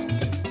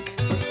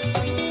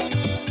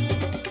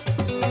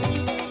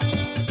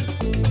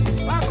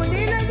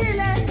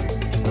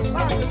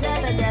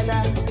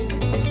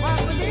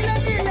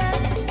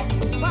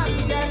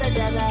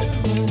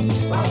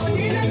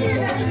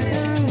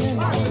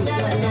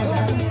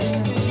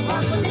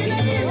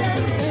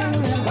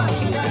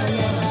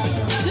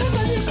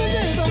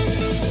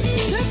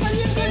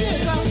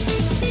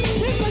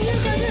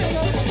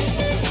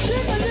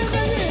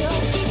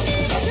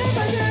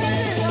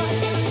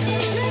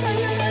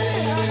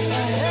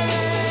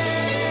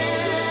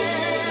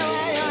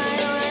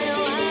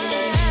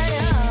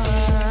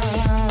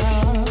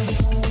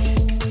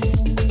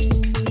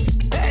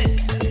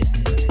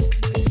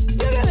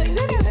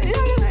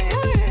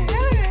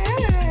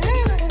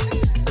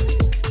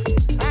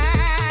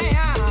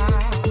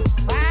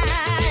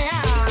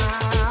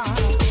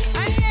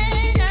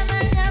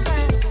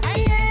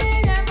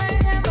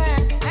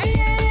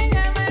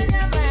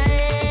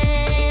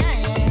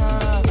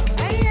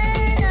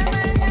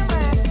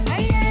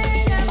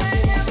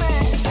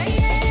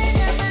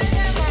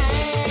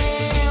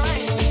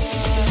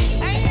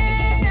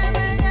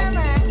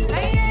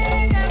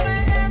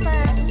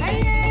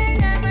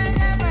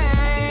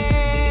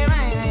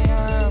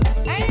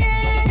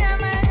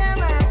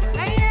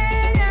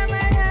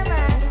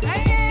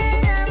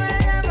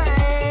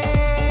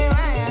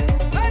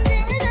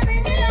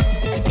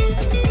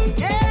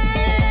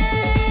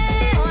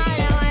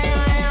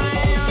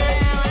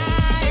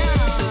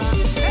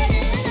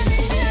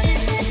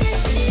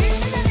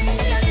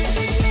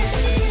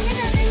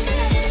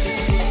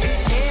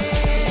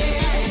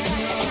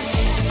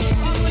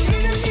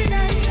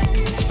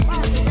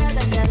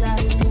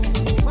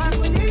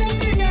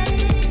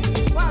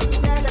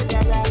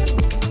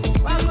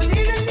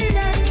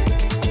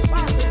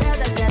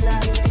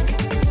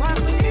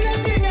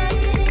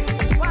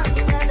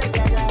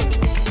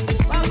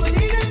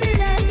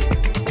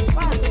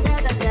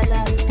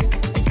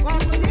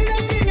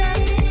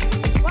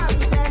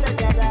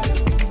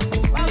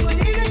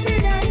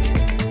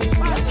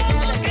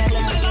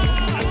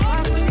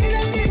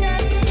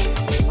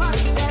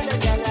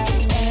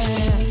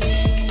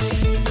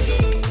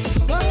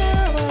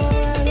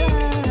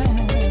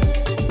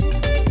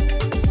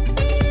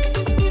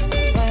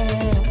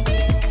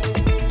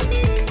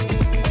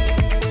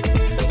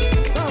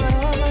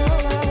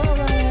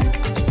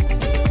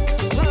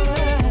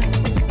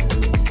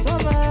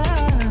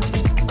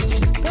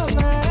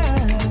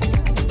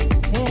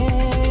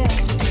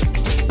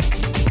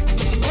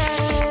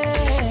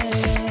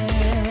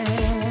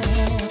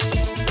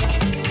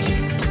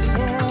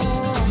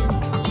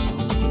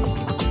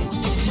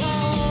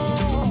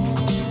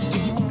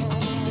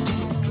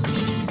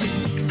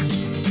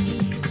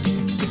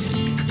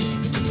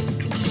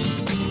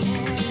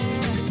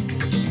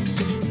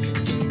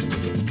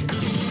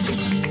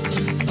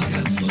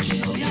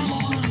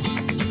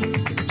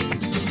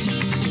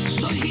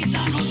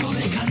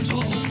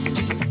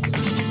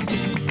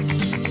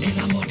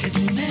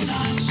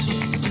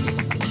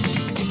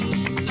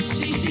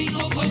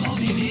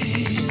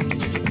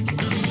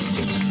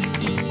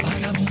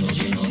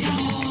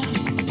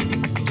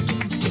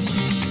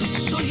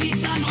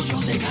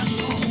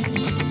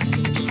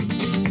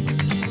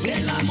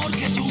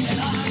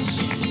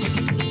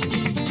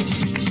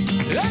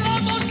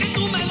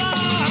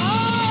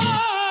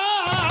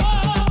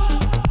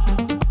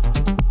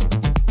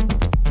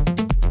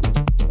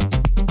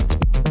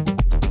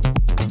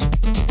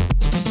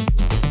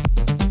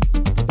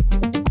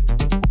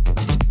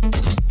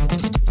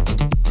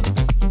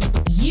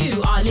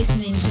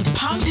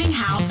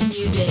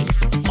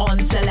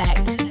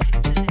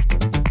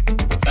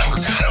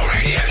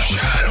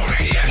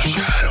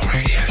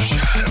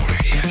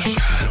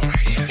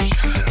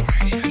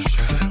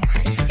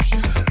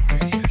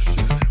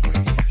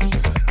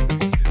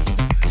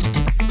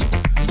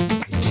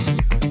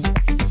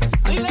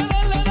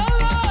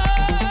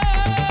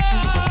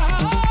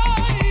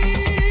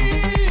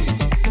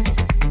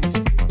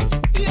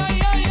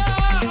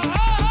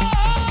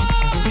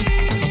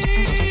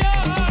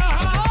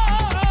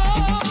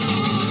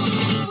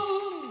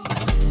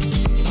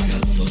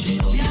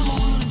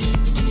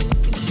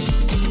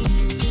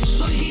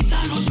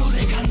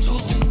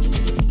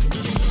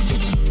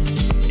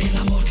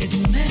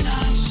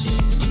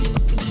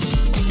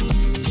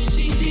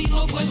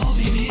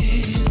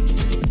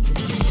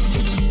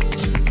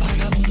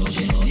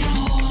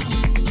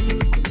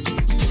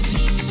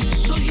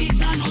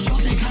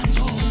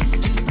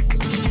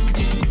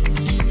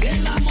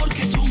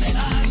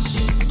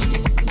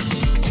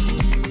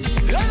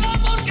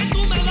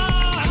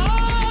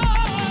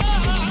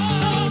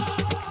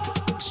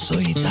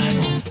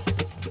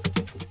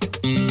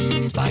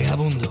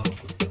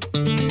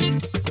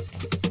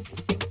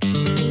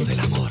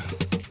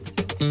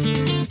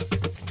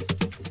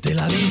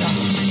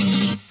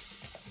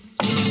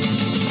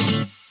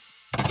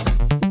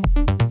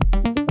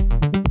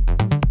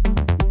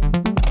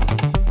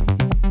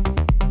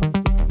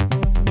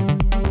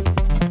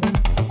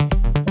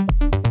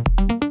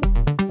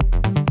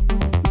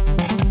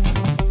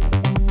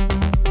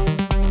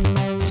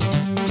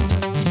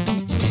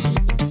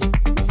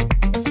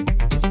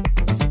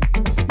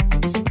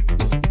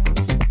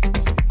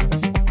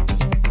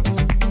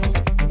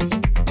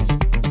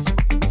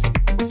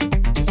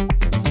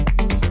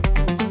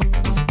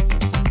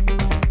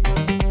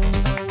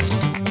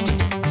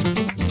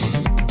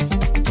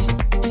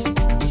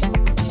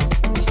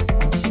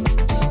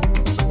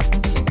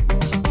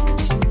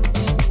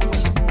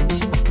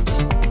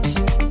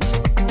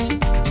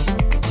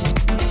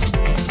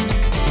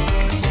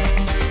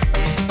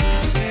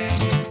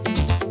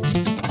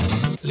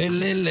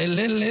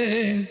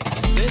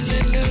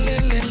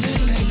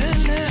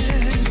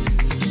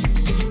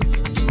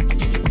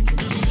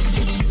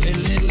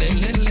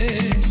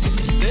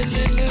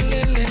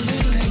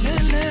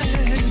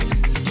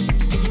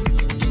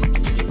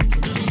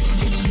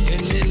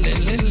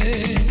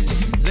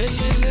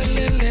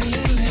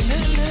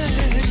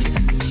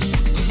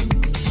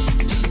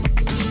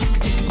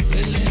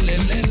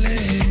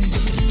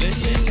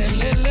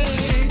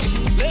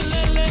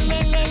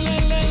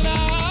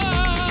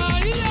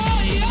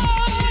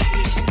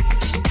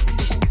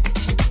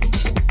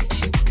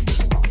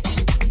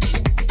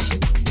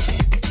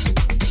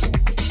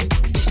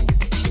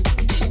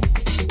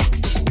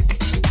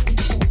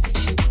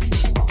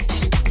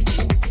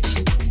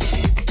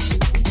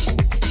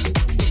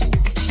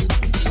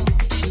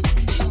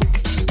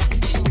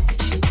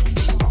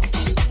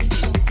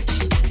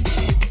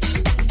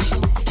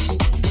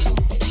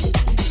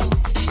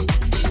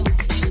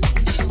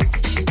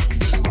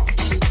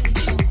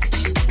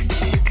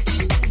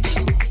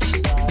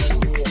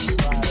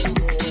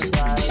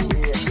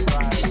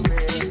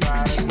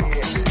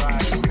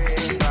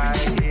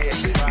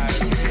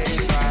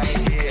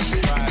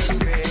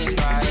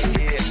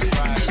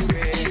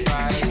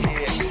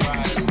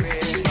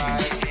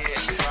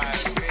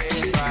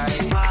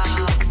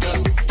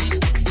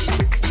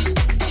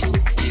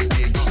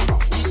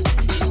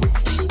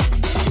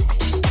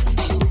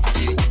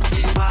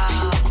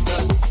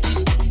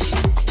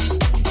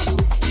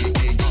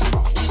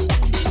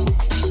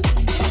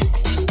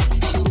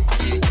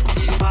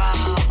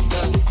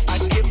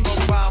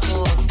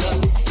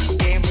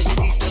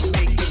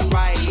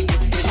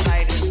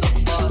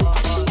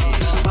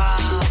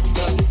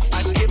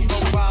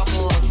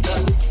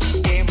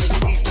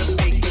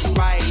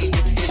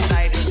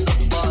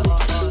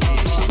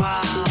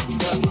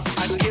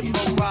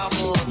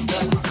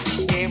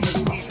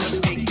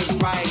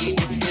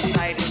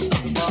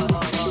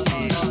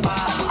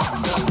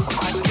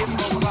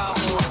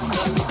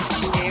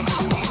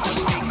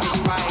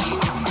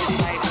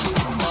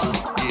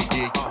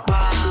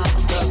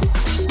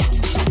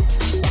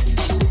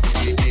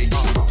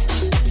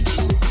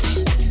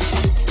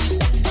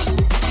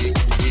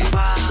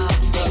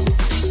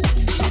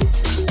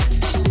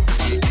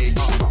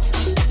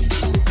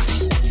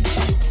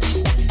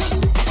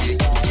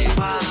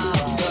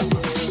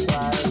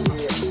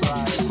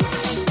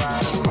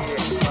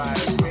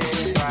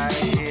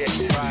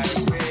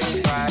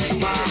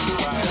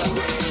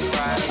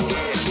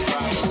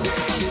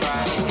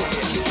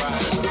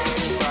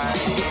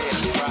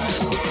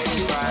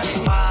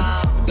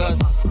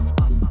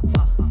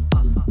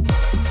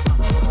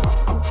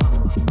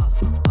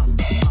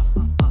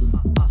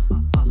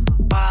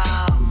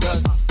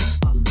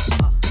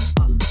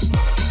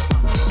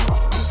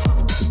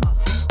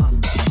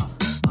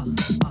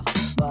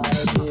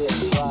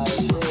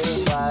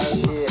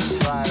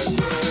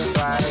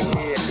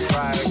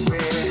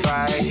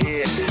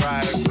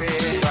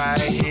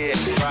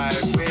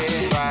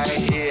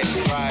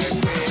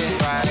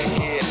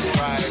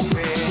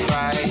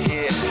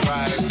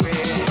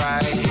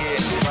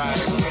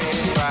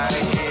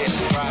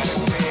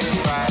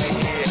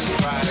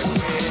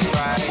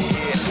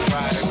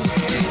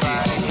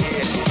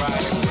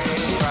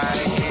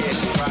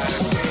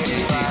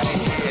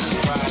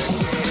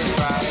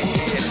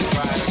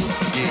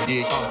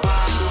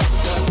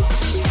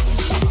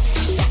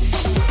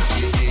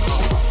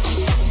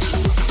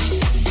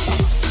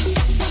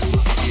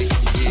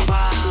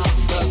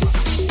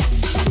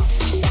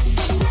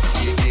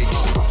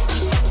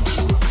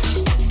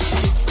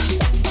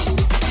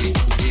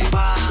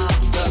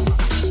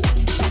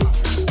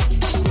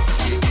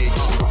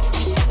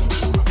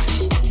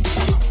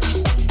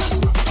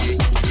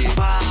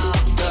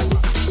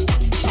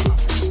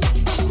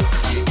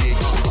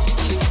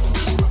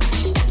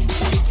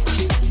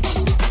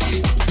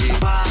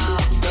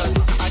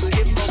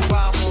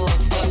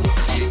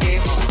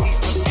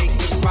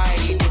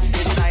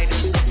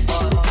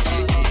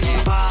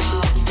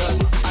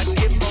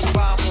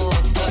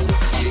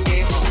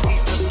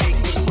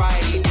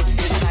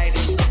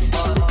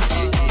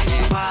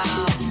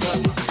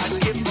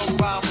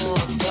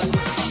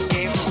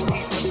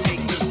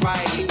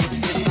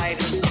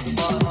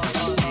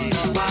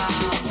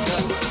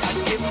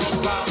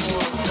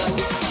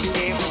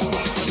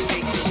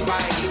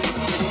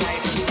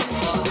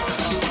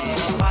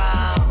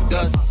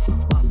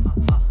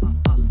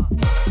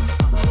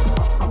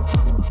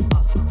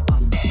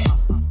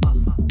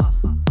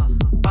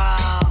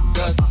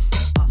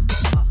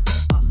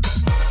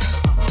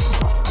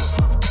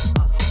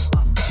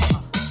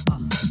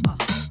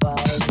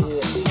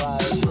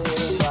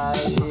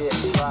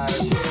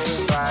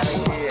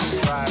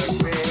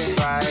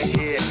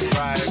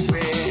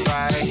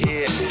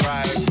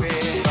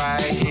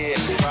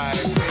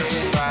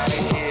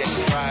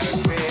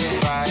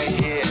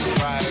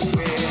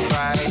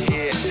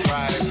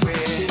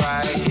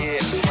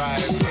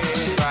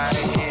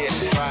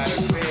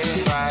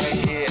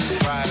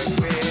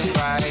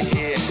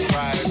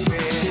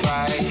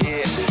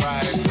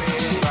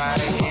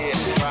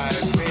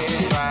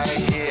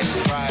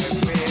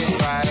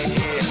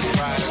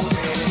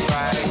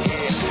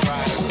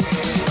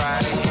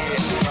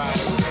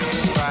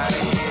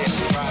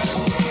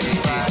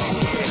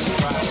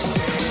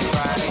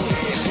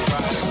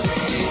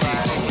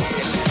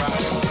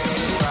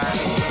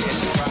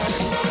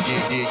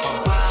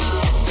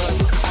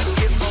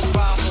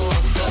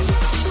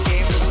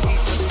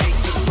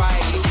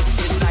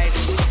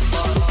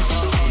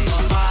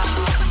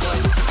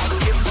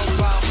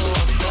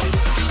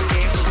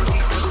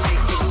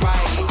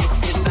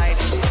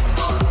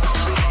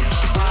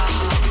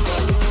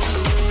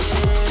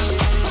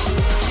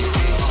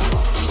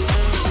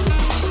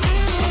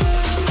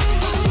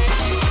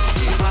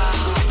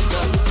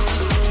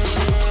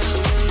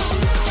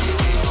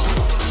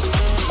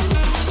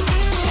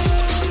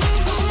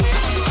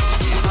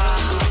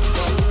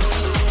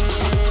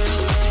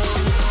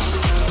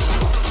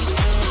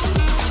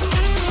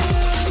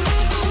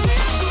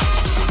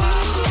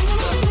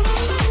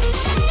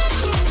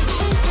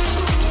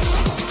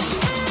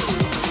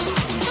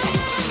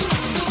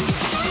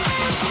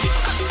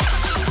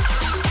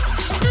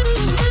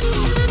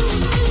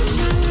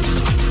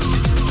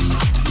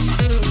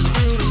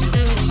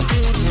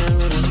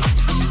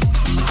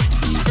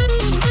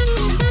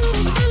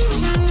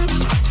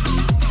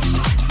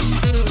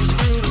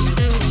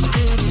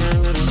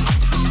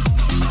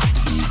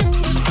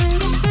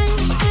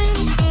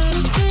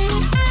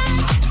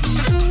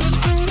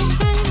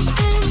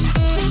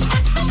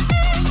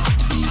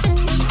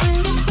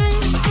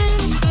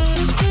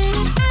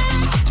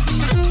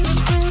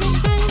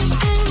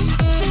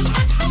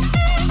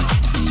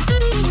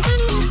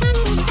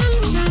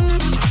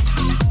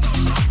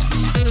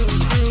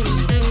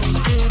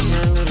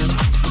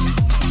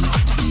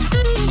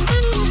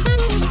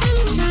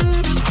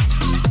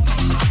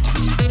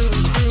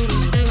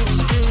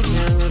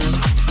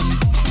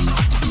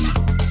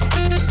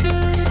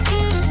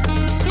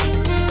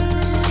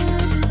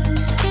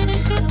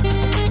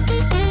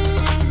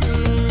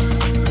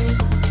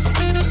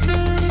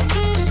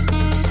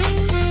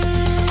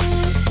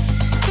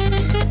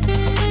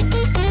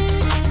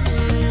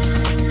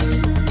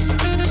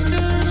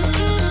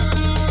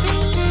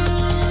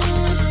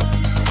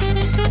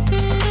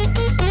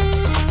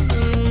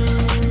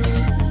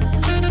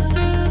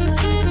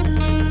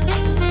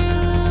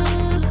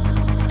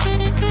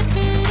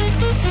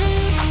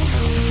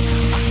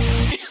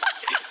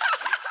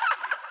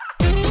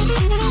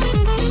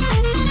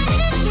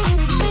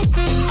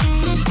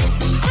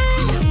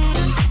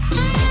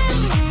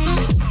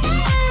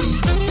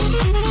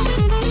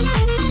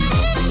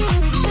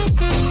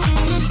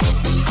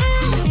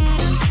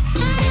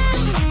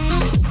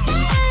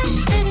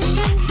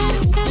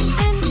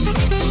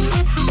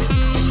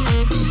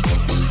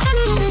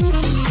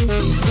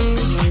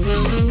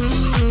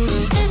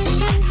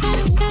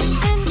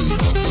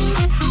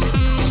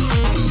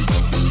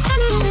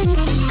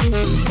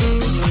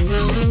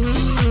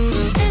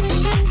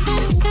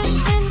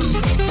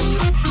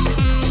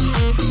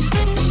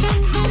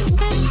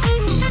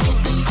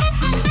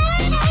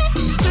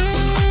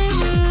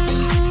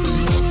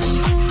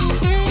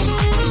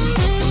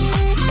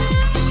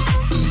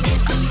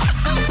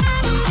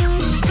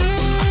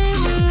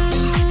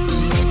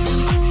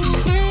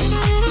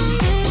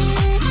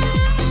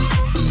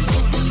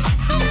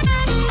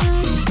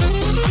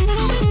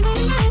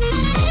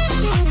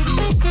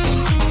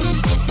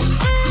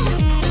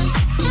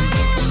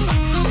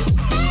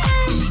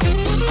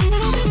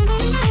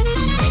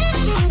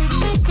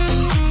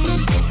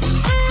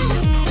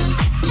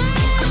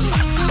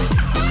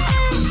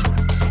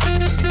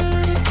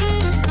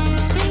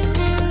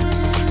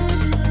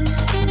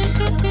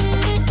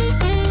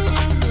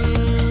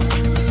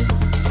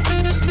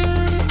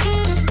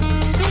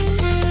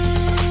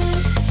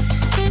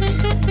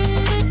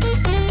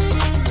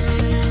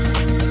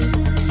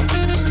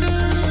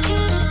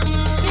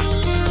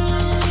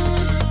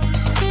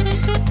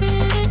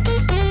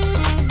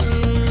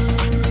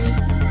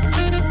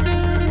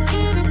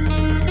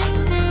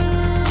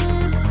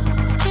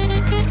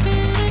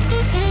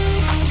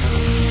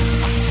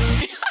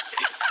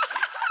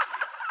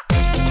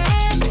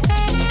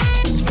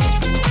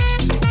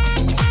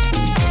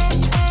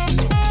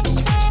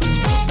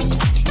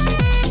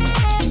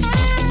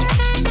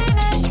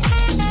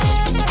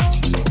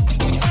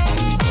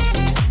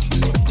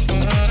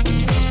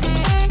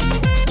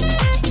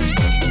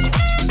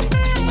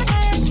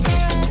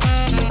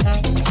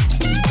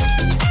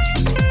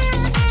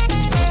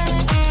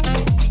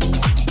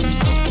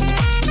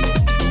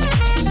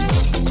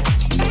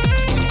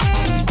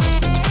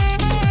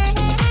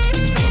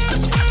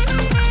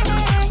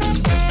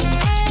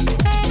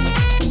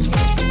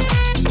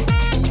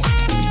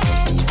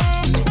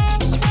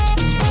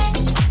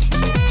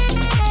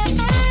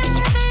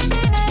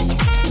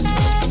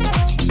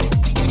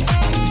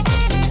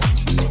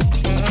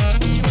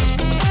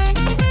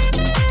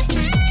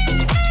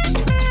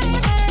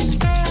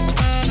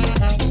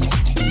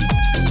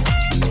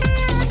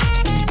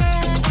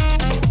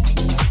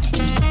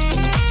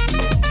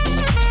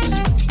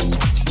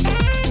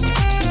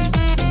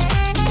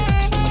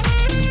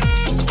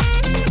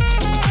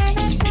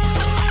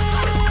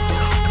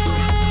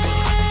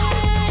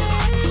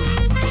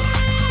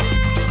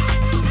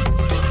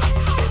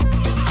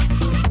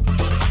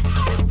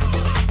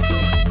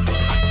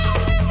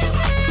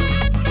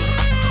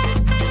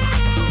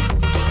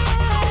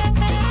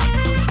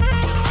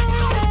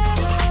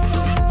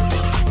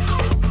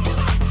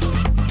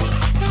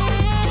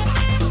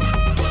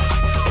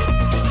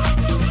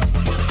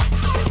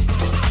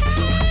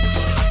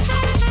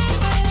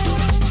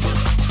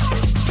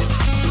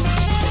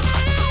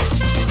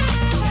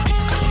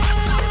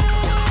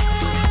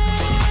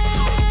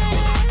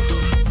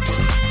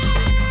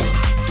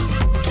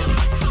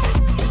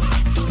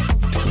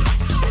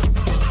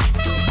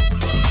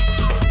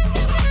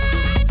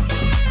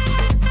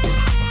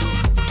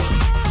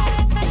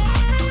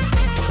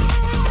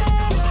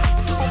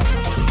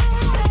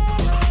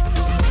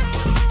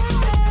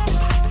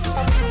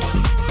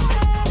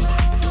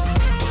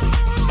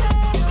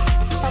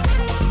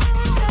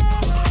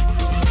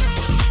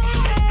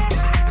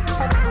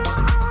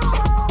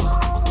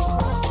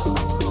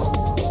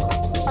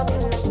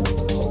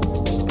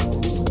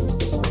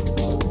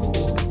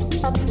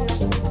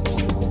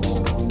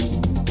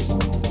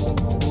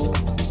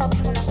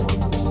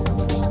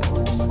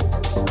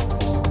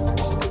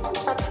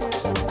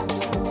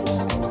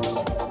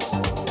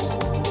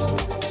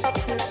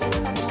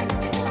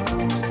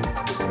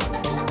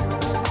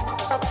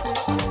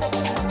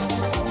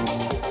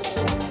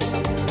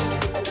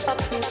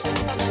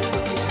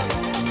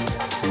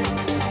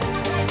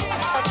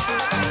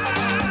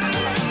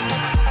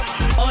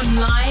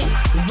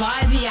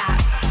 via the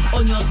app,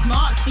 on your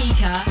smart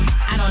speaker,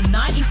 and on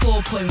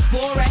 94.4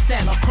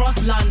 FM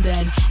across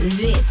London.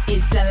 This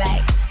is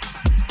Select.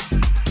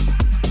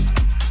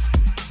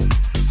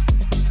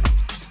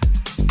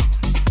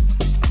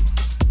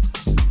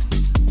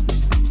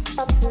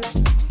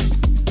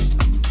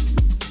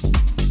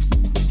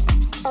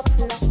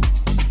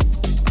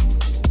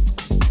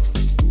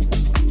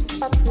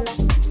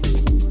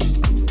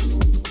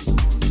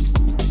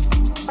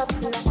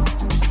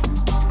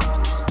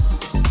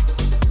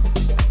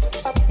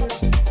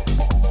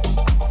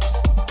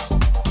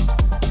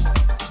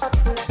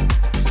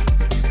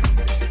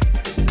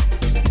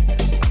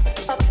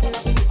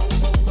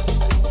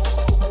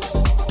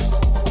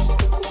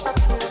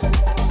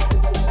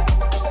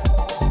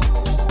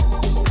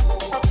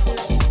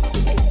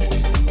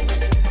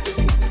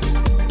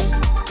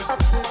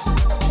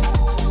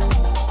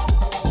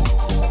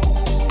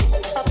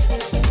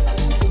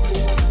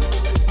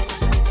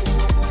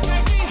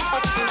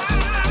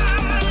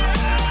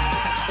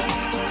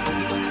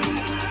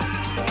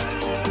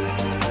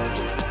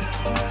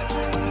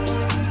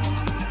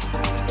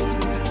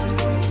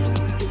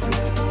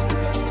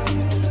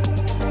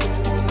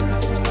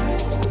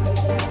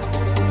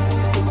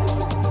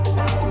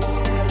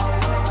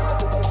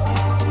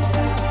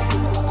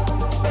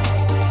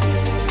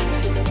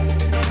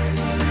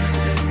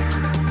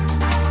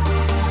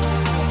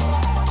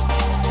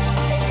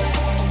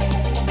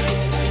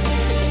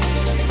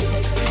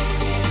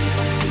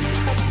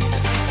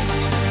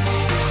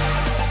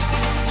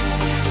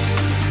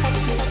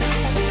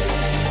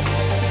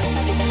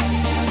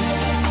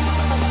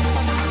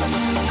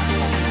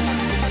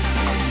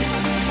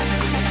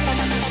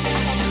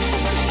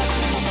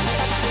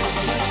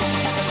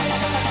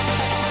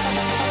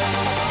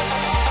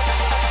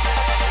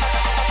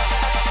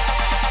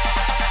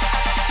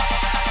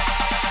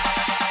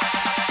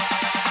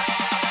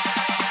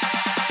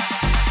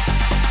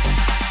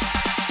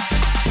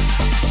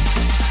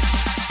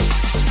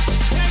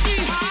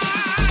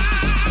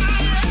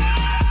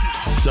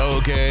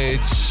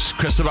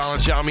 Cristobal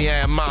and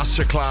Jamiez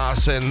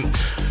masterclass in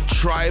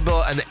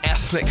tribal and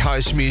ethnic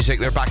house music.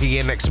 They're back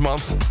again next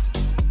month.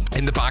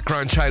 In the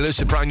background, Chai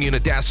Lucid, brand new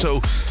Nadesso,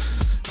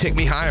 Take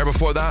Me Higher.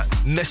 Before that,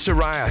 Mr.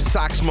 Raya,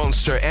 Sax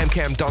Monster,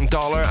 MKM Don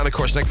Dollar, and of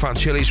course Nick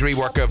Fanciulli's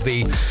rework of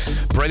the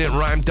brilliant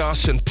Rhyme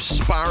Dust and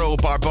Sparrow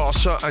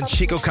Barbosa and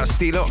Chico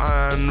Castillo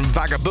and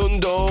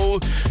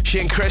Vagabundo.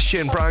 Shane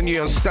Christian, brand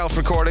new on Stealth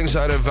Recordings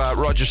out of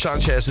Roger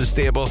Sanchez's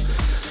stable.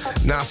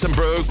 Nassim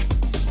Brook,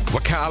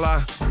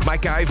 Wakala,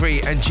 Mike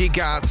Ivory and G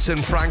Gats and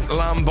Frank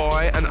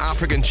Lamboy and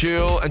African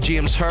Jewel and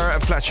James Herr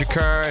and Fletcher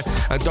Kerr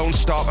and Don't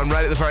Stop and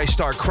right at the very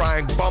start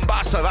Crying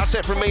Bombassa. That's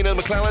it from me, Neil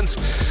McClellan's.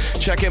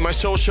 Check in my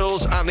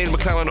socials at Neil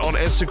McClellan on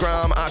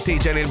Instagram, at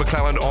DJ Neil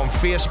McClellan on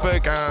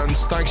Facebook, and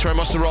thanks very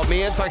much to Rob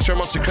Meehan, thanks very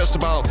much to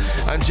Cristobal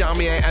and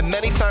Jamiez, and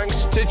many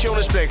thanks to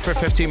Jonas Blake for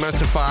 15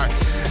 minutes of fire.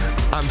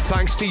 And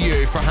thanks to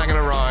you for hanging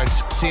around.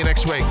 See you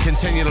next week.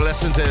 Continue to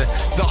listen to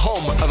the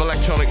home of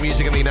electronic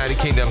music in the United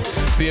Kingdom,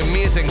 the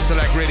amazing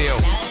Select Radio.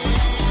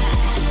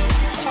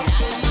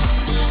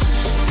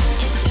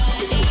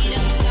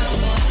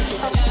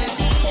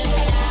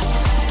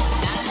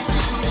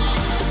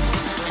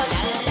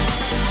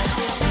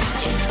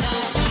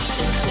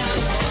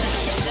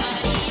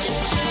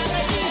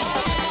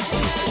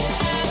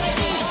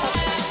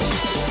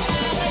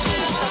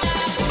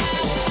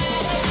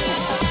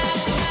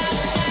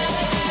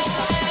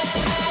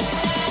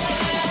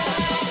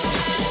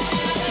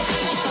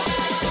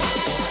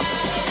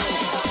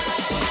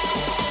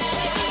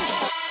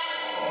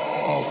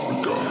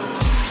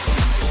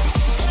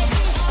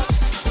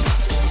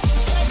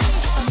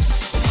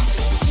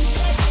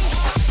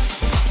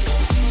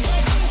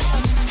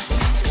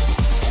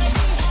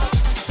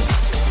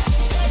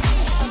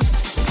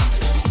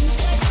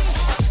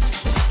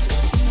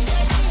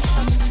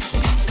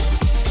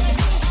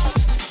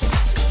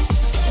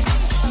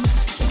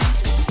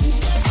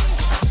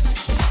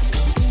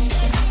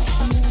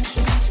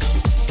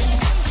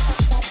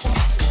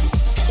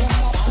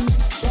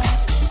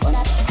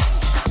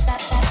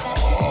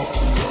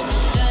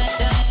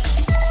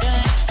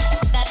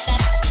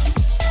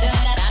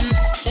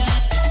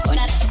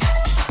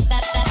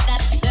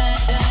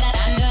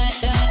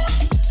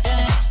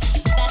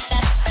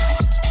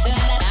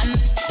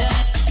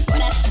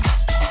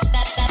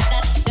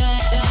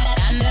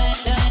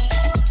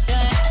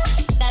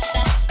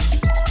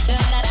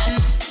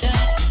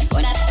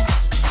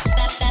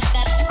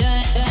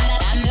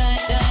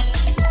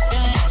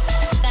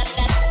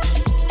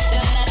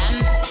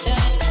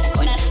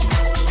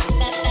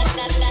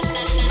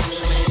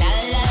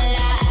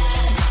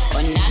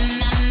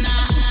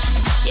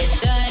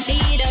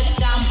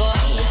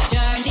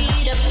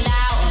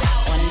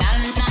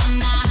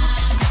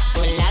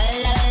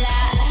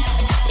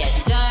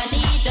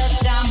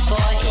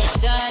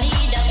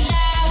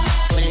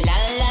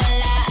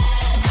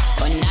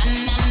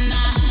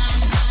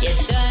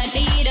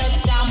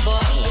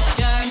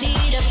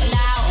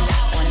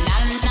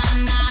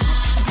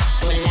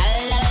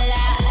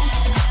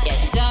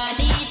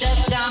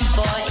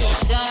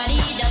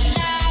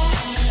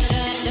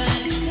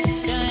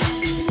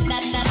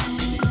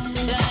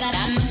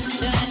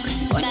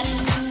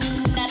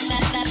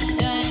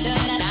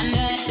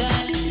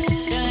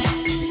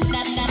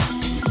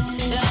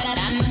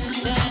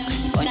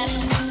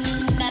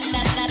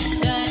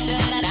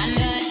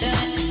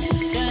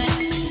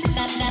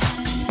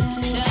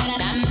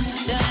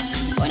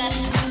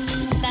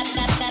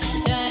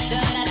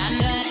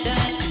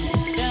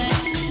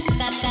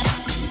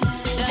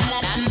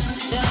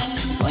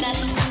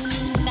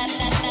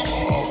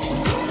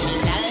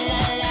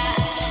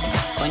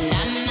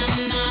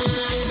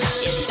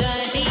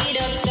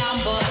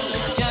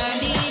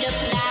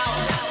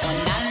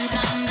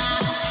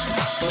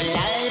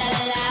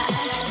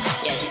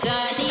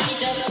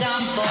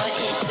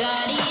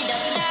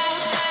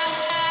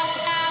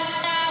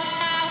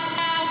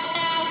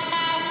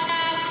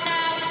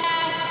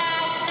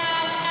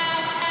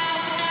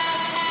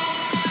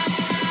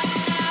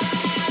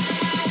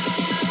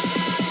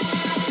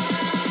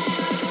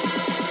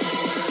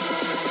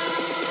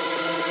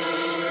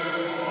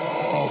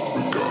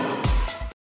 Africa.